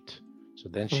light. So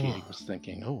then she was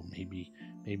thinking, oh,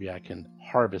 maybe I can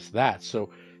harvest that. So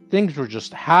things were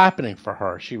just happening for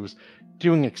her. She was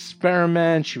doing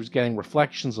experiments. She was getting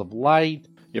reflections of light.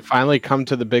 You finally come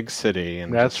to the big city.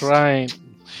 And That's right.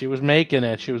 She was making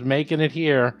it. She was making it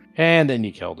here. And then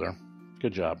you killed her.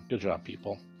 Good job. Good job,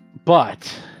 people.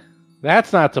 But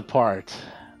that's not the part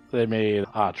that made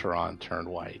Acheron turn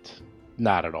white.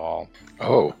 Not at all.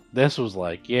 Oh. This was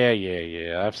like,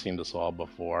 yeah, I've seen this all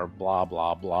before, blah,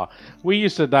 blah, blah. We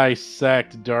used to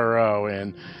dissect Duro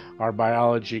in our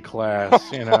biology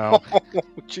class, you know.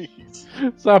 Jeez.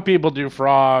 Some people do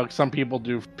frogs, some people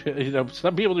do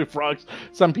frogs,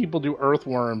 some people do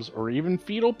earthworms, or even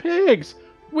fetal pigs.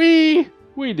 We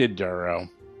did Duro.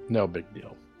 No big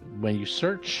deal. When you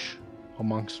search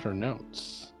amongst her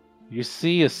notes, you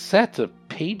see a set of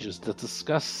pages that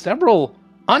discuss several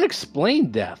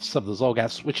unexplained deaths of the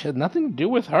Zolgaths, which had nothing to do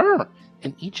with her.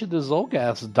 And each of the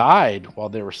Zolgaths died while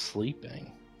they were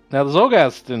sleeping. Now, the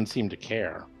Zolgaths didn't seem to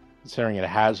care, considering it a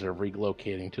hazard of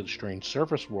relocating to the strange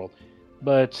surface world.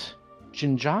 But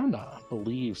Jinjana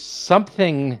believes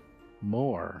something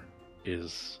more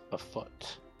is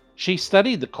afoot. She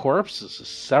studied the corpses of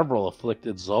several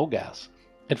afflicted Zolgaths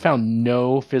and found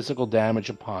no physical damage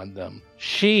upon them.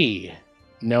 She,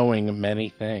 knowing many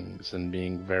things and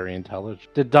being very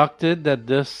intelligent, deducted that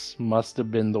this must have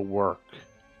been the work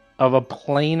of a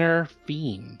planar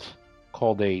fiend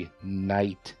called a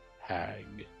night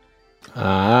hag.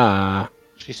 Ah.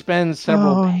 She spends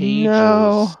several Oh, pages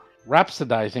no.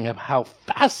 rhapsodizing of how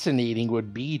fascinating it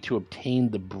would be to obtain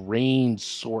the brain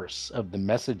source of the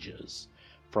messages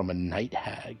from a night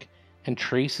hag, and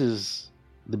traces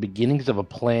the beginnings of a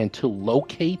plan to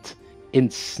locate,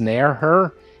 ensnare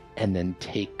her, and then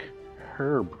take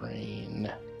her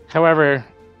brain. However,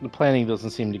 the planning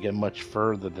doesn't seem to get much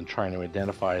further than trying to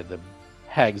identify the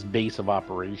hag's base of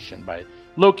operation by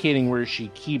locating where she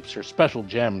keeps her special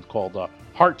gem called a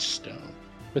Heartstone.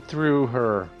 But through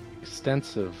her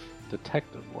extensive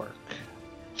detective work,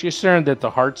 she discerned that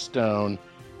the Heartstone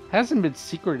hasn't been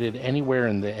secreted anywhere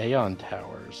in the Aeon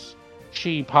Towers.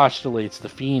 She postulates the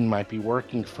fiend might be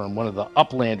working from one of the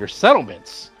Uplander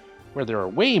settlements, where there are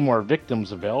way more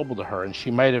victims available to her, and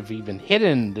she might have even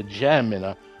hidden the gem in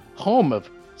a home of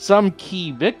some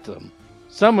key victim,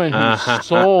 someone whose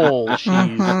soul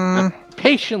she's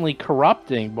patiently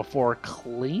corrupting before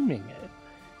claiming it.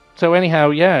 So anyhow,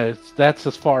 yeah, that's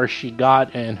as far as she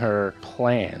got in her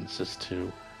plans, is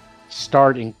to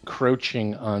start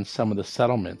encroaching on some of the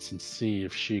settlements and see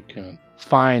if she can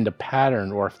find a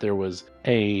pattern or if there was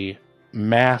a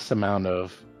mass amount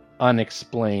of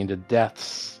unexplained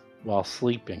deaths while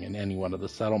sleeping in any one of the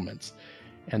settlements,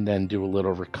 and then do a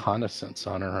little reconnaissance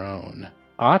on her own.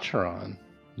 Acheron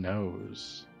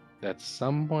knows that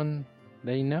someone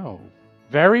they know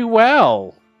very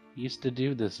well used to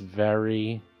do this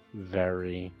very,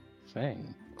 very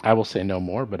thing. I will say no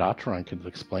more, but Acheron could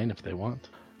explain if they want.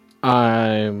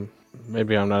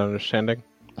 Maybe I'm not understanding.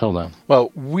 Hold on.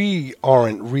 Well, we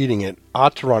aren't reading it.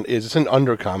 Acheron is. It's an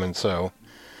undercommon, so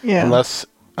Yeah. unless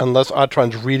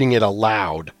Acheron's reading it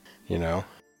aloud, you know.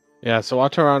 Yeah, so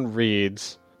Acheron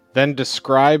reads, then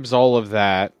describes all of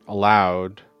that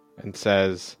aloud, and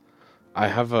says, I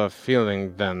have a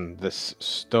feeling then this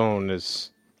stone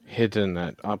is hidden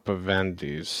at Upper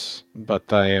Vandy's,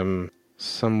 but I am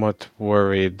somewhat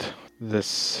worried.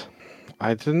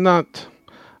 I did not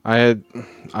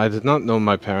know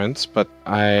my parents, but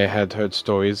I had heard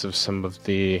stories of some of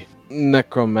the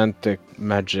necromantic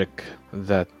magic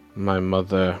that my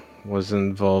mother was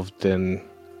involved in,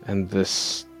 and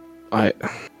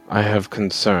I have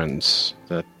concerns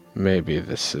that maybe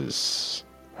this is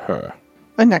her.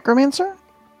 A necromancer?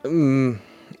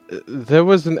 There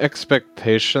was an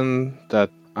expectation that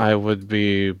I would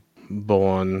be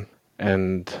born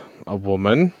and a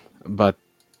woman, but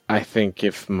I think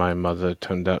if my mother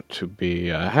turned out to be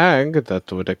a hag,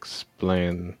 that would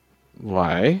explain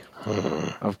why.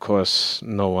 Of course,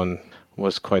 no one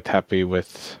was quite happy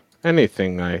with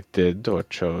anything I did or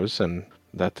chose, and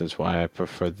that is why I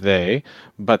prefer they.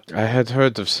 But I had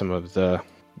heard of some of the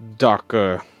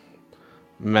darker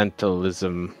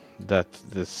mentalism that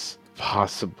this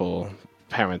possible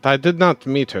parent. I did not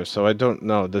meet her, so I don't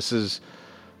know. This is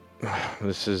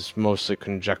mostly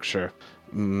conjecture.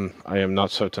 I am not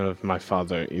certain of my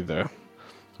father either,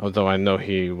 although I know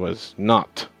he was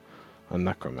not a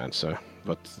necromancer,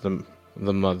 but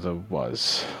the mother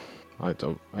was.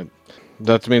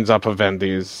 That means Upper Vandy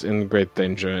is in great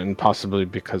danger, and possibly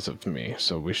because of me,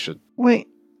 so we should... Wait,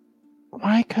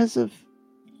 why? Because of...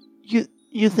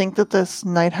 You think that this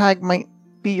night hag might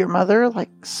be your mother, like,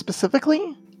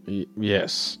 specifically?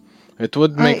 Yes. It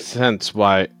would make sense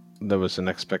why there was an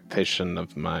expectation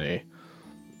of my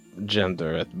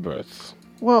gender at birth.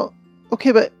 Well,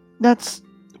 okay, but that's...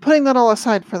 Putting that all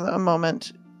aside for a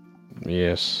moment,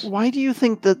 Yes. why do you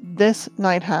think that this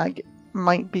night hag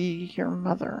might be your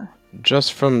mother?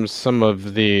 Just from some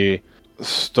of the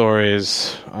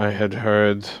stories I had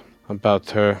heard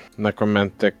about her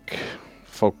necromantic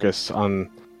focus on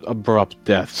abrupt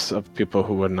deaths of people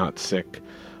who were not sick,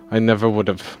 I never would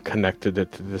have connected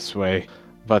it this way.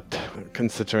 But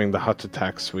considering the heart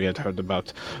attacks we had heard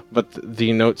about, but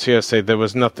the notes here say there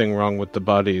was nothing wrong with the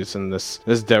bodies, and this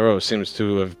Darrow seems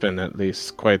to have been at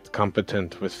least quite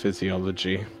competent with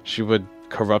physiology. She would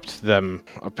corrupt them,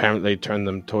 apparently turn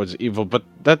them towards evil, but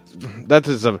that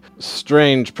is a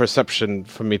strange perception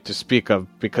for me to speak of,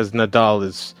 because Nadal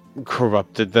is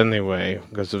corrupted anyway,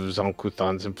 because of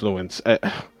Zonkuthan's influence.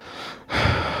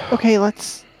 Okay,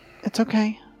 it's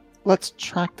okay. Let's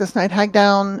track this night hag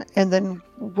down, and then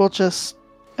we'll just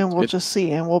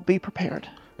see, and we'll be prepared.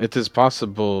 It is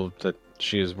possible that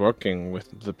she is working with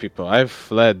the people. I've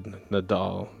fled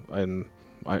Nadal, and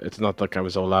it's not like I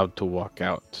was allowed to walk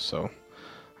out, so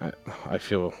I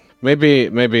feel...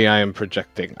 Maybe I am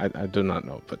projecting. I do not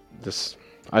know, but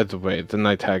either way, the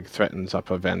night hag threatens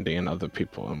Upper Vandy and other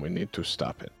people, and we need to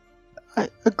stop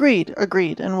it. Agreed,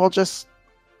 and we'll just...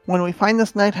 When we find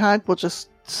this night hag, we'll just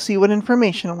see what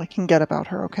information we can get about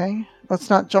her, okay? Let's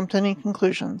not jump to any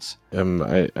conclusions.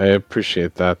 I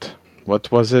appreciate that.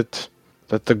 What was it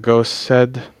that the ghost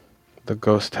said? The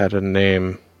ghost had a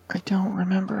name. I don't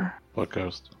remember. What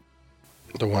ghost?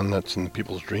 The one that's in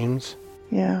people's dreams?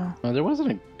 Yeah. There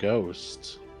wasn't a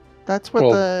ghost. That's what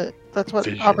Well, that's what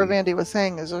vision. Opera Vandy was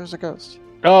saying. Is there's a ghost?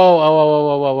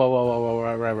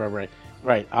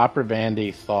 Right. Opera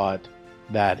Vandy thought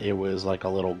that it was like a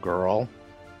little girl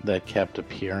that kept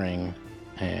appearing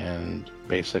and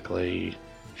basically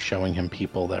showing him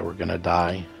people that were gonna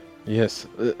die. Yes,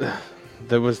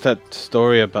 there was that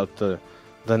story about the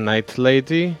Night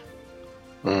Lady.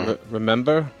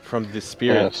 Remember from the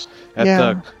spirit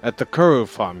at the Kuru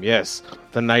farm? Yes,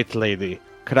 the Night Lady.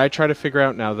 Could I try to figure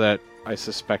out now that I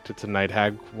suspect it's a night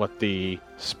hag what the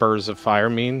spurs of fire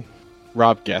mean?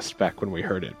 Rob guessed back when we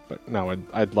heard it, but now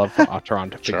I'd love for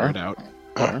Atron to figure it out.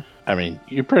 I mean,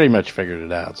 you pretty much figured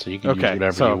it out, so you can use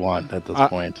whatever you want at this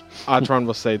point. Atron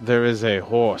will say, there is a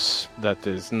horse that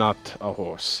is not a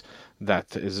horse,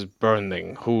 that is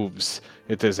burning hooves.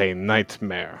 It is a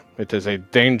nightmare. It is a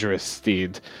dangerous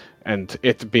steed, and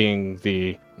it being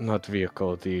the, not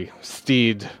vehicle, the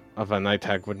steed of a night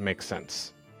hag would make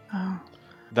sense. Oh.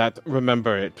 That,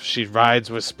 remember it, she rides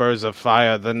with spurs of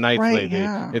fire, the Night Lady.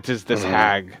 Yeah. It is this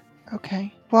hag.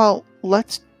 Okay. Well,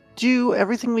 let's do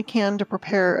everything we can to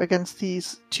prepare against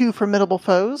these two formidable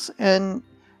foes, and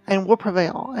we'll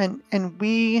prevail. And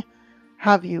we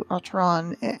have you,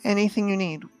 Atron. Anything you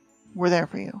need, we're there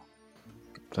for you.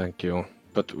 Thank you.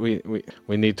 But we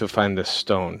need to find this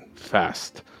stone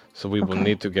fast. So we will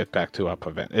need to get back to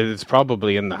Upper Van. It is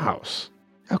probably in the house.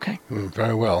 Okay.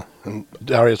 Very well. And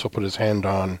Darius will put his hand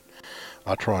on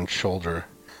Atron's shoulder,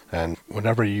 and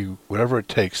whatever it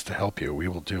takes to help you, we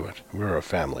will do it. We're a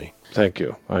family. Thank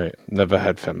you. I never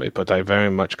had family, but I very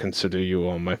much consider you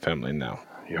all my family now.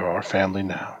 You're our family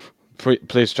now.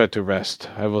 Please try to rest.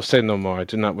 I will say no more. I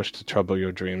do not wish to trouble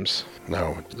your dreams.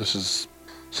 No, this is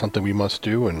something we must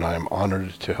do, and I am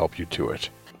honored to help you to it.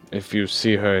 If you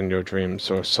see her in your dreams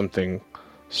or something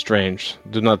strange,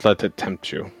 do not let it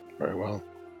tempt you. Very well.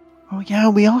 Oh yeah,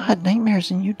 we all had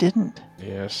nightmares and you didn't.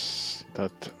 Yes,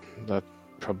 that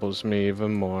troubles me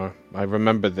even more. I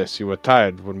remember this. You were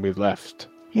tired when we left.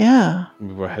 Yeah.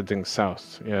 We were heading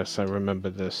south. Yes, I remember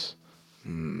this.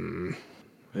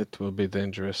 It will be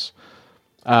dangerous.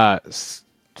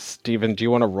 Steven, do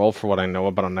you want to roll for what I know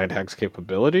about a night hag's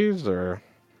capabilities, or?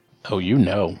 Oh, you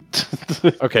know.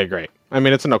 Okay, great. I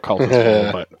mean, it's an occultist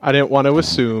roll, but I didn't want to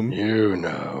assume. You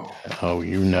know. Oh,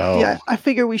 you know. Yeah, I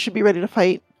figure we should be ready to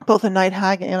fight both a night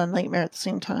hag and a nightmare at the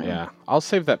same time. Yeah, I'll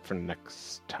save that for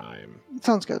next time.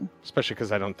 Sounds good. Especially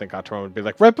because I don't think Atron would be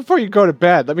like, right before you go to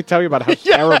bed, let me tell you about how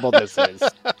terrible this is.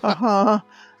 Uh-huh.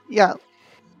 Yeah,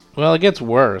 Well, it gets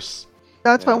worse.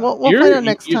 that's fine. We'll fight it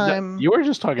next time. You were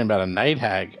just talking about a night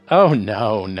hag. Oh,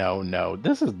 no.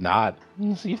 This is not.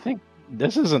 So you think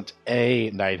this isn't a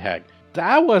night hag.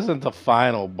 That wasn't the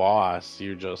final boss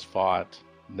you just fought.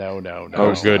 No.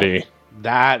 Oh, goody.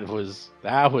 That was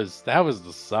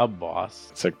the sub boss.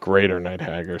 It's a greater night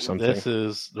hag or something. This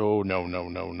is no.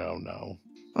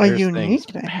 A There's unique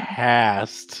things night hag.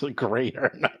 past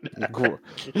greater night hag.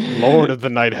 Lord of the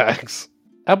night hags.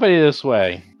 How about it this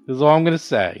way? This is all I'm gonna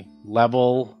say.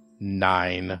 Level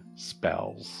 9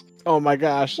 spells. Oh my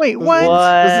gosh. Wait, what?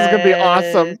 This is going to be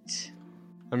awesome.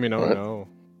 I mean, oh What? no.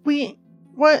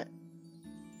 What?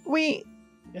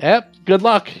 Yep. Good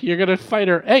luck. You're gonna fight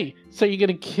her. Hey, so you're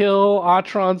gonna kill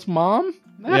Atron's mom?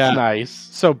 That's Yeah. nice.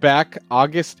 So back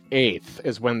August 8th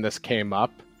is when this came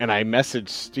up, and I messaged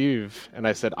Steve, and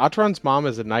I said, Atron's mom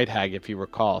is a night hag, if you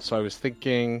recall. So I was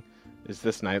thinking, is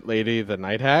this night lady the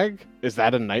night hag? Is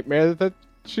that a nightmare that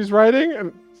she's writing?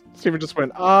 And Steven just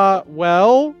went,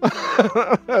 well.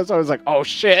 So I was like, oh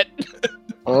shit.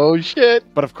 Oh, shit.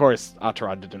 But of course,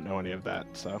 Atron didn't know any of that,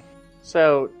 so.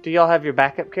 So, do y'all have your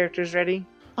backup characters ready?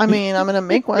 I mean, I'm gonna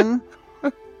make one.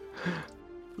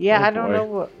 Yeah, Oh, I don't boy.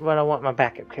 know what I want my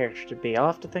backup character to be. I'll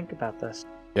have to think about this.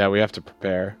 Yeah, we have to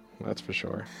prepare. That's for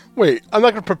sure. Wait, I'm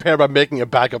not going to prepare by making a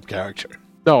backup character.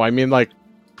 No, I mean, like,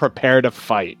 prepare to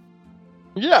fight.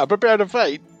 Yeah, prepare to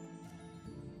fight.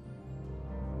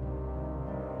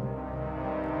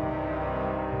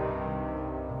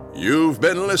 You've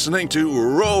been listening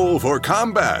to Roll for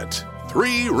Combat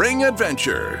 3-Ring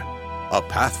Adventure, a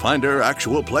Pathfinder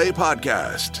actual play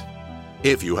podcast.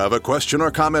 If you have a question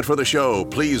or comment for the show,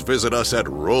 please visit us at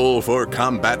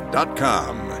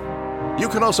rollforcombat.com. You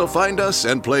can also find us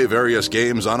and play various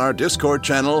games on our Discord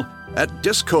channel at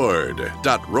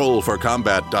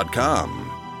discord.rollforcombat.com.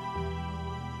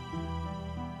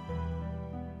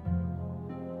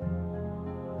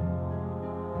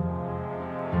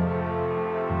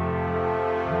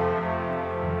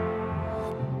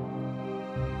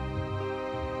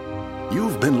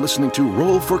 You've been listening to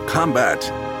Roll for Combat.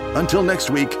 Until next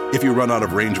week, if you run out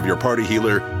of range of your party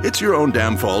healer, it's your own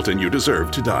damn fault and you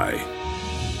deserve to die.